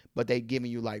lives. But they giving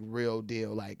you like real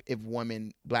deal. Like if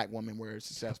black women were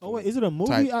successful. Oh wait, is it a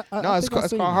movie? type. I No, it's think I called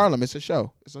seen Harlem. It's a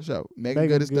show. It's a show. Megan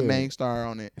Megan Good is the Good. main star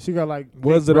on it. She got like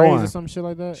Where's big it braids on? or some shit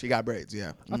like that. She got braids.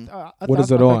 Yeah. Mhm. What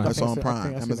is it on? It's on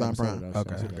Prime, Amazon Prime.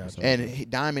 Okay,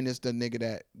 And Diamond is the nigga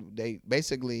that they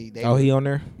basically Oh, he on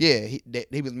there? Yeah,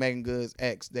 he was Megan Good's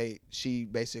ex. She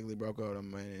basically broke up with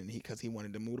him, and because he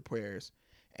wanted to move to Prayers,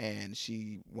 and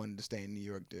she wanted to stay in New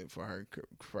York for her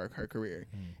career.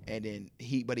 And then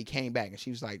he came back, and she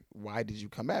was like, "Why did you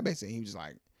come back?" Basically, he was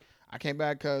like, "I came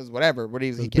back because whatever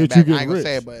reason he came Bitch, you back." I get ain't gonna rich.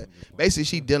 say it, but basically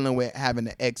she dealing with having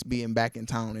the ex being back in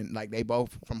town, and like they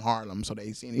both from Harlem, so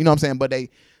they seen, you know what I'm saying, but they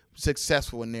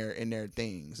successful in their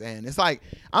things, and it's like,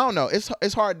 I don't know,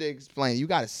 it's hard to explain. You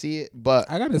got to see it,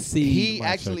 but I gotta see. he might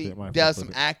check actually it, might does fuck some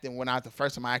with it. acting. When the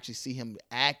first time I actually see him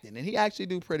acting, and he actually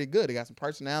do pretty good. He got some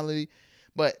personality,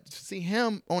 but to see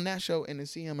him on that show and to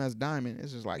see him as Diamond,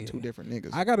 it's just like two different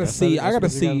niggas. I gotta That's see. what- I gotta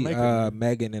that's what you see gotta make it, man.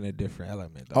 Megan in a different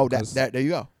element. Though, Oh, that there you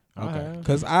go. Okay,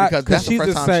 Because because that's the she's first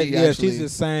the time same. she Yeah, actually- she's the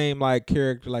same like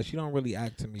character. Like she don't really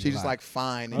act to me. She's just like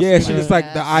fine. and yeah, shit she just that.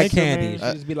 like the eye Thank you, candy. man.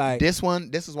 She just be like, This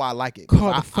is why I like it. 'cause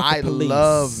call the fucking I police.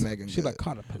 love Megan. She Good. like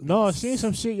call the police. No, she ain't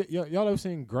some shit. Y'all ever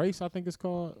seen Grace? I think it's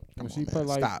called. Come When on, she man. put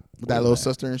like Stop with that little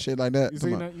sister and shit like that. You Come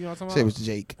seen on. that? You know what I'm Shit talking was about?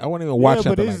 Jake. I won't even watch but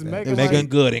something this like is that. Megan Megan like-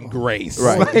 Good and Grace.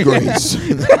 Right, Like, Grace.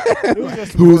 It was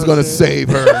just some Who's gonna bullshit. save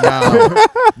her now?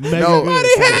 Megan No. Good.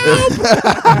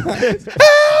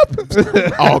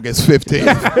 August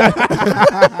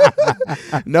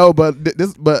 15th. No, but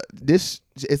this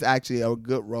is actually a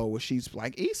good role where she's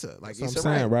like Issa, like That's what I'm Issa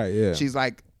saying, Rae. right? Yeah. She's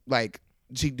like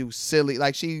she do silly,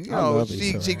 like she, you I know, love she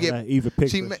Issa Rae. get. That Eva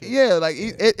picture. shit. Yeah, like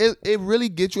it really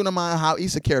gets you in the mind how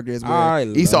Issa character is. Where I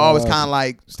Issa always love kind of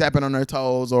like stepping on her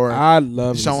toes or I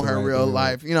love showing Issa her Rae, real dude.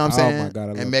 life. You know what I'm Oh saying? my God, I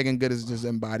love and Megan Good is just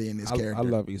embodying this character. I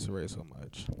love Issa Rae so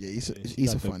much. Yeah, Issa She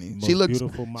got the funny. most She looks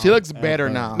beautiful mouth better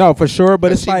ever. now. No, for sure.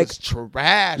 But it's she like, was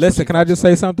trash. listen, can I just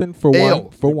say something? For Ew. one,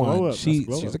 Glow one, up. she's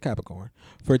That's glow a up. Capricorn.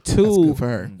 For That's two, good for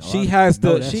her. she has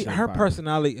know the that shit her about her.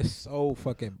 personality is so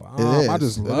fucking bomb. It I is.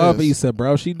 just It love is. Issa,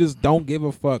 bro. She just don't give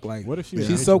a fuck. Like What if she?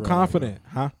 she's so confident,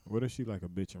 huh? What if she like a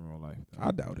bitch in real life? I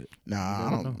doubt it. Nah, I Never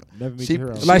don't know. know. Never meet She-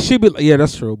 her. Like she be, yeah,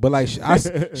 that's true. But like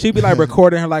she be like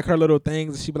recording her like her little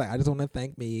things. She be like, I just want to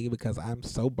thank me because I'm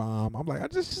so bomb. I'm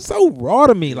like, she's so raw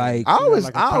to me. Like I always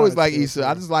like a like college Issa. kid,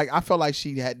 I so- just like, I felt like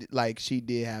she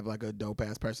did have like a dope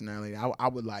ass personality. I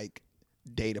would like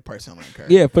date a person like her.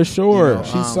 yeah, for sure. You know,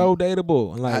 She's so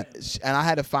dateable. And like and I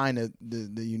had to find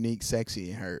the unique sexy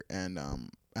in her, and I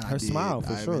Her did. smile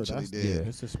for I sure. eventually That's did.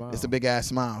 It's a smile. It's a big ass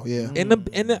smile. Yeah.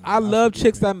 and I love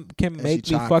chicks that can And make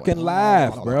she me chocolate. fucking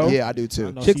laugh, bro. Yeah, I do I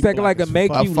too. know Chicks she that black can as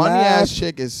make fuck. A you funny laugh. ass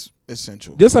chick is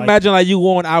essential. Just Like- imagine like you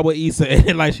going out with Issa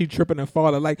and like she tripping and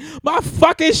falling like my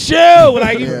fucking shoe,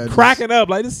 like you Yeah, just- cracking up,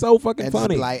 like it's so fucking and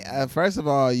funny. like, first of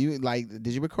all, you like,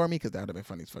 did you record me? Because that would have been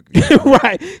funny as fuck.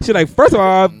 Right? She like, first of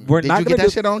all, we're Did not you gonna get that do-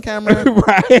 shit on camera?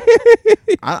 right?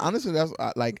 Honestly, that's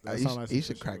like, That sound like some Isha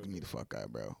shit cracked with me the fuck up,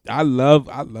 bro. I love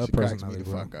She cracks me personality, the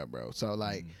bro. fuck up, bro. So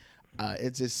like,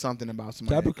 it's just something about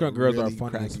somebody. that Capricorn can girls are really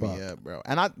funny crack as me fuck. up, bro.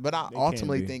 And I They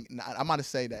ultimately can think I'm about to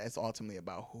say that it's ultimately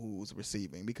about who's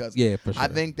receiving, because Yeah, for sure. I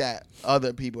think that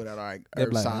other people that are like They're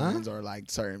earth like, signs or like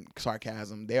certain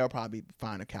sarcasm, they'll probably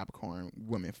find a Capricorn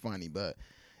women funny, but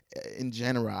in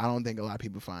general, I don't think a lot of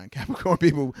people find Capricorn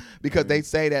people because they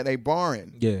say that they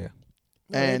boring. Yeah,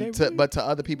 And but to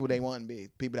other people, they wouldn't be.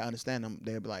 People that understand them,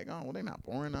 they'll be like, oh, well, they're not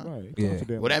boring. Huh? Right. Yeah.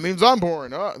 Confident. Well, that means I'm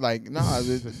boring. Like, no,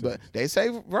 but they say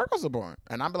Virgos are boring,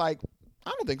 and I'm like, I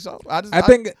don't think so. I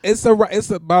think it's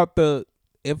about the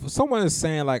if someone is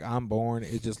saying like I'm boring,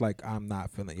 it's just like I'm not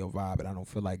feeling your vibe and I don't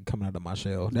feel like coming out of my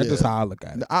shell. That's just Yeah. how I look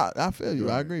at it. I feel you.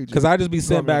 I agree with you. Cause I just be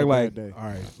sitting back having a like, bad day. all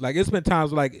right, like it's been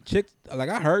times like chicks, like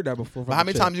I heard that before. But how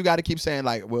many times you got to keep saying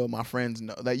like, well, my friends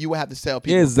know? Like you would have to tell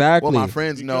people. Yeah, exactly. Well, my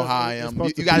friends know Because how I it's am.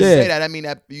 supposed You to got to be- say Yeah.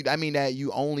 that. I mean that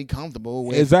you only comfortable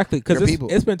with Exactly, because your people.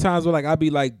 it's been times where like I'd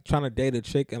be like trying to date a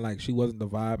chick and like she wasn't the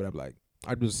vibe, and I'm like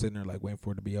I'm just sitting there like waiting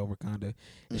for it to be over, kinda.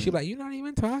 And she like, you're not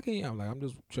even talking. I'm like, I'm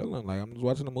just chilling, like I'm just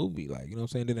watching a movie, like you know what I'm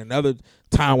saying. Then another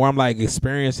time where I'm like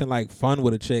experiencing like fun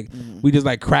with a chick, we just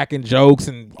like cracking jokes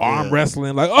and arm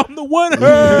wrestling, like I'm the winner,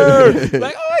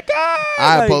 like oh my god.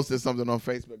 I like, posted something on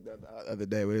Facebook the other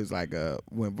day where it was like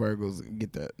when Virgos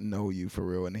get to know you for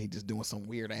real and he just doing some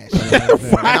weird ass shit.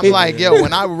 And I'm like, yo,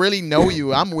 when I really know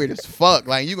you, I'm weird as fuck.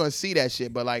 Like you gonna see that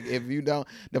shit. But like if you don't,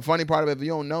 the funny part of it, if you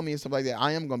don't know me and stuff like that,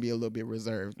 I am gonna be a little bit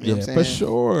reserved. You know what I'm for saying?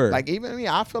 sure. Like even me,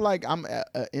 I feel like I'm a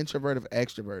introverted,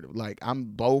 extroverted. Like I'm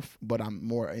both, but I'm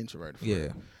more introverted. For yeah.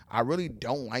 real. I really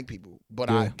don't like people, but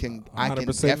Yeah. I can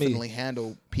 100% me. definitely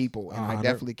handle people, and I 100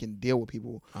 definitely can deal with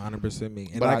people. 100% me.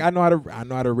 And But like I know how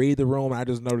to read the room. I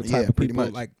just know the type Yeah, of pretty people.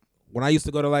 much. Like when I used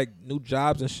to go to like new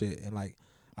jobs and shit, and like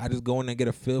I just go in and get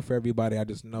a feel for everybody. I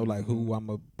just know like who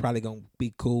I'm probably gonna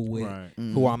be cool with, Right.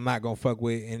 who I'm not gonna fuck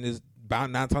with, and it's about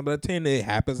 9 times out of 10 it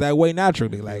happens that way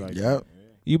naturally. Like Yep.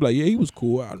 you be like, yeah, he was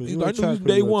cool. I you knew you attract from who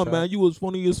day you one, attract. man. You was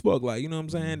funny as fuck. Like you know what I'm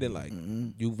saying? Then like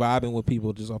you vibing with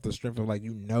people just off the strength of like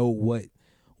you know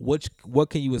what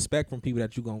can you expect from people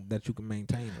that you can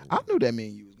maintain? It with? I knew that me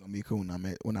and you was gonna be cool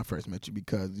when I first met you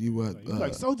because you was You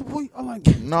like Soulja Boy? I like.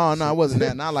 no, it wasn't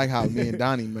that. Not like how me and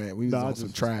Donnie met. We was Nah, on I some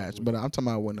just- trash. But I'm talking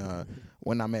about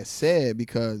when I met Sed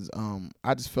because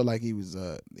I just feel like he was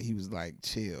like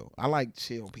chill. I like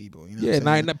chill people. You know Yeah, what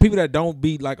I'm saying? not people that don't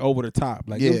be like over the top.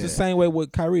 Like it was Yeah. the same way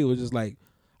with Kyrie. It was just like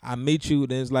I meet you,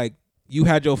 then it's like you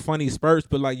had your funny spurts,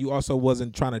 but like you also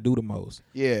wasn't trying to do the most.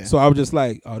 Yeah. So I was just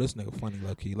like, oh, this nigga funny,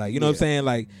 low key. Like you know what I'm Yeah. saying?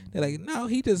 Like they're like, no,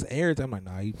 he just airs. I'm like,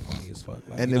 nah, he funny as fuck.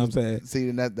 Like, and you know what I'm saying? See,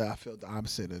 and I felt the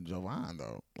opposite of Jovan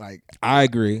though. Like I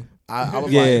agree. I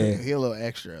was Yeah. like he a little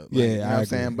extra. Like, Yeah, you know I what I'm agree.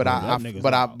 saying? But Yeah, I that nigga's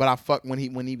but wild. I fuck when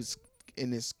he was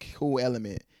in this cool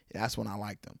element. That's when I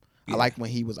liked him. I Yeah. liked when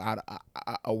he was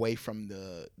away from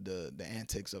the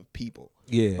antics of people.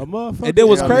 Yeah. A motherfucker. And then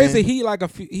what's You know what I crazy, mean? he like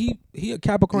he a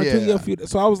Capricorn too. He Yeah. a few,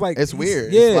 so I was like, It's he's-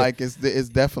 weird. Yeah. It's like it's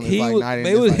definitely he like was, not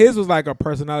even it was like, his was like a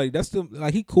personality. That's still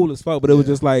like he cool as fuck, but it was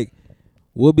Yeah. just like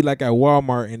we'll be like at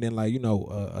Walmart and then like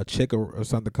a chick or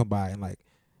something come by and like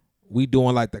we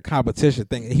doing like the competition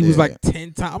thing. And he was Yeah. like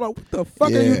 10 times. I'm like, what the fuck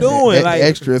are yeah, you doing? Like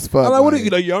extra as fuck. I'm like, what are you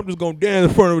like? Yeah, I'm just gonna dance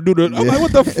in front of him and do the. I'm like,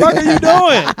 what the fuck are you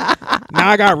doing? Now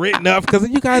I got written up because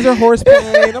you guys are horse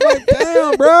pain. I'm like,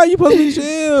 damn, bro, you supposed to be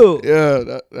chill.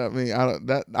 Yeah, I mean,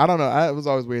 I don't know. It was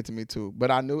always weird to me too. But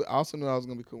I also knew I was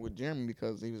gonna be cool with Jeremy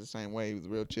because he was the same way. He was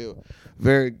real chill,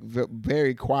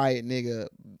 very quiet nigga.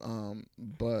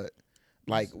 But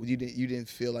like you didn't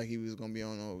feel like he was gonna be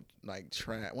on no like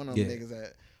trash. One of them Yeah. niggas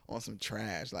that on some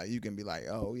trash. Like you can be like,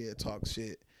 oh yeah, talk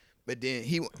shit. But then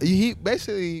he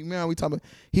basically, man, we talking about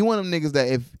he one of them niggas that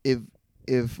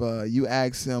if you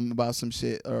ask him about some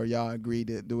shit or y'all agree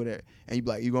to do it and you be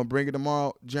like, you gonna bring it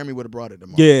tomorrow? Jeremy would have brought it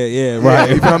tomorrow. Yeah, right.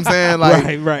 You know what I'm saying?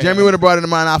 Like, Right. Jeremy would have brought it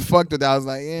tomorrow and I fucked with that. I was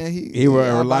like, yeah, He was a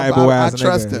yeah, reliable I ass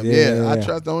trust nigga. him. Yeah, I yeah.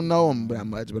 trust, don't know him that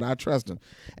much, but I trust him.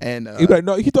 And He like,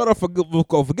 no, he thought I forget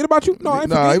about you. No, I ain't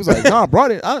forget. he was like, no, I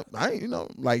brought it. I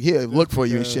ain't, like, here, look for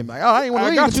you and shit. Like, oh, I ain't want I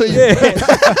to got leave it you. to you.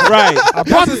 Yeah, right. I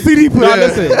brought the CD player. No,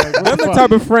 listen, them the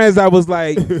type of friends that was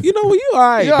like, you know what, you all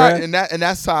right, Yeah, bruh. and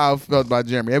that's how I felt about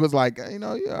Jeremy. It was like, you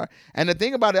know, yeah. And the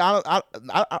thing about it,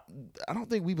 I don't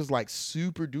think we was like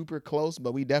super duper close,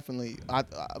 but we definitely,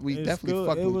 we It's definitely good.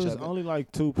 fucked It with was each other. only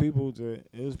like two people.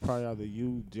 It was probably either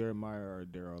you, Jeremiah, or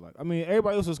Daryl. Like, I mean,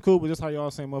 everybody else was cool, but just how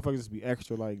y'all saying motherfuckers just be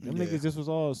extra. Like, them Yeah. niggas just was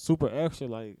all super extra.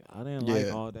 Like, I didn't like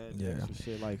Yeah. all that Yeah. extra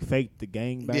shit. Like, fake the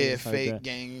gang bang. Yeah, like fake that.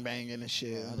 gang banging and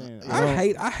shit. I didn't-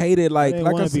 Yeah. I hate it. Like I I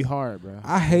want to be said, hard, bro.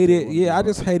 I hate it. didn't wanna be Yeah, I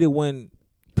just hard. hate it when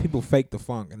people fake the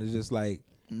funk and it's just like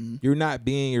Mhm. you're not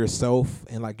being yourself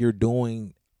and like you're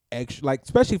doing extra. Like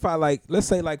especially if I like, let's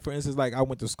say like for instance, like I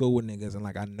went to school with niggas and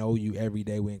like I know you every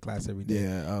day. We in class every day.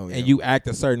 Yeah, oh yeah. And you act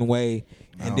a certain way,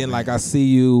 and Oh, then like man. I see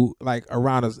you like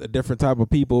around a different type of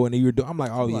people, and then you're doing. I'm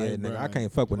like, oh Like, yeah, nigga, bruh, I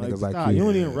can't fuck with niggas like stop. you.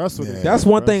 don't even wrestle. Yeah. together, That's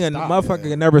one bruh. thing a Stop. motherfucker Yeah.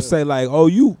 can never say like, oh,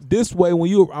 you this way when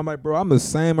you. I'm like, bro, I'm the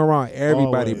same around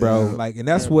everybody, Always. bro. Yeah. Like, and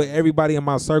that's what everybody in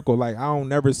my circle. Like, I don't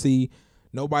never see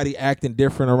nobody acting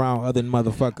different around other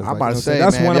motherfuckers. I'm Like, about you know to what I'm say, saying?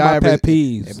 That's man, one of y'all my ever- pet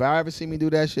peeves. If I ever see me do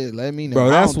that shit, let me know. Bro, I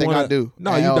that's don't think one I of- do.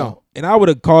 No, at you all. don't. And I would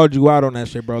have called you out on that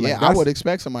shit, bro. Like, Yeah, I that's- would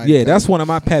expect somebody. Yeah, to that's say one of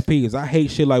my pet peeves. I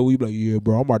hate shit like we be like, yeah,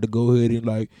 bro, I'm about to go ahead and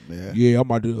like, that. yeah, I'm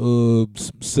about to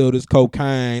sell this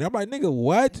cocaine. I'm like, nigga,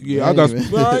 what? Yeah, I got. Yeah,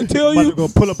 Some, I tell About you. to go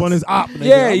pull up on his op. Nigga.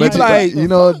 Yeah, I'm you But like- you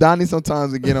know, Donnie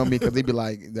sometimes would get on me because he be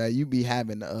like that. You be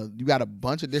having you got a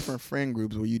bunch of different friend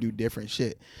groups where you do different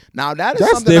shit. Now that is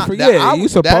That's something different. that Yeah, I, you that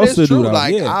supposed is to do true. that,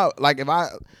 Like yeah. like if I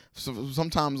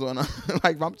sometimes when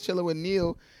like if I'm chilling with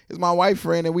Neil, is my wife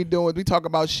friend, and we talk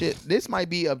about shit. This might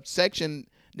be a section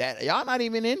that y'all not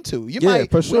even into. You Yeah,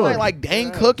 might for we sure. might like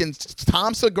Dane Cook and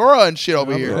Tom Segura and shit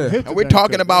over I'm here, hip to and we're Dane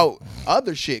talking Cook, about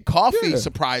other shit, coffee Yeah.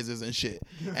 surprises and shit.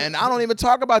 And I don't even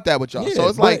talk about that with y'all. Yeah, so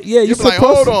it's but like, yeah, you you be like,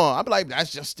 supposed hold to- on. I'm like,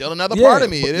 that's just still another Yeah, part of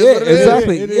me. It is yeah, what it is.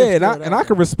 exactly. It is Yeah, and good, I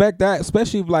can respect that,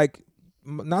 especially if, like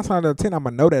 9 times out of 10, I'm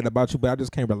gonna know that about you, but I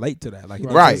just can't relate to that. Like, you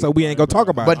know what I'm Right. saying? So we ain't gonna talk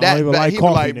about But it. I don't that, even but like he be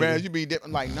coffee, like, nigga. man, you be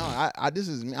different. Like, no, this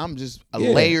is me. I'm just a Yeah.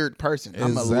 layered person.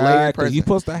 I'm a layered Exactly. person. You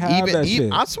supposed to have that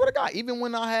shit. I swear to God, even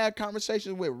when I had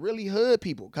conversations with really hood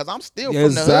people, because I'm still Yeah,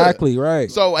 from the hood. exactly right.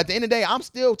 So at the end of the day, I'm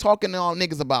still talking to all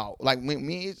niggas about like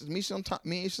me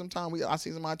sometimes I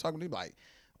see somebody talking to me like,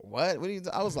 what do you?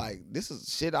 I was like, this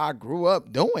is shit I grew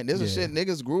up doing. This is Yeah. shit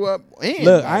niggas grew up in.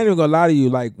 Look, Like, I ain't even gonna lie to you.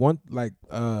 Like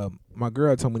my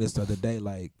girl told me this the other day.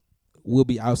 Like we'll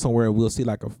be out somewhere and we'll see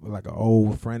like an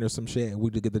old friend or some shit, and we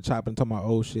just get to chopping talking about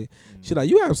old shit. She like,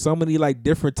 you have so many like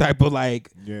different type of like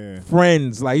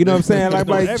friends, like, you know what I'm saying?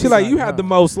 Like she like, you have the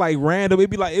most like random. It'd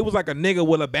be like, it was like a nigga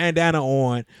with a bandana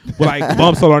on with like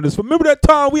bumps all on this. Remember that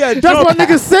time we had? That's what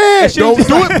nigga said. Don't do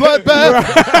it, bloodbath.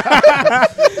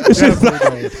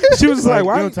 She was like,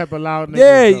 why? Them type of loud niggas,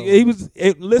 Yeah, though. he was.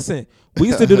 Listen, we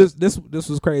used to do this. This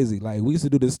was crazy. Like we used to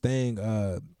do this thing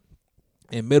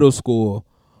in middle school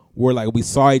where like we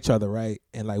saw each other, right,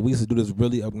 and like we used to do this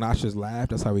really obnoxious laugh.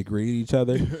 That's how we greeted each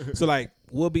other. So like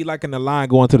we'll be like in the line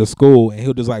going to the school, and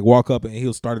he'll just like walk up and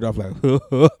he'll start it off like.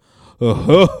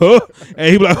 And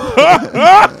he be like,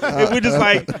 and we just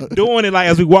like doing it like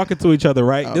as we walk into each other,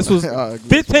 right? This was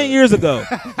 15 years ago.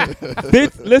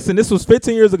 Listen, this was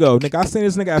 15 years ago. Nigga, I seen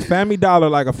this nigga at Family Dollar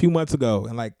like a few months ago,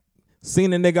 and like seen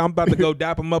the nigga. I'm about to go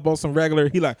dap him up on some regular.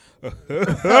 He like, I'm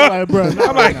like, bro.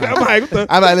 I'm like, what the?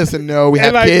 I'm like, listen, no, we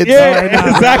have like, kids.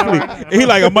 Yeah, exactly. And he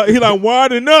like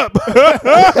winding up.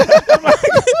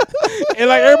 And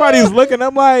like everybody's looking.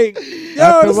 I'm like,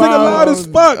 yo, this nigga loud as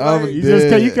fuck. Like,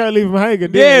 You can't leave him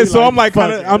hanging. yeah, so I'm like,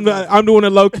 kind of, I'm doing a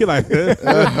low key like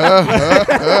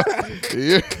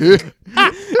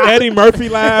Eddie Murphy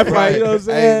laugh, like, you know what I'm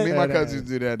saying? Hey, me and my cousins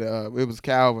do that. It was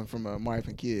Calvin from Wife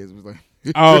and Kids. It was like,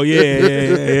 oh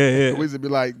yeah. we used to be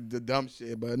like the dumb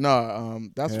shit, but no,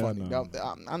 that's funny. no.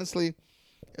 Honestly,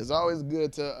 it's always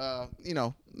good to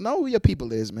know who your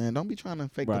people is, man. Don't be trying to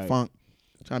fake the funk,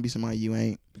 trying to be somebody you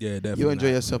ain't. Yeah, definitely. You enjoy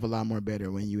yourself a lot more better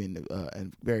when you in a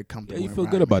very comfortable. Yeah, you feel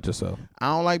good about yourself. I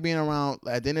don't like being around.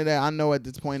 At the end of that, I know at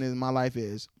this point in my life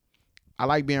I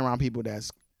like being around people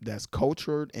that's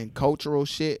cultured and cultural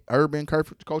shit, urban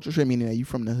culture shit, meaning that you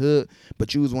from the hood,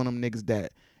 but you was one of them niggas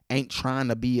that ain't trying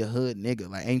to be a hood nigga,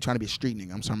 like ain't trying to be a street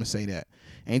nigga. I'm gonna say that.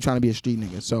 Ain't trying to be a street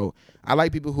nigga. So I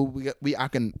like people who I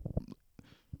can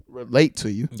relate to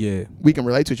you. Yeah. We can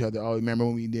relate to each other. Oh, remember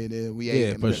when we did it? We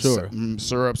ate for sure.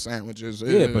 Syrup sandwiches.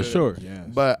 Yeah, for sure. Yes.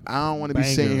 But I don't want to be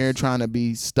sitting here trying to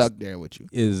be stuck there with you.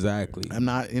 Exactly. I'm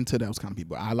not into those kind of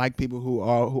people. I like people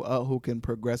who can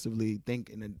progressively think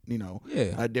in a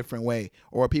different way,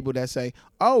 or people that say,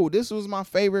 "Oh, this was my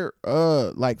favorite."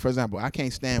 Like for example, I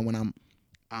can't stand when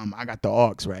I got the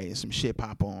aux, right, and some shit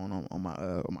pop on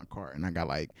my car, and I got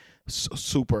like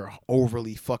super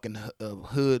overly fucking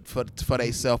hood for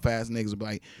they self ass niggas be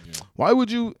like, why would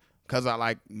you? Because I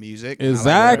like music.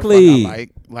 Exactly.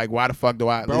 Like why the fuck do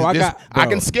I? Bro, I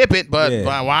can skip it, but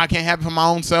why I can't have it for my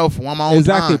own self, on my own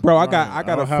exactly, time? bro. I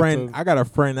got a friend. I got a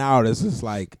friend now that's just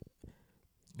like.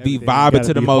 Be vibing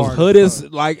to the most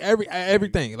hoodest, like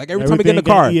everything. Like every time we get in the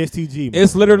car, ESTG,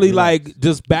 it's literally like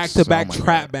just back to back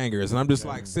trap bangers, and I'm just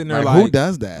like sitting there like who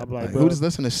does that? Like, who just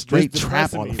listen to straight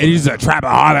trap on? And he's just trap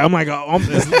hard. I'm like,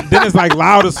 then it's like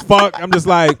loud as fuck. I'm just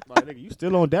like, nigga, you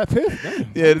still on that piff?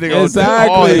 Damn. Yeah, the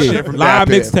exactly. Live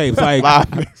mixtapes, like live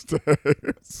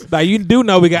mixtapes. Like you do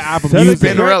know we got Apple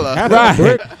Music,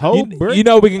 right? You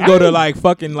know we can go to like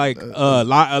fucking like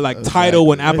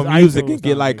Tidal and Apple Music and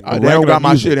get like. They don't got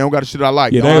my shit. They don't got the shit I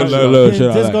like. Yeah,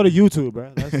 just go to YouTube,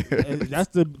 bro. That's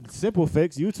the simple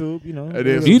fix. YouTube, you know. It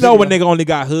is. You know when nigga only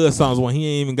got hood songs when he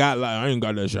ain't even got like I ain't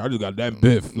got that shit. I just got that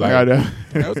biff. Like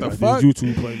what the fuck?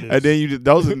 YouTube playlist. And then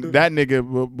that nigga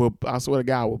will I swear to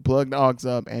God will plug the aux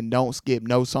up and don't skip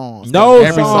no songs. No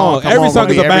every song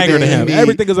is a banger to him.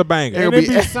 Everything is a banger. And it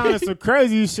be sounding some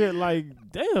crazy shit like.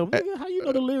 Damn, nigga, how you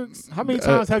know the lyrics? How many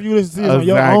times have you listened to this on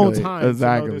your own time?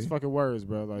 Exactly. To know these fucking words,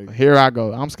 bro. Like here I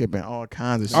go. I'm skipping all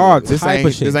kinds of shit. All type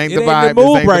of shit. This ain't it the vibe. Ain't the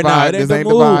mood right now. It This ain't ain't the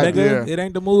the mood, vibe. nigga. Yeah. It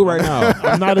ain't the mood right now.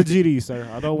 I'm not a GD, sir.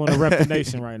 I don't want to rep the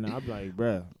nation right now. I'm like,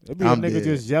 bro, it be a nigga dead.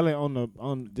 just yelling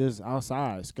on just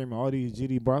outside, screaming all these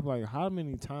GD bars. I'm like, how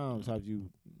many times have you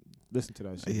listened to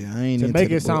that shit? Yeah, I ain't to into make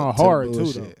the it sound hard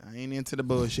too, though. I ain't into the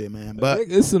bullshit, man. But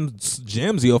it's some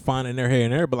gems you'll find in there here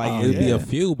and there, but like it'd be a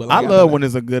few. But like, I love when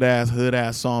it's a good ass hood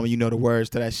ass song and you know the words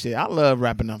to that shit. I love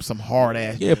rapping up some hard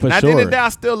ass. Yeah, for now, sure. At the end of the day, I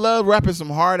still love rapping some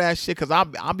hard ass shit because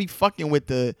I'll be fucking with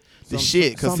the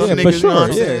shit because some niggas, you know what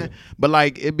I'm saying. But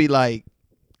like it'd be like.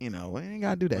 You know, we ain't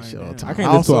gotta do that shit all the time. I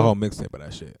can't listen to a whole mixtape of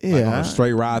that shit. Yeah, like on a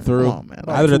straight ride through. On, man.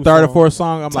 Either the third or fourth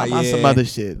song, I'm like, yeah, yeah. some other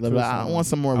shit. I want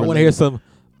some more. I want to hear some.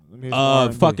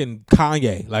 Fucking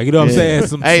Kanye, like you know what I'm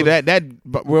saying.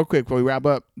 But real quick before we wrap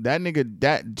up, that nigga,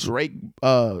 that Drake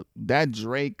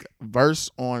verse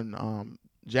on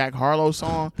Jack Harlow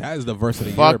song, that is the verse of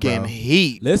the year, fucking bro.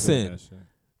 heat. Listen,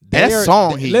 that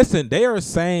song heat. Listen, they are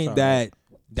saying that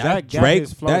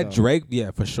Drake, yeah,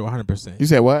 for sure, 100%. You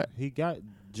said what? He got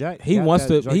Jack. He got wants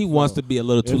that to. Drake He wants flow. to be a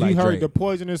little too If like you heard Drake. the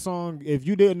Poisonous song, if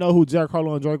you didn't know who Jack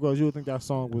Harlow and Drake was, you would think that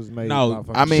song was made. No,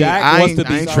 by I mean, Jack I wants ain't- to I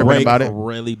be ain't tripping Drake about it.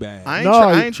 really bad.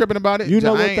 I ain't tripping about it. You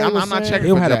know what I ain't, they I'm was not saying? checking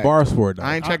He'll for have Jack. the bars for it though.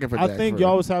 I ain't checking for I Jack. think for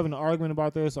y'all real. was having an argument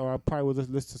about this, or I probably was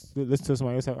just listen to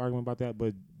somebody else have an argument about that.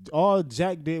 But all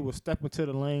Jack did was step into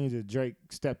the lanes that Drake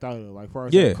stepped out of. Like, far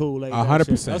as Yeah, that Kool-Aid,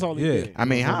 100%. That's all he Yeah. did. I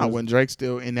mean, You know what how I'm when Drake's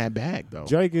still in that bag though?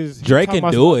 Drake is Drake talking can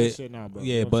about do some other it. shit now, bro.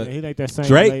 Yeah, You know what I'm but saying? He ain't that same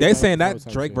Drake, laid they back saying flow that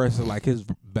type Drake shit. verse is like his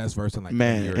best verse in like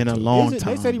Man, a year in or a two. long Is it?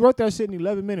 time. They said he wrote that shit in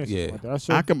 11 minutes. Yeah. Like that. That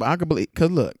shit- I can believe because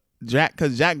look, Jack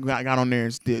got on there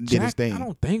and still did his Jack, thing. I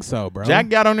don't think so, bro. Jack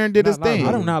got on there and did his Not thing.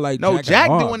 really. I do not like No, Jack, Jack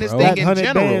at all, doing his bro. thing That in 100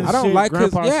 general. bands I don't shit, like his.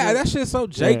 Grandpa Yeah, shit. that shit's so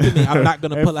Jake Yeah. to me. I'm not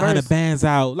gonna At put 100 first- bands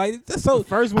out. Like that's so.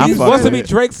 First I when He he fucked wants to with be it.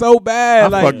 Drake so bad. I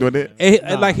like, fucked with it. and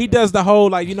Nah, like he does the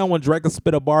whole like when Drake will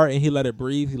spit a bar and he let it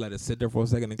breathe. He let it sit there for a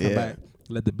second and come Yeah. back.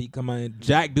 Let the beat come in.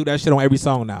 Jack do that shit on every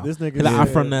song now. This nigga He like, said, I'm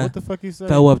from the what the fuck he said?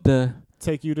 throw up the.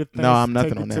 Take you to No, I'm nothing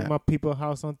take you on to that. my people's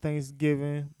house on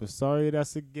Thanksgiving, but sorry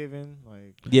that's a given.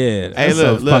 Like Yeah, Hey, that's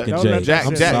look, so look, fucking don't Jake. let Jack,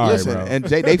 I'm Jack, sorry, listen, bro. and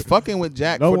Jay, they fucking with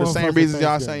Jack No for the one same fucks reasons with y'all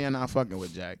Thanksgiving. saying you're not fucking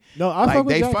with Jack. no, I Like fuck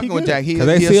with they Jack. He fucking with good. Jack. He, 'Cause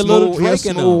they he see a little smooth, he Drake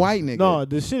in smooth him. white nigga. No,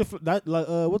 the shit that like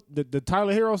what the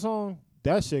Tyler Hero song,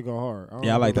 that shit go hard. don't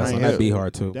Yeah, I like know that I song. ain't That hear be it.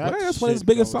 hard too. That Well, that's one of his shit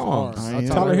biggest goes hard. songs. I ain't hear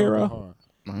Tyler it. Hero. go hard.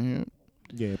 Man.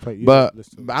 Yeah, play, yeah, But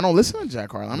listen to it. I don't listen to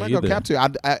Jack Harlow. I'm Me not gonna either. cap to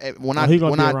you. When Oh, he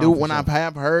gonna be around for when sure. I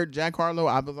have heard Jack Harlow,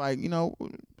 I was like, you know,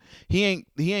 he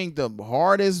ain't the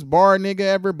hardest bar nigga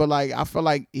ever, but like I feel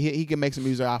like he can make some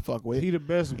music I fuck with. He the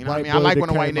best. You know what I white mean? I boy like that when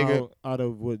a white came nigga- out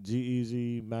of what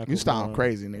G-Eazy, Mac. You sound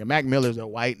crazy, nigga. Mac Miller's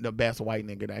the best white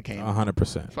nigga that came.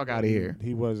 100%. Fuck out of here.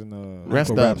 He wasn't.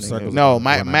 Rest Uncle up, Rap nigga. Circles No, is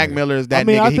Mac one Miller is that I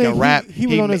mean, nigga. I He think can rap. he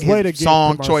was on his way to get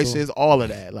song commercial. choices, all of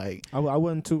that. Like, I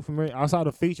wasn't too familiar outside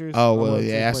of features. oh I well, wasn't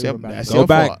too yeah, familiar with that's Mac. your Go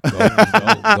back. fault.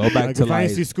 Go back Like to if I like.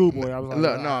 ain't see Schoolboy, I was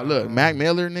like, Look, Mac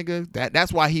Miller, nigga.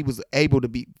 That's why he was able to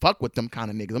be fuck with them kind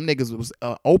of niggas. Them niggas was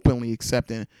openly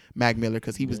accepting Mac Miller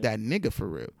because he was that nigga for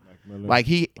real. Mac Miller. Like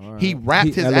he Alright. rapped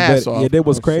he his elevated- ass off. Yeah, that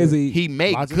was Oh, crazy. He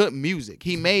made Logic? good music.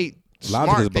 He made Logic is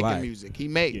smart thinking black. music. He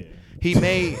made Yeah.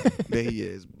 that he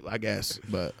is, I guess.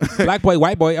 But Black boy,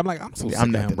 white boy. I'm like, I'm so sick I'm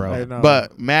of him, nothing, bro. Hey, no.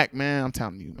 But Mac, man, I'm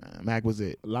telling you, man, Mac was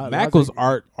it. Mac was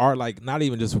art, like not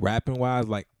even just rapping wise,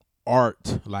 like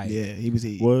art, like Yeah, he was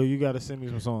it. Well, you got to send me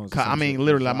some songs. or I some mean, shit,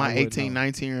 literally, so like my I would 18, know.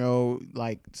 19-year-old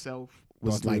like self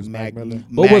was Thought he like was Mac. Mac Miller.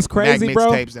 What was crazy, Mac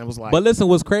bro? mixtapes and was like, But listen,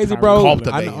 what's crazy, Tyler bro?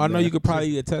 cultivating, I know man. you could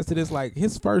probably attest to this. Like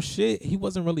his first shit, he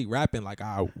wasn't really rapping like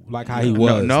how he no,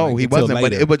 was. no, like, he until wasn't. But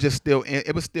later. it was just still,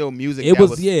 it was still music. It that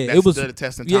was yeah, that it was stood the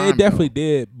test of yeah, time, it definitely though.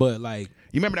 did. But like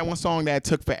You remember that one song that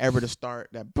took forever to start?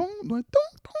 That boom, boom,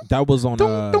 that was on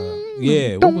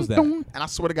yeah, what was that? It And I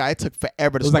swear to God, it took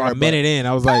forever to was start. like a minute in.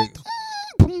 I was like,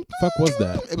 fuck was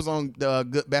that? It was on the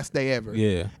good best day ever.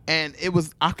 Yeah, And it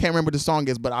was, I can't remember the song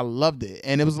is, but I loved it.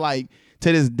 And it was like,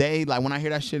 to this day, like when I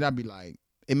hear that shit, I'd be like,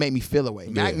 it made me feel away.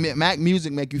 Yeah. Mac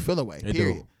music make you feel away. It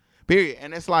Period. do. Period.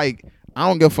 And it's like, I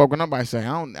don't give a fuck what nobody say.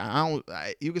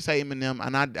 You can say Eminem,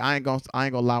 and I ain't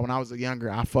gonna lie. When I was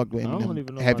younger, I fucked with I don't Eminem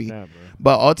even know heavy. about that, bro.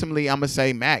 But ultimately, I'm gonna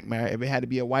say Mac, man. If it had to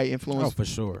be a white influence, oh for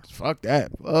sure. fuck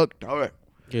that. Fuck that.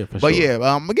 Yeah, for But sure. yeah,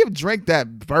 I'm gonna give Drake that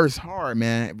verse hard,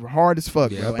 man. Hard as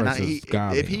fuck, Yeah, bro. that And verse is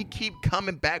godly. if he keep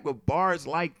coming back with bars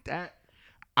like that,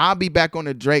 I'll be back on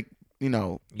the Drake, You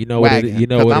know wagon. what it, you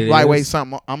know what I'm it lightweight is?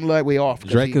 something. I'm lightweight off.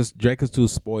 'cause Drake is too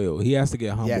spoiled. He has to get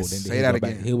humbled, Yes, and say then he'll that go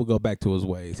back. again. He will go back to his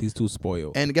ways. He's too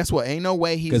spoiled. And guess what? Ain't no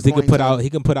way he's Because he going can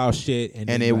put to, out shit and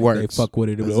then it like, works. They fuck with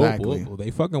it. They'll be like, Exactly. well,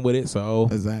 they fucking with it. So,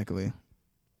 Exactly.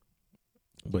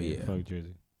 but yeah, Fuck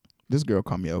Jersey. This girl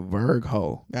called me a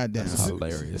Virgo. God damn. that's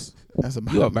hilarious. That's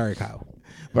about You a American.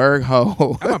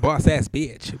 Virgo. I'm a boss ass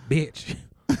bitch.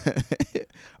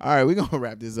 All right, we're gonna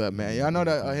wrap this up, man. Y'all know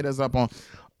that hit us up on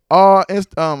all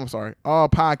all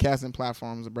podcasting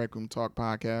platforms of Break Room Talk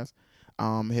Podcast.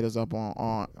 Hit us up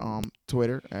on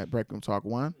Twitter at Break Room Talk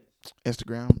 1,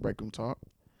 Instagram Break Room Talk,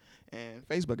 and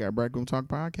Facebook at Break Room Talk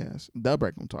Podcast, the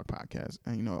Break Room Talk Podcast.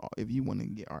 And you know, if you want to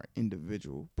get our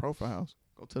individual profiles,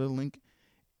 go to the link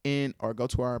or go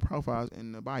to our profiles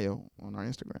in the bio on our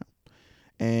Instagram.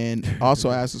 And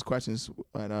also ask us questions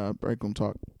at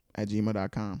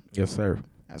breakroomtalk@gmail.com. Yes, sir.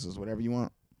 Ask us whatever you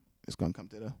want. It's gonna come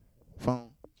to the phone.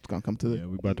 It's gonna come to the. Yeah,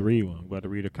 we about to read one. We about to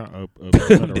read a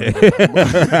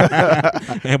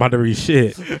Ain't about to read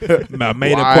shit. I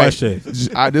made a Why- question. This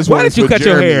Why one is did you for cut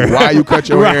your Jeremy. hair? Why you cut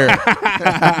your hair?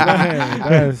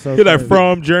 That is so You're like crazy.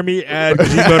 from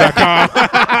Jeremy@gmail.com.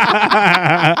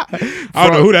 I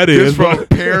don't know who that is. This from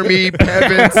Pair Me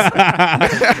Pevins.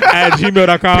 at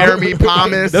gmail.com. Pair Me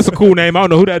Palmas. That's a cool name. I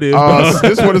don't know who that is.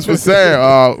 This one is for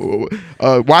Sam.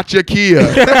 Watch your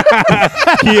Kia.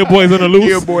 Kia boys on the loose.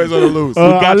 Kia boys on the loose.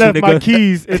 got I you, left my nigga.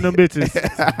 keys in them bitches.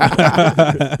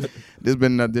 This has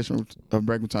been an edition of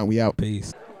Breaking Time. We out.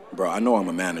 Peace. Bro, I know I'm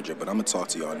a manager, but I'm gonna talk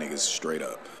to y'all niggas straight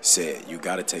up. Said, you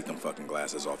gotta take them fucking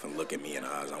glasses off and look at me in the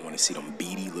eyes. I wanna see them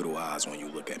beady little eyes when you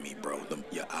look at me, bro.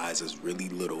 Your eyes is really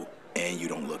little and you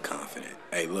don't look confident.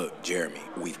 Hey, look, Jeremy,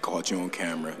 we've caught you on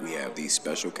camera. We have these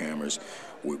special cameras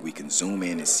where we can zoom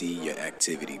in and see your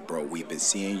activity. Bro, we've been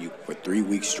seeing you for 3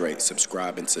 weeks straight,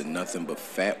 subscribing to nothing but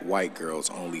fat white girls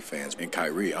OnlyFans. And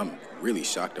Kyrie, I'm really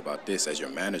shocked about this as your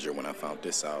manager when I found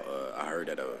this out. I heard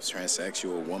that a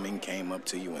transsexual woman came up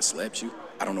to you and slept you.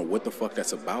 I don't know what the fuck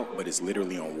that's about, but it's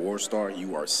literally on Warstar.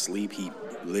 You are asleep. He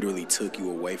literally took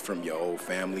you away from your whole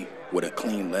family with a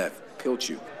clean left, killed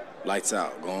you. Lights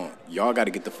out, gone. Y'all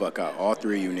gotta get the fuck out. All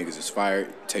 3 of you niggas is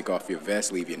fired. Take off your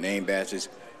vests, leave your name badges.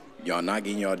 Y'all not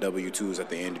getting y'all W-2s at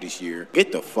the end of this year.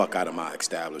 Get the fuck out of my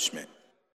establishment.